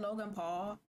fact that Logan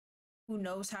Paul, who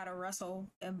knows how to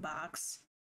wrestle and box,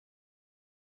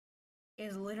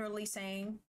 is literally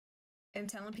saying and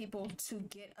telling people to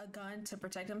get a gun to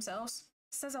protect themselves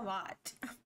says a lot.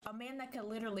 A man that could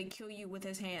literally kill you with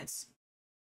his hands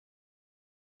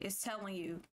is telling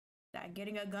you that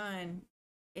getting a gun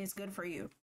is good for you.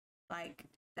 Like,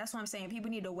 that's what I'm saying. People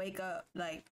need to wake up,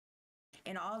 like,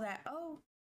 and all that. Oh,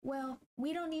 well,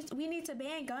 we need to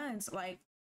ban guns. Like,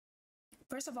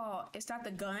 first of all, it's not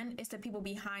the gun, it's the people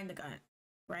behind the gun,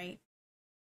 right?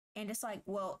 And it's like,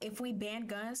 well, if we ban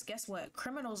guns, guess what?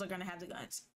 Criminals are going to have the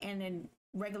guns. And then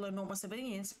regular, normal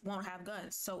civilians won't have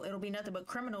guns. So it'll be nothing but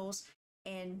criminals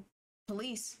and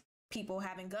police people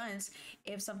having guns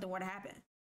if something were to happen.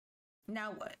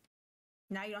 Now what?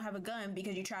 Now you don't have a gun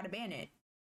because you try to ban it.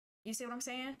 You see what I'm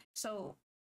saying? So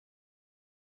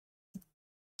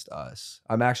us.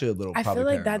 I'm actually a little. I feel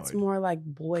probably like that's paranoid. more like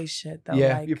boy shit though.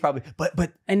 Yeah, like, you're probably. But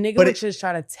a nigga but would it- just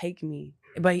try to take me,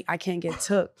 but I can't get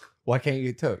took. why can't you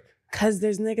get took? Cause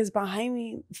there's niggas behind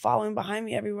me, following behind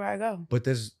me everywhere I go. But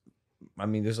there's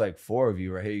like 4 of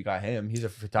you right here. You got him. He's a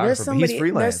There's photographer, but he's somebody.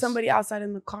 freelance. There's somebody outside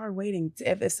in the car waiting.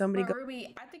 If somebody But go,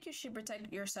 Ruby, I think you should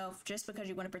protect yourself just because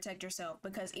you want to protect yourself.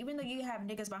 Because even though you have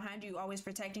niggas behind you always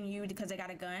protecting you because they got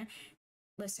a gun,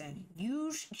 listen,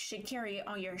 you should carry it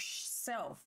on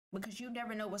yourself because you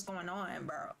never know what's going on,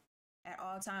 bro. At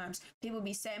all times, people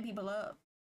be setting people up.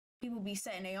 People be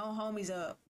setting their own homies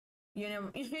up. You know,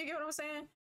 you get what I'm saying?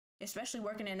 Especially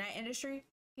working in that industry,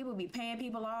 people be paying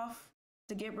people off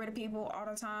to get rid of people all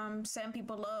the time, setting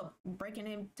people up, breaking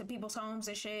into people's homes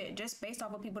and shit, just based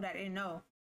off of people that didn't know.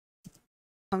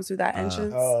 comes through that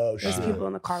entrance, Oh there's shit. people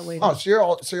in the car waiting. Oh, so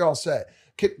you're all set.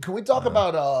 Can we talk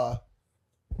about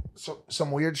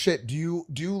some weird shit? Do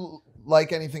you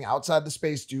like anything outside the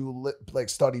space? Do you like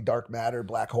study dark matter,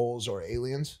 black holes, or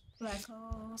aliens? Black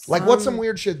holes. Like, what's some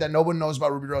weird shit that no one knows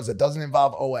about Rubi Rose that doesn't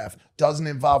involve OF, doesn't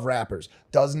involve rappers,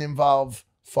 doesn't involve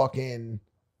fucking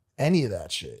any of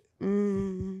that shit?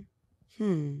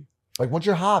 Like, what's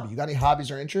your hobby? You got any hobbies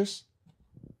or interests?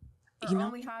 Her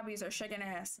only hobbies are shaking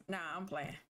ass. Nah, I'm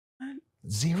playing.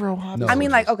 Zero hobbies. No. I mean,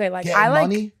 like, okay, like Getting I like.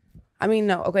 money? I mean,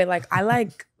 no, okay, like I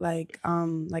like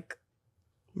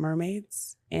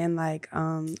mermaids and like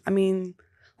I mean,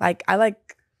 like I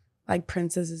like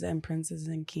princesses and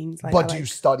kings. Like, But do you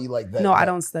study like that? No, I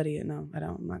don't study it. No, I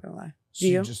don't. I'm not gonna lie. So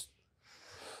Do you? just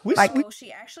So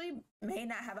she actually may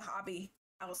not have a hobby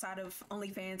outside of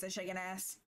OnlyFans and shaking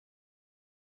ass.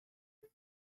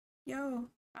 Yo,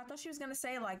 I thought she was gonna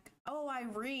say like, oh, I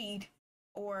read,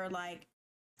 or like,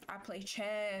 I play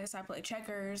chess, I play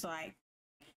checkers, like,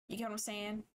 you get what I'm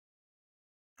saying?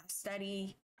 I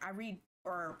study, I read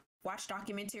or watch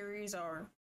documentaries or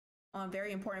on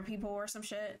very important people or some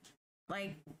shit.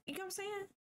 Like, you get what I'm saying?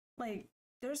 Like,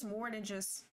 there's more than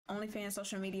just OnlyFans,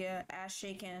 social media, ass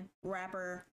shaking,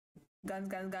 rapper,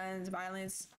 guns,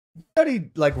 violence. Study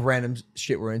like random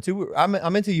shit we're into. I'm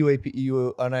into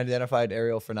UAP, unidentified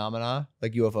aerial phenomena,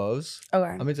 like UFOs.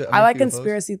 Okay. I like UFOs.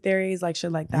 conspiracy theories, like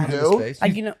shit like that. You do?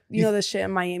 Like you know the shit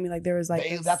in Miami, like there was like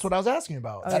that's what I was asking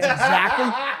about. Oh, That's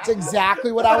yeah. that's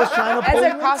exactly what I was trying to pull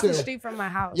It's you across the into. street from my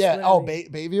house. Yeah. literally.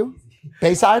 Oh, Bayview,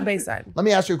 Bayside. Bayside. Let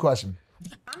me ask you a question.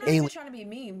 I'm not even trying to be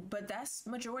mean, but that's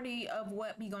majority of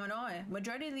what be going on.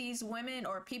 Majority of these women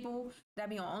or people that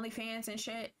be on OnlyFans and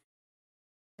shit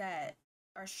that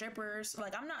are strippers.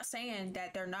 Like, I'm not saying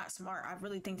that they're not smart. I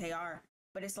really think they are.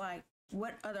 But it's like,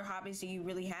 what other hobbies do you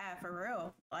really have for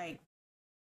real? Like,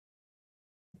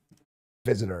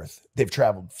 Visit Earth. They've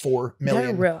traveled 4 million.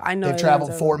 They're real. I know They've aliens traveled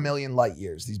are 4 real. million light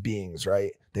years. These beings,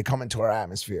 right? They come into our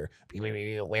atmosphere.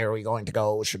 Where are we going to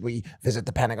go? Should we visit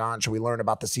the Pentagon? Should we learn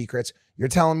about the secrets? You're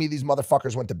telling me these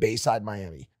motherfuckers went to Bayside,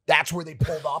 Miami. That's where they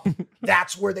pulled up. That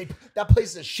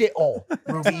place is a shithole,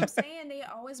 Ruby. I'm saying they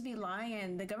always be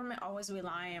lying. The government always be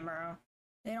lying, bro.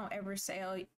 They don't ever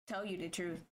tell you the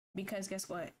truth. Because guess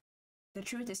what? The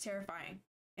truth is terrifying.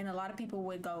 And a lot of people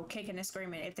would go kicking and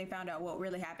screaming if they found out what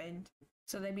really happened.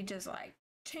 So they'd be just like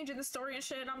changing the story and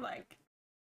shit. And I'm like,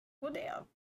 well, damn.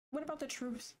 What about the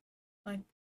truth? Like,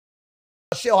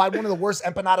 Shit, I had one of the worst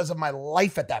empanadas of my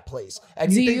life at that place.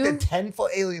 And you think the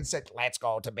 10-foot alien said, let's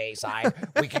go to Bayside.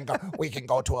 We can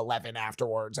go to 11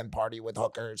 afterwards and party with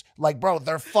hookers. Like, bro,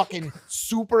 they're fucking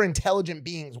super intelligent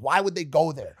beings. Why would they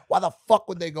go there? Why the fuck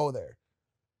would they go there?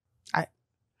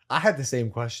 I had the same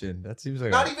question. That seems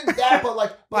like Not even that, but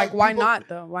like why people- not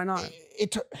though? Why not? yeah,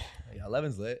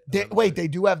 11's lit. Wait, they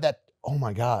do have that. Oh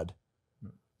my God.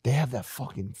 They have that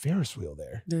fucking Ferris wheel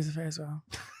there. There's a Ferris wheel.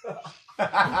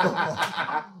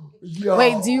 Yo.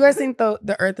 Wait, do you guys think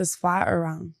the Earth is flat or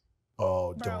round?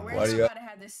 Oh, bro, don't. we're Why just do you- about to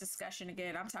have this discussion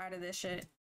again. I'm tired of this shit.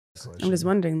 I'm just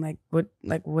wondering, like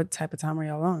what type of time are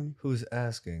y'all on? Who's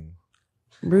asking?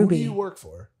 Who Ruby. do you work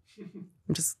for?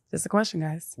 I'm just a question,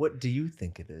 guys. What do you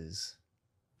think it is?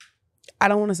 I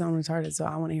don't want to sound retarded, so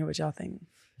I want to hear what y'all think.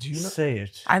 Do you know? Say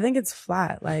it. I think it's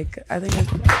flat. Like I think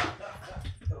it's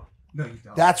No, you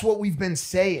don't. That's what we've been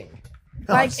saying.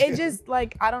 No, like I'm it just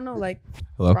like I don't know, like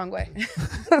Hello? wrong way.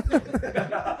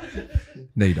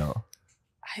 No, you don't.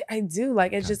 I do.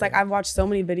 Like it's just like I've watched so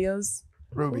many videos.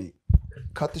 Ruby,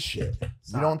 cut the shit.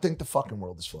 You don't think the fucking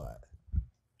world is flat?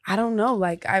 I don't know.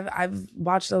 Like I've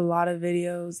watched a lot of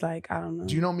videos. Like I don't know.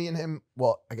 Do you know me and him?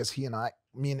 Well, I guess he and I.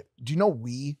 Do you know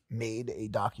we made a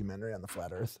documentary on the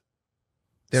flat Earth?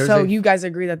 So you guys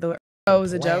agree that the Earth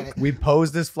was a joke? Planet- We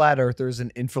posed as flat earthers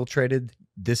and infiltrated.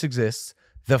 This exists.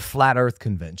 The Flat Earth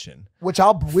Convention. Which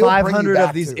we'll bring you 500 back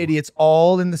of these to. idiots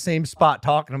all in the same spot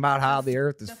talking about how the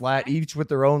Earth is The flat, fact- each with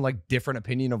their own like different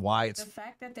opinion of why The it's.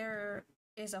 fact that there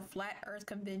is a flat Earth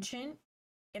convention,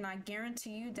 and I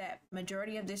guarantee you that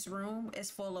majority of this room is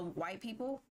full of white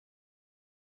people,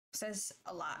 says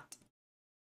a lot.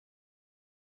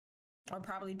 Or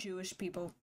probably Jewish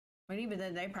people. But even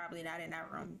then, they probably not in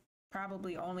that room.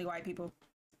 Probably only white people.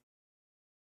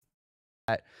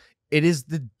 It is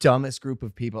the dumbest group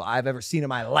of people I've ever seen in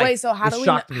my life. Wait, so how It do we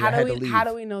shocked me. I had to how do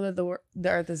leave. we know that the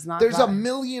Earth is not? There's flat? a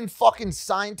million fucking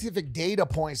scientific data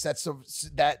points that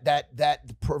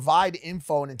provide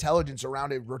info and intelligence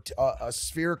around a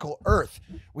spherical Earth.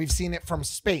 We've seen it from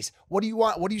space. What do you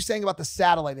want? What are you saying about the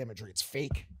satellite imagery? It's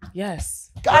fake.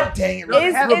 Yes. God dang it, Ruby.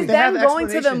 Is Ruby, them going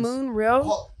to the moon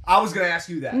real? I was gonna ask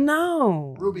you that.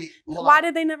 No. Ruby, hold Why on.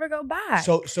 did they never go back?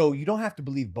 So you don't have to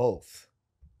believe both.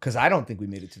 Because I don't think we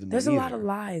made it to the moon. There's a lot of either.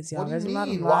 lies, y'all. What do There's you a lot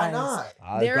of mean? lies. Why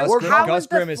not? There's Gus- how Gus is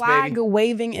the Grimace, flag baby.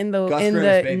 waving in the Gus in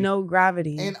Grimace, the baby. no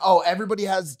gravity? And everybody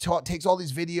takes all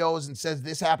these videos and says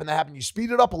this happened, that happened. You speed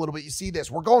it up a little bit, you see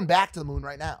this. We're going back to the moon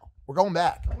right now. We're going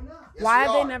back. Yes, Why we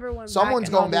have they are. never went Someone's back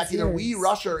in all going back. these Either years? we,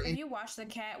 Russia, or If you watch the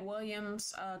Cat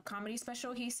Williams comedy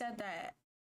special, he said that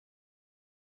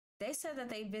they said that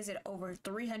they visit over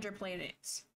 300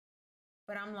 planets.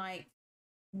 But I'm like,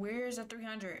 where's the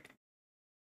 300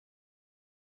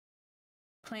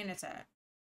 planets at?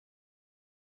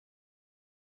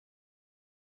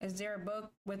 Is there a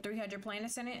book with 300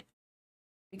 planets in it?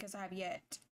 Because I have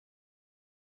yet.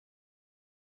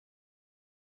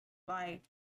 Like,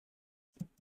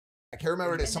 I can't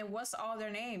remember and this. then what's all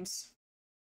their names?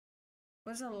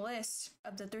 What's the list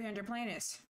of the 300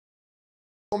 planets?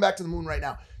 Going back to the moon right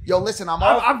now. Yo, listen,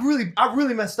 I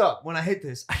really messed up when I hit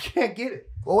this. I can't get it.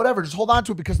 Well, whatever. Just hold on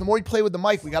to it because the more you play with the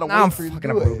mic, we gotta Now I'm wait for you to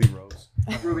fucking do up it. Ruby Rose.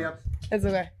 Ruby, It's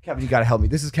okay. Kevin, you gotta help me.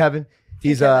 This is Kevin.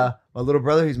 He's Kevin. my little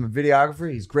brother. He's my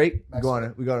videographer. He's great.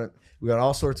 Excellent. We got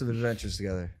all sorts of adventures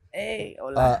together. Hey,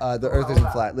 hola. The Earth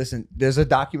isn't flat. Listen, there's a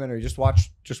documentary. Just watch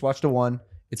the one.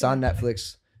 It's on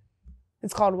Netflix.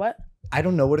 It's called what? I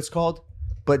don't know what it's called,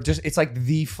 but it's like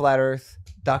the Flat Earth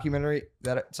documentary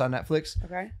that it's on Netflix,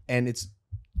 Okay. and it's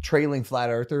trailing flat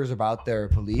earthers about their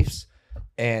beliefs.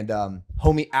 And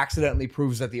homie accidentally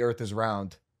proves that the Earth is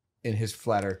round in his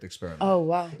flat Earth experiment. Oh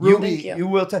wow. Ruby, Thank you. You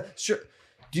will tell. Sure.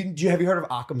 Have you heard of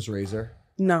Occam's razor?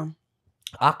 No.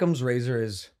 Occam's razor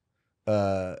is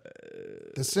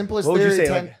The simplest What would you theory,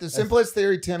 say, Tim, like, the simplest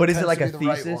theory, Tim. but is it tends like to a be the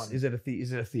right thesis? one. Is it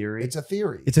a theory? It's a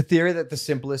theory. It's a theory that the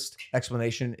simplest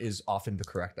explanation is often the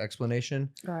correct explanation.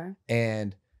 Okay.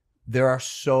 And there are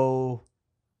so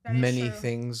That is many true.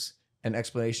 things and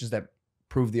explanations that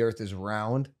prove the Earth is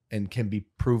round and can be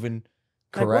proven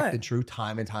Like correct what? and true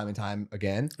time and time and time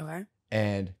again. Okay.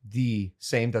 And the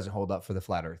same doesn't hold up for the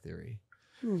flat Earth theory.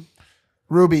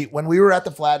 Ruby, when we were at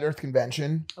the Flat Earth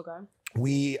convention, Okay.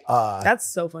 we That's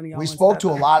so funny. Y'all we went spoke to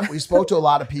that a far. lot. We spoke to a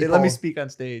lot of They people. let me speak on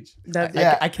stage. That's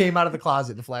Yeah. I came out of the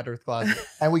closet, the flat Earth closet.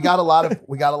 And we got a lot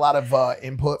of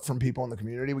input from people in the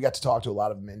community. We got to talk to a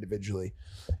lot of them individually.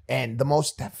 And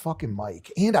that fucking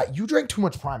mic. And you drank too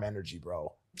much Prime Energy,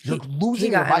 bro. You're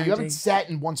losing your got mind. You haven't energy. sat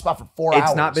in one spot for 4 hours.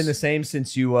 It's not been the same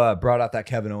since you brought out that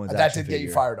Kevin Owens. That action did get you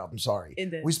figure. fired up. I'm sorry.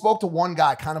 It did. We spoke to one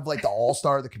guy, kind of like the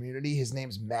all-star of the community. His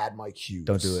name's Mad Mike Hughes.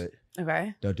 Don't do it.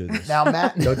 Okay. Don't do this. Now,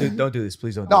 Matt. Don't do this.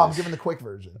 Please don't. Do No, I'm this. giving the quick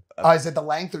version. Is it the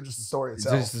length or just the story It's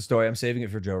itself? just the story. I'm saving it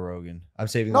for Joe Rogan. I'm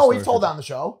saving. the No, story we've told for- on the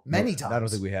show many No, times. I don't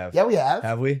think we have. Yeah, we have.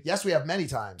 Have we? Yes, we have many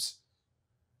times.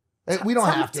 We don't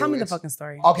have to. Tell me the It's- fucking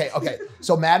story. Okay.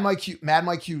 So Mad Mike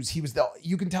Hughes, he was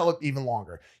you can tell it even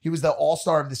longer. He was the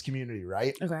all-star of this community,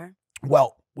 right? Okay.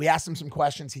 Well, we asked him some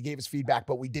questions. He gave us feedback,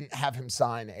 but we didn't have him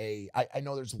sign I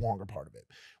know there's a longer part of it.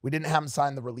 We didn't have him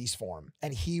sign the release form.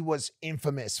 And he was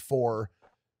infamous for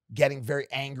getting very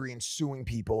angry and suing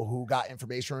people who got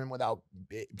information from him without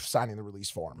signing the release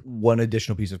form. One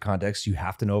additional piece of context you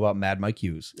have to know about Mad Mike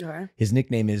Hughes. Okay. His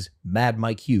nickname is Mad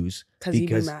Mike Hughes Because he'd be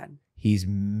because mad. he's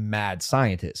mad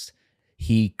scientist.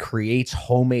 He creates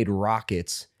homemade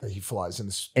rockets That he flies in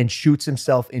this. and shoots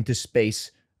himself into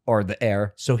space or the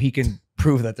air so he can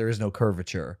prove that there is no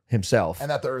curvature himself. And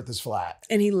that the earth is flat.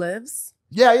 And he lives?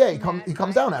 Yeah. He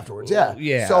comes down afterwards. Yeah.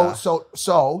 Yeah.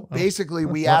 So basically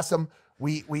we asked him,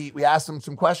 we asked him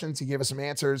some questions. He gave us some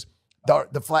answers.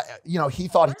 The flat, he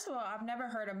thought First of all, I've never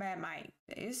heard of Mad Mike.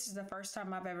 This is the first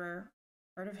time I've ever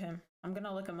heard of him. I'm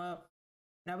gonna look him up.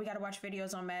 Now we gotta watch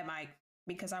videos on Mad Mike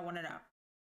because I want to know.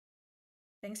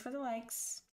 Thanks for the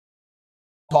likes.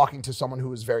 talking to someone who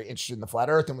was very interested in the flat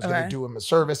earth and was going Okay. to do him a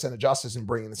service and a justice in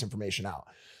bringing this information out.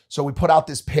 So we put out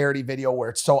this parody video where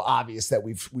it's so obvious that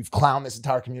we've clowned this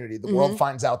entire community. The world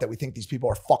finds out that we think these people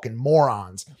are fucking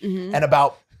morons. Mm-hmm. And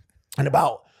about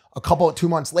 2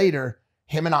 months later,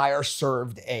 him and I are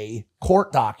served a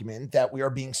court document that we are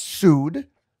being sued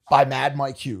by Mad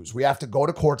Mike Hughes. We have to go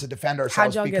to court to defend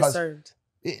ourselves. How'd y'all get because served?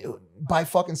 by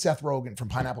fucking Seth Rogen from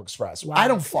Pineapple Express. Wow. I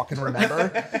don't fucking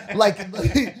remember.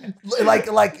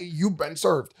 like you've been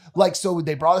served. Like, so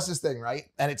they brought us this thing, right?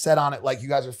 And it said on it, like, you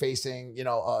guys are facing, a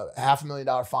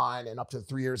 $500,000 fine and up to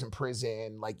 3 years in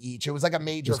prison, like each. It was like a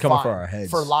major It's coming fine for our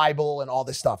heads. for libel and all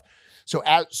this stuff. So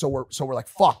we're like,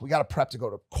 fuck, we got to prep to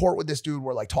go to court with this dude.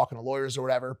 We're like talking to lawyers or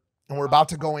whatever. And we're about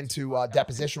to go into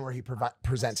deposition where he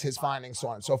presents his findings, so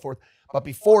on and so forth. But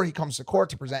before he comes to court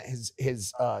to present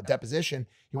his deposition,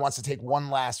 he wants to take one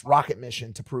last rocket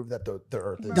mission to prove that the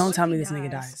Earth is. Don't tell me this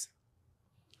nigga dies.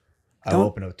 I Don't-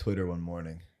 opened up Twitter one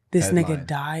morning. This Headline. nigga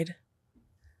died.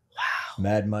 Wow.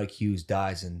 Mad Mike Hughes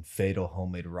dies in fatal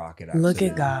homemade rocket accident. Look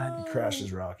at God. He crashed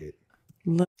his rocket.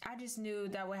 I just knew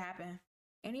that would happen.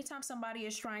 Anytime somebody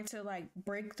is trying to like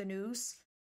break the news,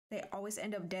 they always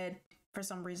end up dead for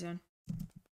some reason.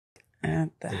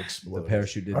 And The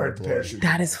parachute didn't Or deploy. parachute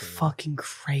that didn't is deploy. fucking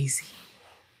crazy.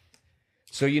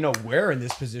 So we're in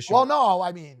this position. Well, no,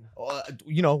 I mean, What do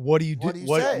you do? What do you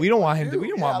say? We don't What want do him you to. do? We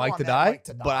don't Yeah, want I Mike don't to want die. Mike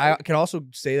to But die. I can also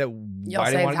say that Y'all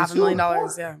Biden saved wanted to sue him.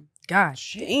 $500,000. Yeah. God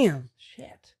damn.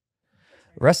 Shit.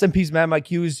 Rest in peace, Mad Mike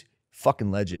Hughes.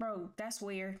 Fucking legend. Bro, that's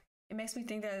weird. It makes me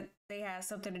think that they had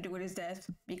something to do with his death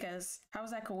because how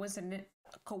is that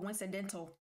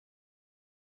coincidental?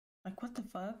 Like, what the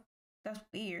fuck? That's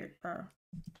weird, bro.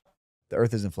 The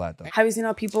Earth isn't flat though. Have you seen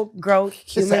how people grow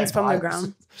humans from the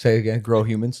ground? Say it again. Grow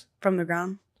humans. From the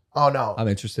ground? Oh no, I'm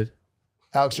interested.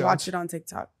 Alex Jones. Watch it on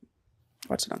TikTok.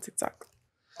 Watch it on TikTok.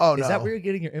 Oh no, Is that where you're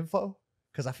getting your info?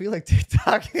 Because I feel like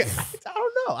TikTok. I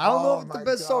don't know. I don't know if it's the my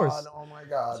best God. source. Oh my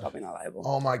god. Probably not liable.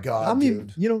 Oh my god. I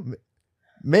mean, dude.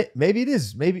 maybe it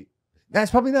is. Maybe that's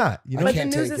probably not. You know, But the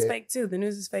can't news take is it. fake too. The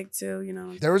news is fake too, you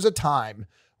know. There was a time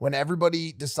when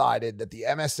everybody decided that the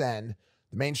MSN,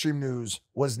 the mainstream news,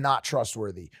 was not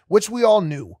trustworthy, which we all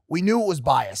knew. We knew it was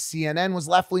biased. CNN was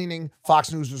left-leaning,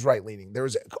 Fox News was right-leaning. There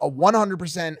was a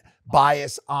 100%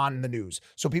 bias on the news.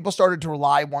 So people started to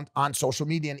rely on social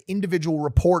media and individual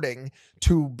reporting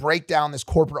to break down this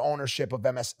corporate ownership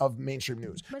of mainstream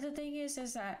news. But the thing is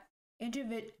that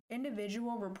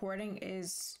individual reporting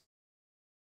is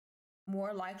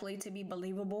more likely to be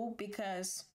believable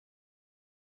because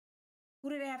who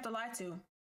do they have to lie to?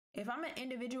 If I'm an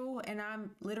individual and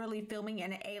I'm literally filming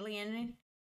an alien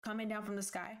coming down from the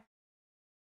sky,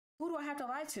 who do I have to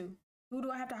lie to? Who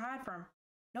do I have to hide from?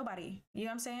 Nobody. You know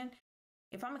what I'm saying?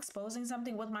 If I'm exposing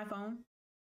something with my phone,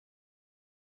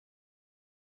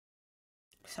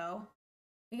 so,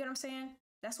 you get what I'm saying?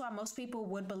 That's why most people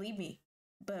would believe me.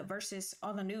 But versus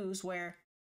on the news where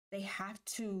they have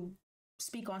to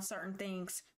speak on certain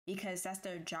things because that's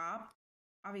their job,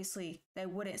 obviously they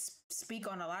wouldn't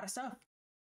speak on a lot of stuff.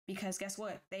 Because guess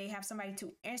what? They have somebody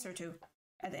to answer to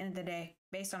at the end of the day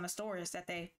based on the stories that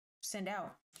they send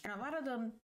out. And a lot of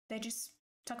them, they just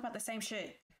talk about the same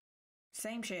shit.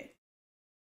 Same shit.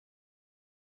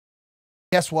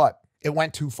 Guess what? It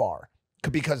went too far.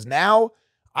 Because now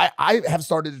I have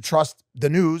started to trust the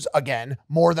news again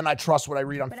more than I trust what I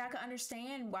read on. But I can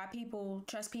understand why people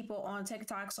trust people on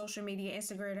TikTok, social media,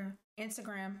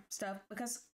 Instagram stuff.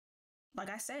 Because, like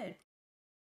I said,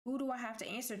 who do I have to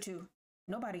answer to?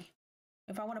 Nobody.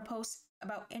 If I want to post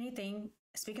about anything,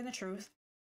 speaking the truth.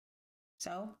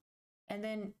 So, and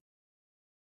then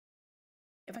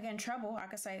if I get in trouble, I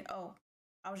could say, oh,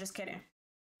 I was just kidding.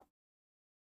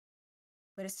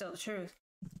 But it's still the truth.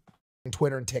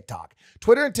 Twitter and TikTok.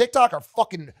 Twitter and TikTok are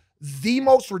fucking the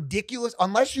most ridiculous,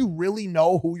 unless you really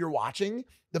know who you're watching.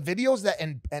 The videos that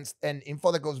and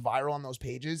info that goes viral on those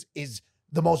pages is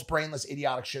the most brainless,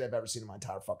 idiotic shit I've ever seen in my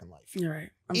entire fucking life. You're right.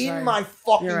 I'm in sorry. my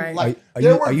fucking You're right. life. Are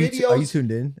There you, were are, you videos. are you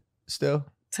tuned in still?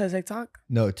 To TikTok?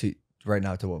 No, to right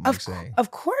now to what Mike's saying. Of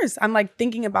course. I'm like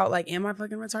thinking about like, am I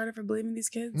fucking retarded for believing these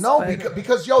kids? No, But-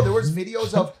 because yo, there was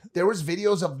videos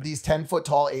of these 10-foot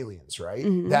tall aliens, right?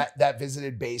 Mhm. That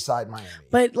visited Bayside, Miami.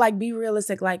 But like, be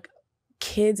realistic. Like,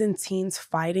 kids and teens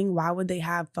fighting. Why would they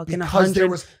have fucking because there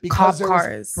 100 was cop there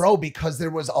cars? was, bro, because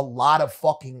there was a lot of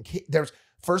fucking there's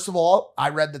first of all, I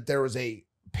read that there was a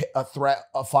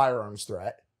firearms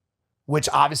threat, which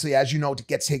obviously, as you know,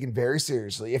 gets taken very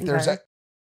seriously. If there's Okay.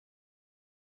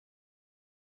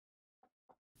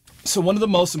 So one of the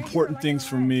most important things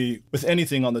for me with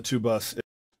anything on the 2 bus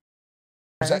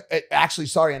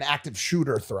an active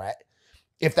shooter threat.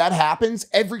 If that happens,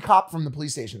 every cop from the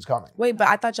police station is coming. Wait, but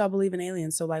I thought y'all believe in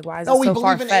aliens. So like, why is No, it we so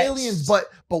believe in far-fetched? aliens, but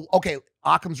okay,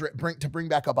 bring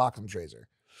back up Occam's razor.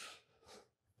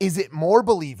 Is it more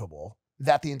believable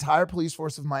that the entire police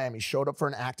force of Miami showed up for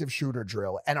an active shooter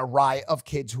drill and a riot of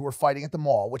kids who were fighting at the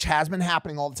mall, which has been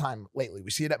happening all the time lately?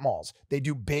 We see it at malls. They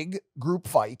do big group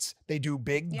fights. They do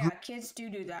big Yeah, group kids do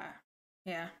that.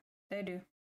 Yeah, they do.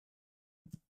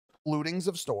 lootings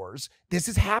of stores. This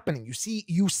is happening. You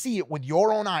see it with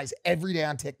your own eyes every day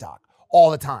on TikTok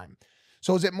all the time.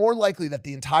 So is it more likely that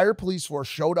the entire police force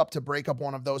showed up to break up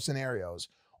one of those scenarios,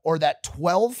 or that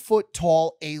 12-foot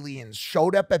tall aliens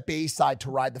showed up at Bayside to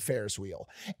ride the Ferris wheel?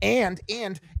 And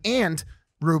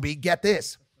Ruby, get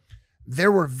this.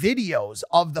 There were videos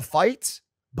of the fights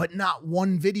but not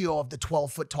one video of the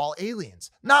 12-foot tall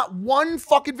aliens. Not one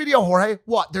fucking video, Jorge.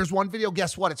 What? There's one video.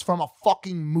 Guess what? It's from a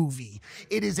fucking movie.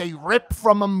 It is a rip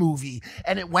from a movie.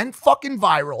 And it went fucking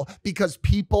viral because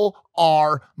people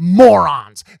are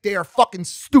morons. They are fucking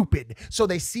stupid. So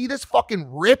they see this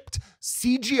fucking ripped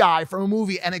CGI from a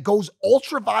movie and it goes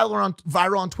ultra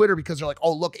viral on Twitter because they're like,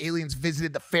 oh, look, aliens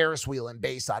visited the Ferris wheel in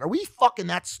Bayside. Are we fucking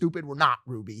that stupid? We're not,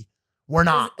 Ruby. We're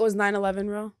not. Was 9/11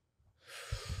 real?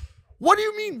 What do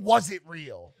you mean, was it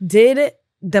real? Did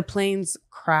the planes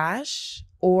crash,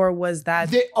 or was that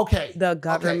the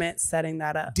government setting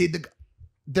that up?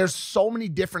 There's so many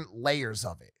different layers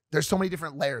of it. There's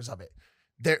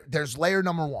layer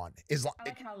number one. I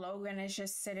like how Logan is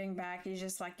just sitting back. He's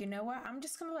just like, you know what? I'm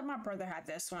just going to let my brother have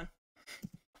this one.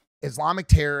 Islamic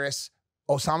terrorists,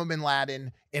 Osama bin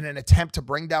Laden, in an attempt to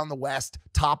bring down the West,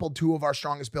 toppled 2 of our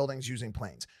strongest buildings using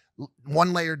planes.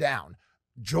 One layer down,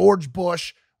 George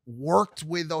Bush worked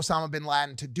with Osama bin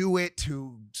Laden to do it,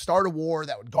 to start a war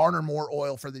that would garner more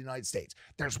oil for the United States.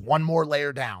 There's one more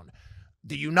layer down.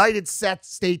 The United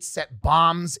States set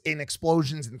bombs in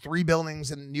explosions in 3 buildings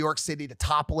in New York City to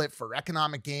topple it for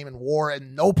economic gain and war,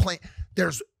 and no plane.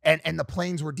 And the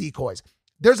planes were decoys.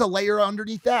 There's a layer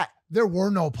underneath that. There were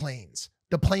no planes.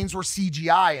 The planes were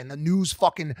CGI, and the news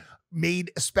fucking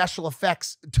made special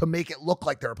effects to make it look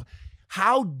like they're.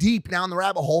 How deep down the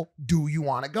rabbit hole do you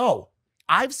want to go?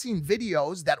 I've seen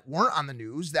videos that weren't on the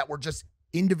news that were just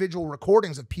individual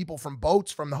recordings of people from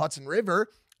boats from the Hudson River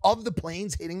of the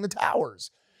planes hitting the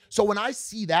towers. So when I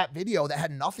see that video that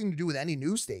had nothing to do with any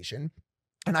news station,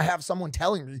 and I have someone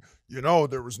telling me,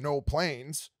 there was no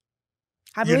planes.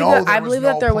 I believe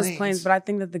that there was planes, but I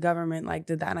think that the government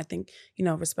did that. And I think,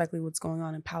 respectfully what's going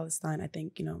on in Palestine, I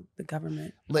think, the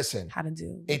government had to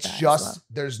do. It's just,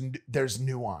 there's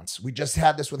nuance. We just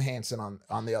had this with Hanson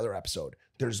on the other episode.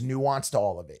 There's nuance to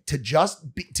all of it. To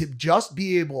just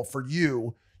be able for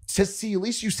you to see, at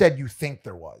least you said you think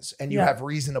there was, and you have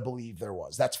reason to believe there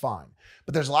was. That's fine.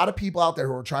 But there's a lot of people out there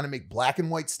who are trying to make black and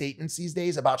white statements these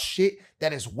days about shit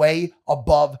that is way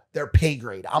above their pay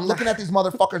grade. I'm looking at these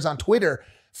motherfuckers on Twitter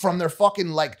from their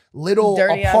fucking little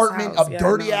dirty apartment,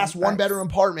 dirty ass one bedroom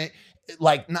apartment.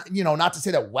 Not to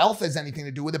say that wealth has anything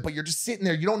to do with it, but you're just sitting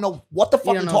there. You don't know what the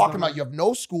fuck you're talking about. You have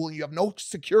no school. You have no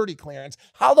security clearance.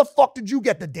 How the fuck did you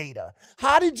get the data?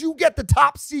 How did you get the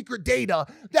top secret data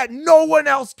that no one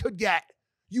else could get?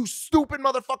 You stupid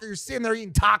motherfucker. You're sitting there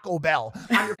eating Taco Bell.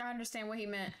 I understand what he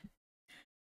meant.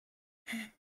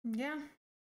 Yeah,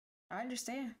 I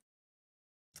understand.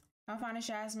 I'm fine as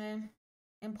Jasmine,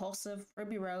 Impulsive,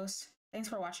 Rubi Rose. Thanks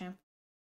for watching.